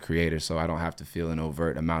universal creator. So I don't have to feel an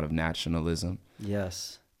overt amount of nationalism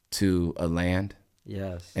Yes. to a land.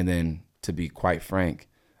 Yes. And then, to be quite frank,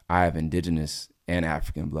 I have indigenous and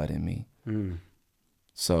African blood in me.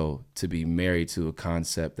 So to be married to a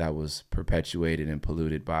concept that was perpetuated and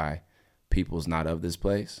polluted by peoples not of this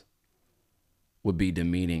place would be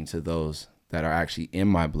demeaning to those that are actually in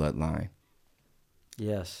my bloodline.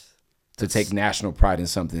 Yes. To take national pride in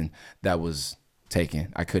something that was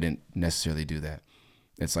taken, I couldn't necessarily do that.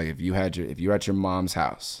 It's like if you're at your mom's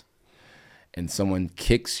house and someone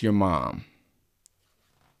kicks your mom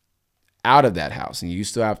out of that house and you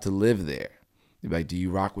still have to live there. You're like, do you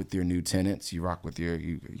rock with your new tenants? You rock with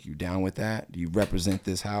you down with that? Do you represent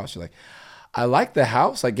this house? You're like, I like the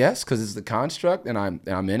house, I guess, because it's the construct and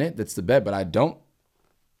I'm in it. That's the bed, but I don't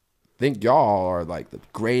think y'all are like the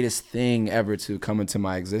greatest thing ever to come into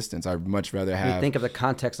my existence. I'd much rather have. You think of the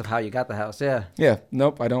context of how you got the house, yeah. Yeah,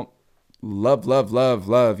 nope, I don't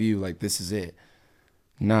love you like this is it.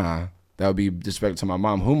 Nah, that would be disrespectful to my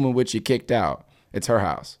mom, whom in which you kicked out. It's her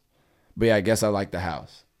house. But yeah, I guess I like the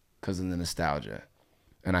house because of the nostalgia.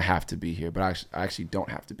 And I have to be here, but I actually don't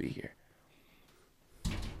have to be here.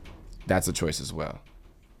 That's a choice as well,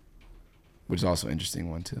 which is also an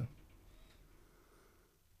interesting one too.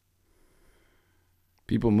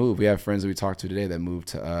 People move. We have friends that we talked to today that moved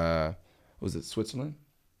to, was it Switzerland?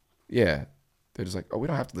 Yeah. They're just like, oh, we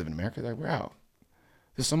don't have to live in America. Like, we're out.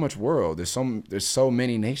 There's so much world. There's so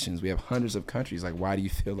many nations. We have hundreds of countries. Like, why do you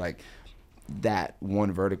feel like that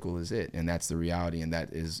one vertical is it? And that's the reality, and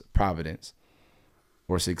that is providence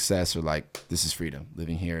or success, or like, this is freedom.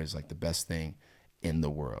 Living here is like the best thing in the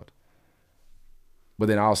world. But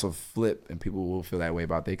then I also flip, and people will feel that way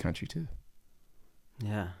about their country too.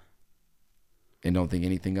 Yeah. And don't think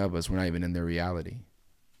anything of us. We're not even in their reality.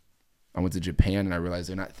 I went to Japan and I realized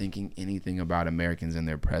they're not thinking anything about Americans in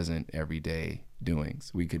their present everyday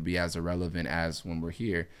doings. We could be as irrelevant as when we're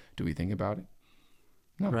here. Do we think about it?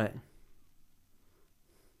 No. Right.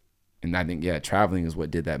 And I think, yeah, traveling is what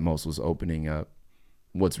did that most, was opening up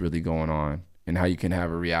what's really going on and how you can have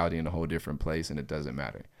a reality in a whole different place and it doesn't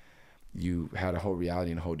matter. You had a whole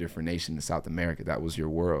reality in a whole different nation in South America. That was your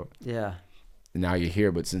world. Yeah. And now you're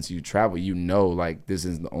here, but since you travel, you know, like, this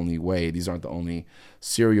isn't the only way. These aren't the only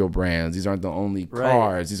cereal brands. These aren't the only cars.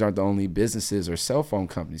 Right. These aren't the only businesses or cell phone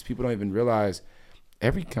companies. People don't even realize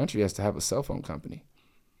every country has to have a cell phone company.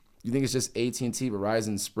 You think it's just AT&T,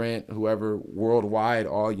 Verizon, Sprint, whoever, worldwide,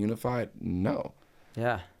 all unified? No.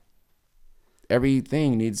 Yeah.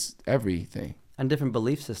 Everything needs everything. And different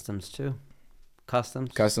belief systems too.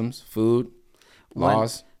 Customs, food,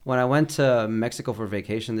 laws. When I went to Mexico for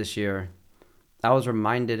vacation this year, I was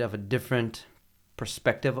reminded of a different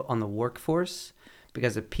perspective on the workforce,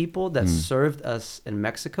 because the people that served us in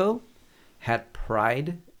Mexico had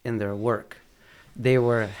pride in their work. They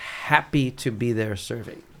were happy to be there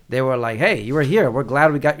serving. They were like, hey, you were here. We're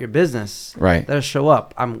glad we got your business. Right. Let us show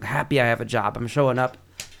up. I'm happy I have a job. I'm showing up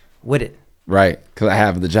with it. Right. Because I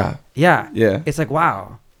have the job. Yeah. Yeah. It's like,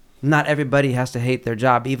 wow. Not everybody has to hate their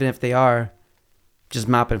job, even if they are just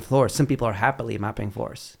mopping floors. Some people are happily mopping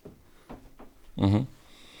floors. Mm-hmm.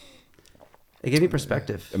 It gave me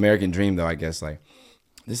perspective. American dream, though, I guess, like,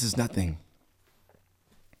 this is nothing.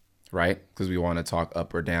 Right? Because we want to talk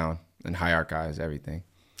up or down and hierarchize everything.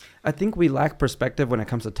 I think we lack perspective when it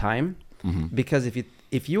comes to time, because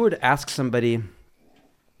if you were to ask somebody,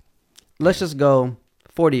 let's just go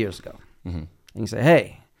 40 years ago, and you say,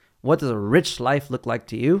 hey, what does a rich life look like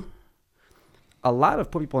to you? A lot of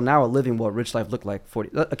poor people now are living what rich life looked like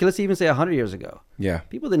 40. Okay, let's even say 100 years ago. Yeah.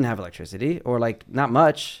 People didn't have electricity, or like not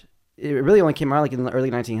much. It really only came around like in the early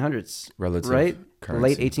 1900s. Relative right?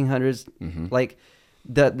 currency. Late 1800s. Like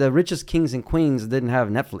the richest kings and queens didn't have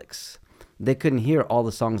Netflix. They couldn't hear all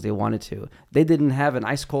the songs they wanted to. They didn't have an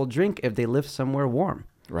ice cold drink if they lived somewhere warm.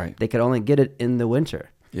 Right. They could only get it in the winter.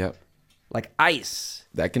 Yep. Like ice.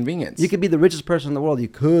 That convenience. You could be the richest person in the world. You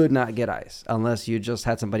could not get ice unless you just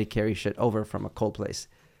had somebody carry shit over from a cold place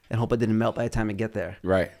and hope it didn't melt by the time it get there.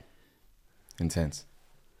 Right. Intense.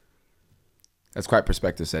 That's quite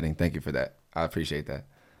perspective setting. Thank you for that. I appreciate that.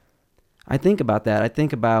 I think about that. I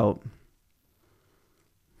think about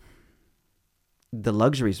the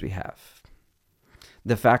luxuries we have.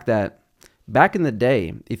 The fact that back in the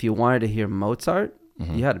day, if you wanted to hear Mozart,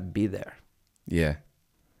 you had to be there. Yeah.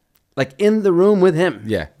 Like in the room with him.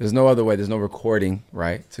 Yeah. There's no other way. There's no recording,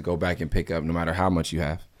 right, to go back and pick up no matter how much you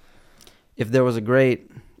have. If there was a great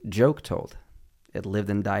joke told, it lived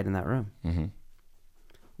and died in that room.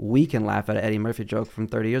 We can laugh at an Eddie Murphy joke from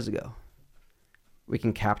 30 years ago. We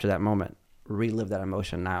can capture that moment. relive that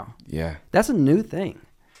emotion now. Yeah. That's a new thing.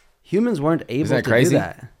 Humans weren't able Isn't that to crazy? do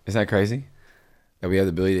that. Isn't that crazy? That we have the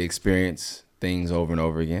ability to experience things over and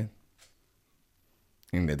over again.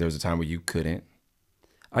 And that there was a time where you couldn't.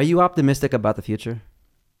 Are you optimistic about the future?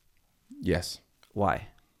 Yes. Why?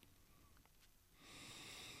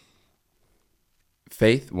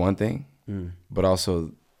 Faith, one thing, but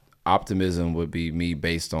also optimism would be me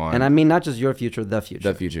based on And I mean not just your future, the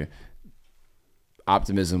future. the future.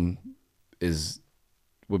 Optimism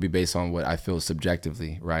would be based on what I feel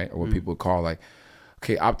subjectively, right? Or what people call like,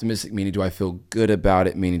 okay, optimistic meaning do I feel good about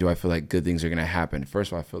it? Meaning do I feel like good things are going to happen?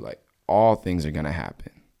 First of all, I feel like all things are going to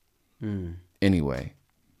happen anyway.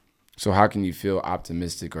 So how can you feel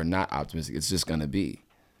optimistic or not optimistic? It's just going to be.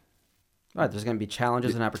 Right, there's going to be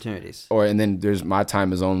challenges and opportunities. And then my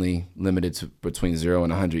time is only limited to between 0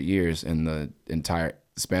 and 100 years in the entire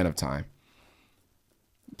span of time.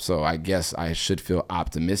 So I guess I should feel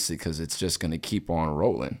optimistic because it's just going to keep on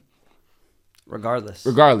rolling. Regardless.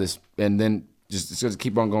 And then just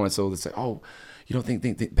keep on going. So it's like, oh, you don't think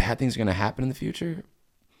bad things are going to happen in the future?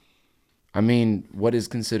 I mean, what is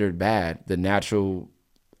considered bad? The natural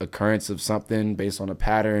occurrence of something based on a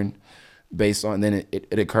pattern, then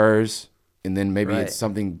it occurs. And then maybe Right. it's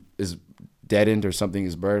something is deadened or something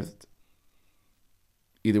is birthed.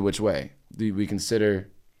 Either which way. Do we consider,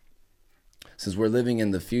 since we're living in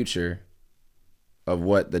the future of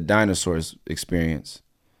what the dinosaurs experience,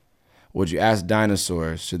 would you ask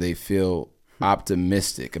dinosaurs, should they feel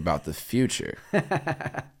optimistic about the future?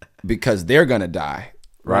 Because they're going to die,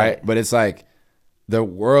 right? But it's like the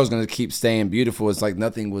world's going to keep staying beautiful. It's like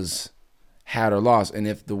nothing was had or lost. And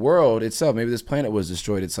if the world itself, maybe this planet was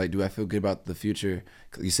destroyed, it's like, do I feel good about the future?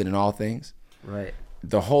 You said in all things. Right.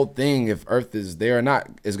 The whole thing, if Earth is there or not,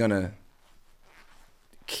 is going to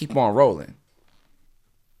keep on rolling.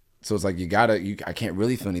 So it's like I can't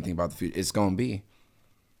really feel anything about the future. It's going to be.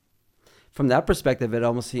 From that perspective, it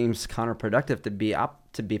almost seems counterproductive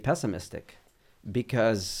to be pessimistic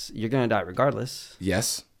because you're going to die regardless.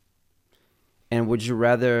 Yes. And would you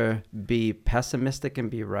rather be pessimistic and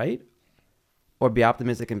be right or be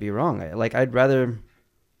optimistic and be wrong? Like, I'd rather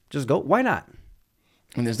just go. Why not?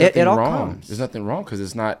 And there's nothing It all wrong. comes. There's nothing wrong because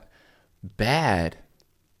it's not bad.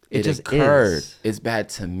 It just occurred. is. It's bad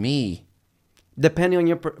to me. Depending on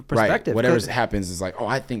your perspective. Right. Whatever 'Cause- happens is like, oh,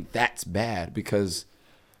 I think that's bad because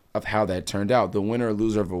of how that turned out. The winner or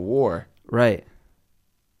loser of a war. Right.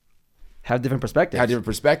 Have different perspectives. Had different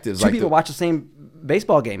perspectives. Two like people watch the same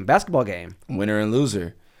baseball game, basketball game. winner and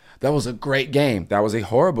loser. That was a great game. That was a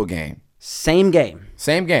horrible game. Same game.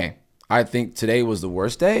 Same game. I think today was the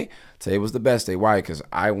worst day. Today was the best day. Why? Because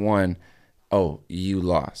I won. Oh, you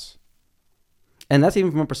lost. And that's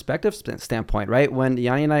even from a perspective standpoint, right? When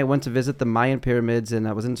Yanni and I went to visit the Mayan pyramids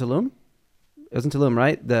and was in Tulum? It was in Tulum,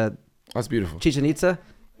 right? The That's beautiful. Chichen Itza?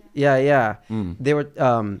 Yeah. They were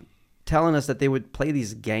telling us that they would play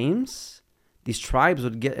these games. These tribes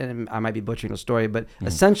would get, and I might be butchering the story, but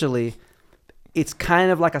essentially it's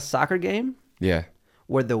kind of like a soccer game Yeah.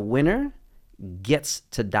 where the winner gets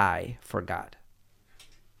to die for God.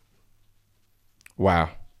 Wow.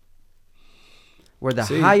 Where the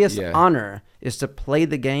See, highest yeah. honor is to play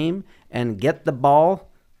the game and get the ball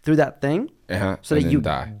through that thing Uh-huh. so And that then you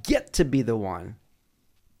die. get to be the one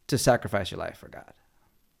to sacrifice your life for God.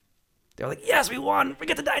 They're like, yes, we won. We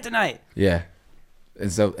get to die tonight. Yeah.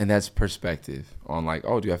 And that's perspective on like,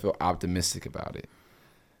 oh, do I feel optimistic about it?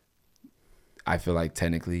 I feel like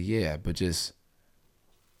technically, yeah, but just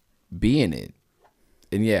be in it.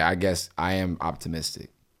 And yeah, I guess I am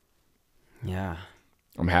optimistic. Yeah.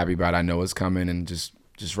 I'm happy about it. I know it's coming and just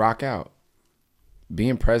rock out.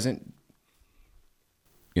 Being present,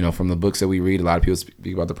 from the books that we read, a lot of people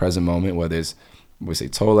speak about the present moment, whether it's, we say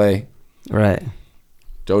Tolle, Right.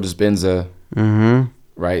 Joe Dispenza,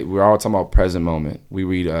 right? We're all talking about present moment. We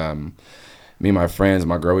read, me and my friends,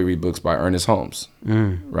 my girl, we read books by Ernest Holmes,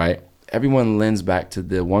 right? Everyone lends back to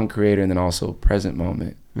the one creator and then also present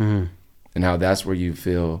moment. And how that's where you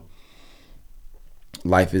feel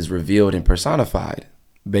life is revealed and personified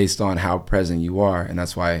based on how present you are. And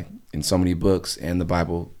that's why in so many books and the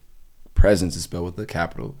Bible, presence is spelled with a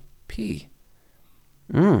capital P.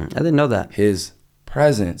 I didn't know that. His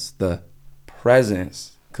presence, the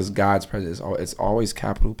presence, because God's presence, it's always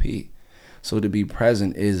capital P. So to be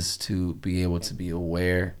present is to be able to be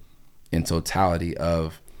aware in totality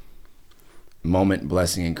of moment,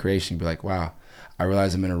 blessing, and creation. Be like, wow, I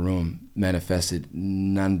realize I'm in a room manifested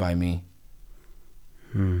none by me.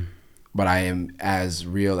 But I am as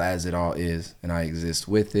real as it all is, and I exist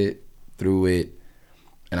with it, through it,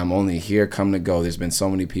 and I'm only here, come to go. There's been so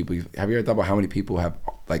many people. Have you ever thought about how many people have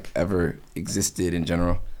like ever existed in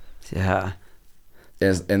general? Yeah.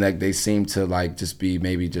 and like they seem to like just be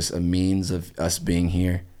maybe just a means of us being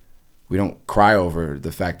here. We don't cry over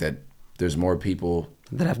the fact that there's more people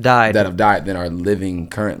that have died than are living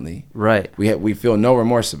currently. Right. We feel no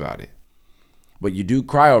remorse about it. But you do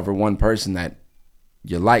cry over one person that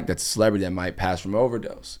you like, that's a celebrity that might pass from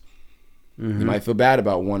overdose. Mm-hmm. You might feel bad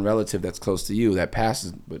about one relative that's close to you that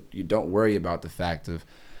passes, but you don't worry about the fact of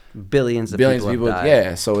billions of people have died.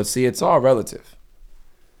 Yeah, so it's all relative.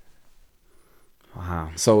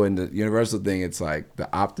 Wow. So in the universal thing, it's like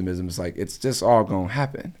the optimism is like it's just all gonna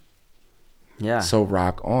happen. Yeah. So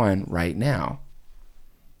rock on right now.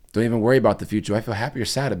 Don't even worry about the future. I feel happy or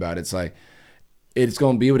sad about it. It's like it's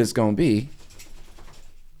gonna be what it's gonna be.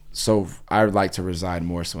 So I would like to reside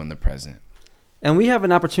more so in the present. And we have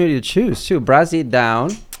an opportunity to choose too. Brazzy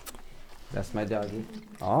down. That's my doggy.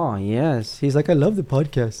 Oh yes, he's like, I love the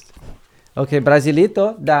podcast. Okay,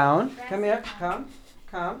 Brasilito down. Come here.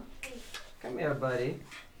 Come here, buddy.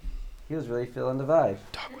 He was really feeling the vibe.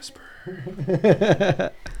 Dog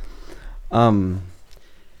whisperer.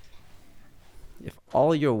 If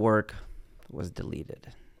all your work was deleted,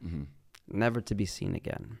 mm-hmm. never to be seen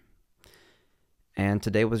again, and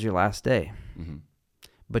today was your last day, mm-hmm.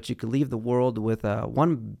 but you could leave the world with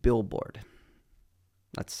one billboard,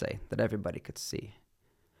 let's say, that everybody could see,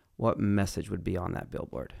 what message would be on that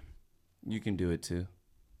billboard? You can do it too.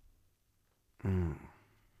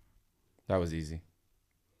 That was easy.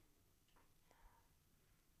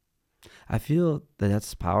 I feel that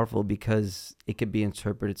that's powerful because it could be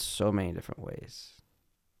interpreted so many different ways.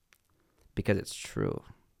 Because it's true.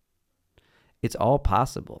 It's all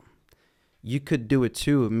possible. You could do it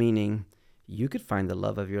too, meaning you could find the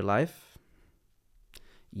love of your life.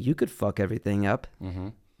 You could fuck everything up. Mm-hmm.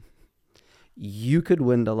 You could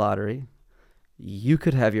win the lottery. You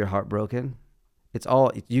could have your heart broken. It's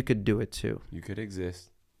all, you could do it too. You could exist.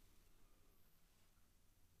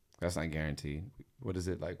 That's not guaranteed. What is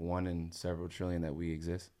it, like 1 in several trillion that we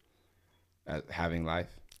exist at having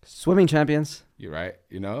life? Swimming champions. You're right.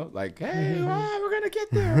 You know, like, hey, we're going to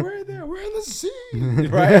get there. We're there. We're in the sea.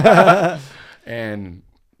 Right? And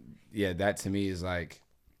yeah, that to me is like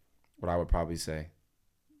what I would probably say,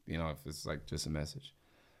 you know, if it's like just a message.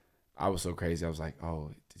 I was so crazy. I was like,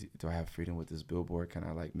 oh, do I have freedom with this billboard? Can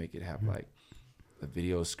I like make it have like a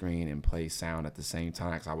video screen and play sound at the same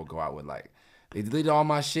time? Because I would go out with like, they deleted all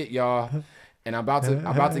my shit, y'all. And I'm about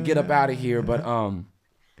to get up out of here. But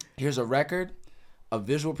here's a record, a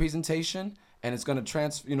visual presentation, and it's gonna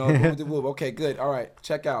okay, good. All right,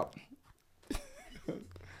 check out.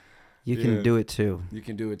 You can do it too. You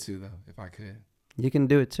can do it too, though, if I could. You can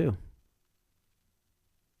do it too.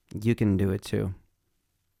 You can do it too.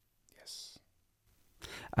 Yes.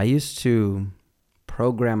 I used to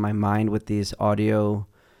program my mind with these audio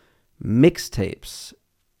mixtapes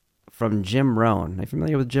from Jim Rohn. Are you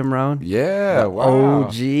familiar with Jim Rohn? Yeah, wow.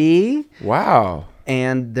 OG. Wow.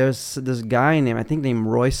 And there's this guy named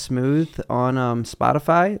Roy Smooth on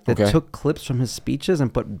Spotify that took clips from his speeches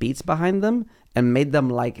and put beats behind them and made them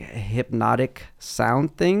like hypnotic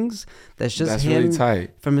sound things. That's him really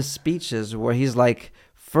tight. From his speeches where he's like,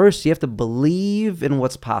 first you have to believe in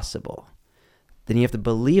what's possible. Then you have to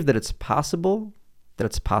believe that it's possible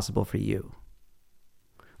for you.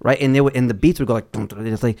 Right, and the beats would go like, and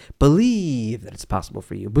it's like, believe that it's possible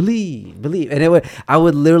for you, believe, and I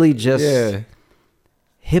would literally just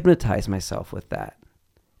hypnotize myself with that,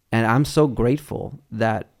 and I'm so grateful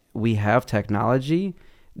that we have technology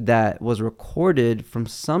that was recorded from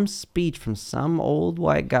some speech from some old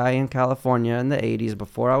white guy in California in the 80s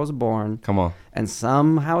before I was born. Come on, and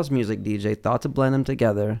some house music DJ thought to blend them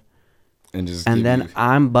together, and then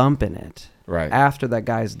I'm bumping it. Right. After that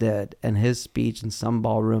guy's dead, and his speech in some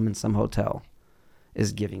ballroom in some hotel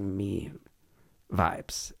is giving me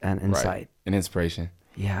vibes and insight. Right. And inspiration.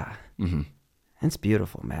 Yeah. Mm-hmm. It's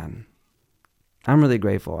beautiful, man. I'm really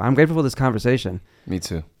grateful. I'm grateful for this conversation. Me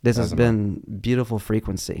too. This has been beautiful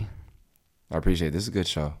frequency. I appreciate it. This is a good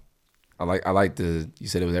show. I like you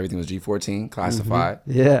said everything was G14 classified.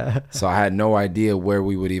 Mm-hmm. Yeah. So I had no idea where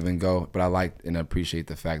we would even go, but I like and appreciate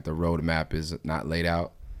the fact the roadmap is not laid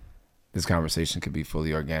out. This conversation could be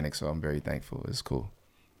fully organic, so I'm very thankful. It's cool.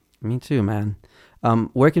 Me too, man.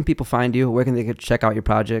 Where can people find you? Where can they check out your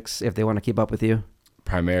projects if they want to keep up with you?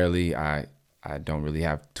 Primarily, I don't really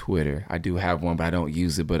have Twitter. I do have one, but I don't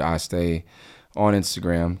use it. But I stay on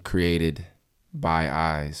Instagram, Created by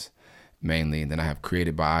Eyes, mainly. And then I have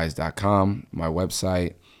createdbyeyes.com, my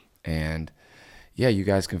website. And yeah, you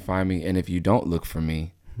guys can find me. And if you don't look for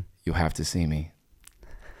me, you'll have to see me.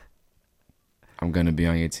 I'm going to be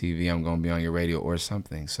on your TV, I'm going to be on your radio or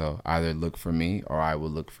something. So either look for me or I will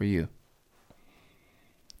look for you.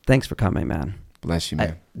 Thanks for coming, man. Bless you,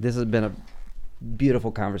 man. This has been a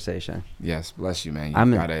beautiful conversation. Yes, bless you, man.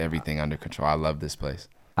 You got everything under control. I love this place.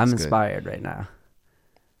 I'm inspired right now.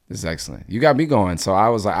 This is excellent. You got me going. So I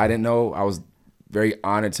was like, I didn't know. I was very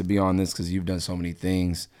honored to be on this because you've done so many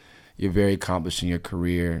things. You're very accomplished in your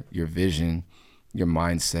career, your vision, your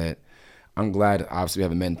mindset. I'm glad, obviously, we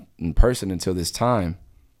haven't met in person until this time,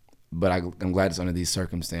 but I'm glad it's under these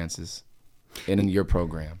circumstances and in your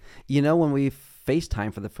program. You know, when we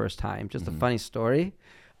FaceTime for the first time, just a funny story,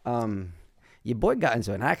 your boy got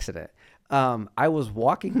into an accident. I was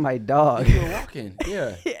walking my dog. You were walking,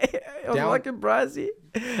 yeah. I was walking Brazzy,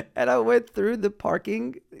 and I went through the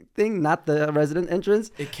parking thing, not the resident entrance.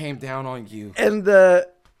 It came down on you. And the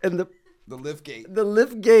lift gate. The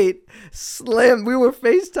lift gate slammed. We were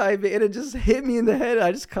FaceTiming, and it just hit me in the head.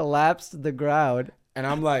 I just collapsed to the ground. And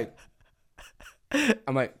I'm like,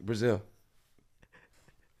 Brazil.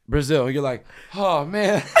 You're like, oh,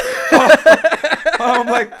 man. I'm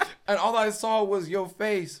like, and all I saw was your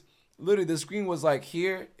face. Literally, the screen was like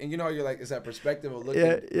here, and you know, you're like, it's that perspective of looking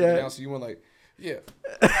down. So you went like, yeah.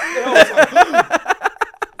 And I was like,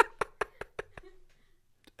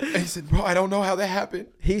 and he said, bro, I don't know how that happened.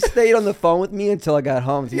 He stayed on the phone with me until I got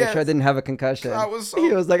home to make sure I didn't have a concussion.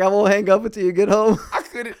 He was like, I won't hang up until you get home.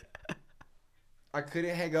 I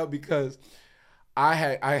couldn't hang up because I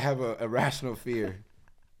have a irrational fear.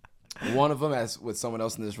 One of them, as with someone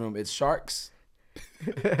else in this room, it's sharks.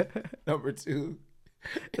 Number 2.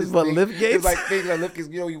 It's what, lift gates? It's like things like lift gates.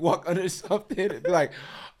 You know, you walk under something, it'd be like,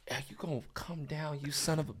 you gonna come down, you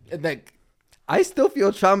son of a... And like, I still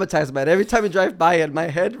feel traumatized by it. Every time I drive by it, my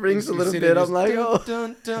head rings a little bit. I'm like, oh.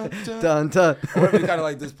 Dun, dun, dun. Dun, dun. Or it's kind of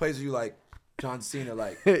like this place where you like, John Cena,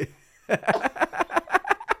 like...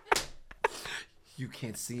 You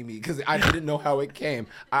can't see me, because I didn't know how it came.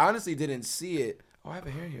 I honestly didn't see it. Oh, I have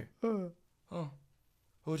a hair here. Oh,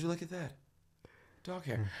 would you look at that? Dog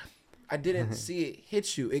hair. I didn't see it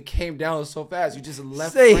hit you. It came down so fast. You just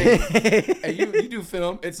left frame. And you do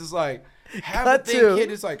film. It's just like, have the thing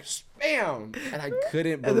hit. It's like, spam. And I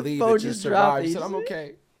couldn't believe it just survived. You said, I'm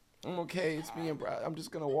okay. It's me and Brad. I'm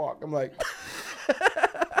just going to walk. I'm like,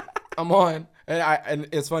 I'm on. And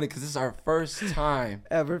it's funny because this is our first time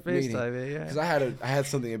ever FaceTime. Yeah. Because I had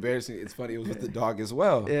something embarrassing. It's funny. It was with the dog as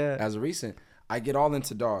well. Yeah. As a recent. I get all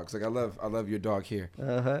into dogs. Like I love your dog here.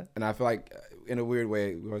 And I feel like in a weird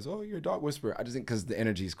way, we was, oh, you're a dog whisperer. I just think because the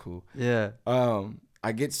energy's cool. Yeah.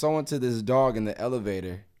 I get so into this dog in the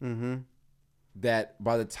elevator that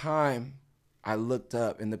by the time I looked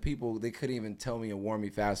up and the people, they couldn't even tell me and warn me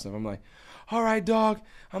fast enough. I'm like, all right, dog,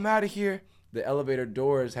 I'm out of here. The elevator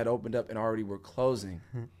doors had opened up and already were closing.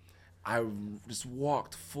 I just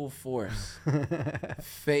walked full force,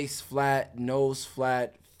 face flat, nose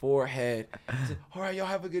flat, forehead. I said, all right, y'all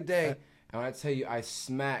have a good day. And I tell you, I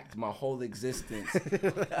smacked my whole existence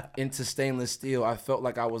into stainless steel. I felt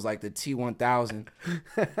like I was like the T-1000.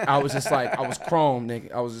 I was just like, I was chrome,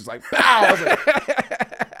 nigga. I was just like, pow! I was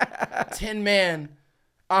like, 10 man.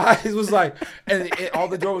 It was like, and all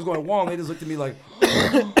the door was going wrong. They just looked at me like,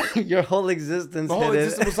 your whole existence. My whole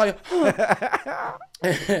existence was like,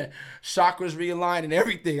 chakras realigned and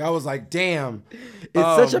everything. I was like, damn.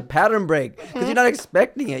 It's such a pattern break because you're not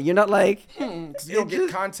expecting it. You're not like, because you don't get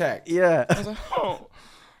contact. Yeah. I was like, oh.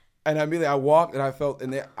 And immediately I walked and I felt,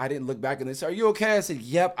 and I didn't look back and they said, are you okay? I said,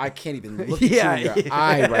 yep, I can't even look at you in your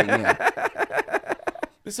eye right now.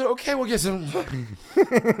 They said, okay, we'll get some.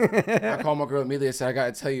 I called my girl immediately and said, I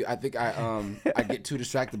got to tell you, I think I get too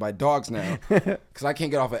distracted by dogs now because I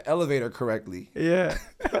can't get off an elevator correctly. Yeah.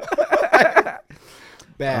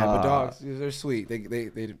 Bad, but dogs, they're sweet.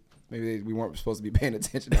 We weren't supposed to be paying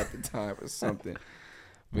attention at the time or something.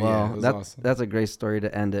 But well, yeah, it was awesome. That's a great story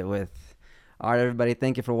to end it with. All right, everybody,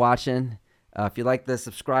 thank you for watching. If you like this,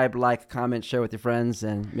 subscribe, like, comment, share with your friends,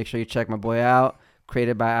 and make sure you check my boy out,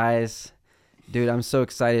 Created by Eyes. Dude, I'm so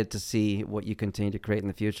excited to see what you continue to create in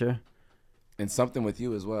the future. And something with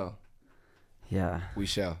you as well. Yeah. We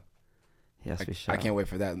shall. Yes, we shall. I can't wait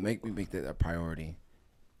for that. Make that a priority.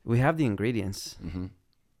 We have the ingredients. Mm-hmm.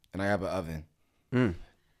 And I have an oven.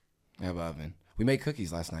 I have an oven. We made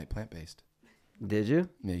cookies last night, plant-based. Did you?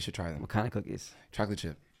 Yeah, you should try them. What kind of cookies? Chocolate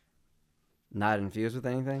chip. Not infused with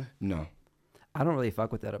anything? No. I don't really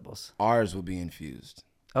fuck with edibles. Ours will be infused.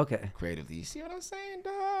 Okay. Creatively. You see what I'm saying,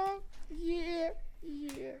 dog? Yeah.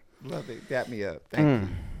 Love it. Dap me up. Thank you.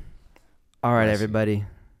 All right, everybody.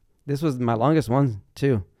 This was my longest one,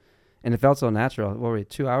 too. And it felt so natural. What were we,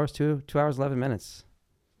 2 hours? 2 hours, 11 minutes.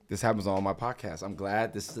 This happens on all my podcasts. I'm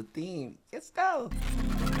glad this is a theme. Let's go.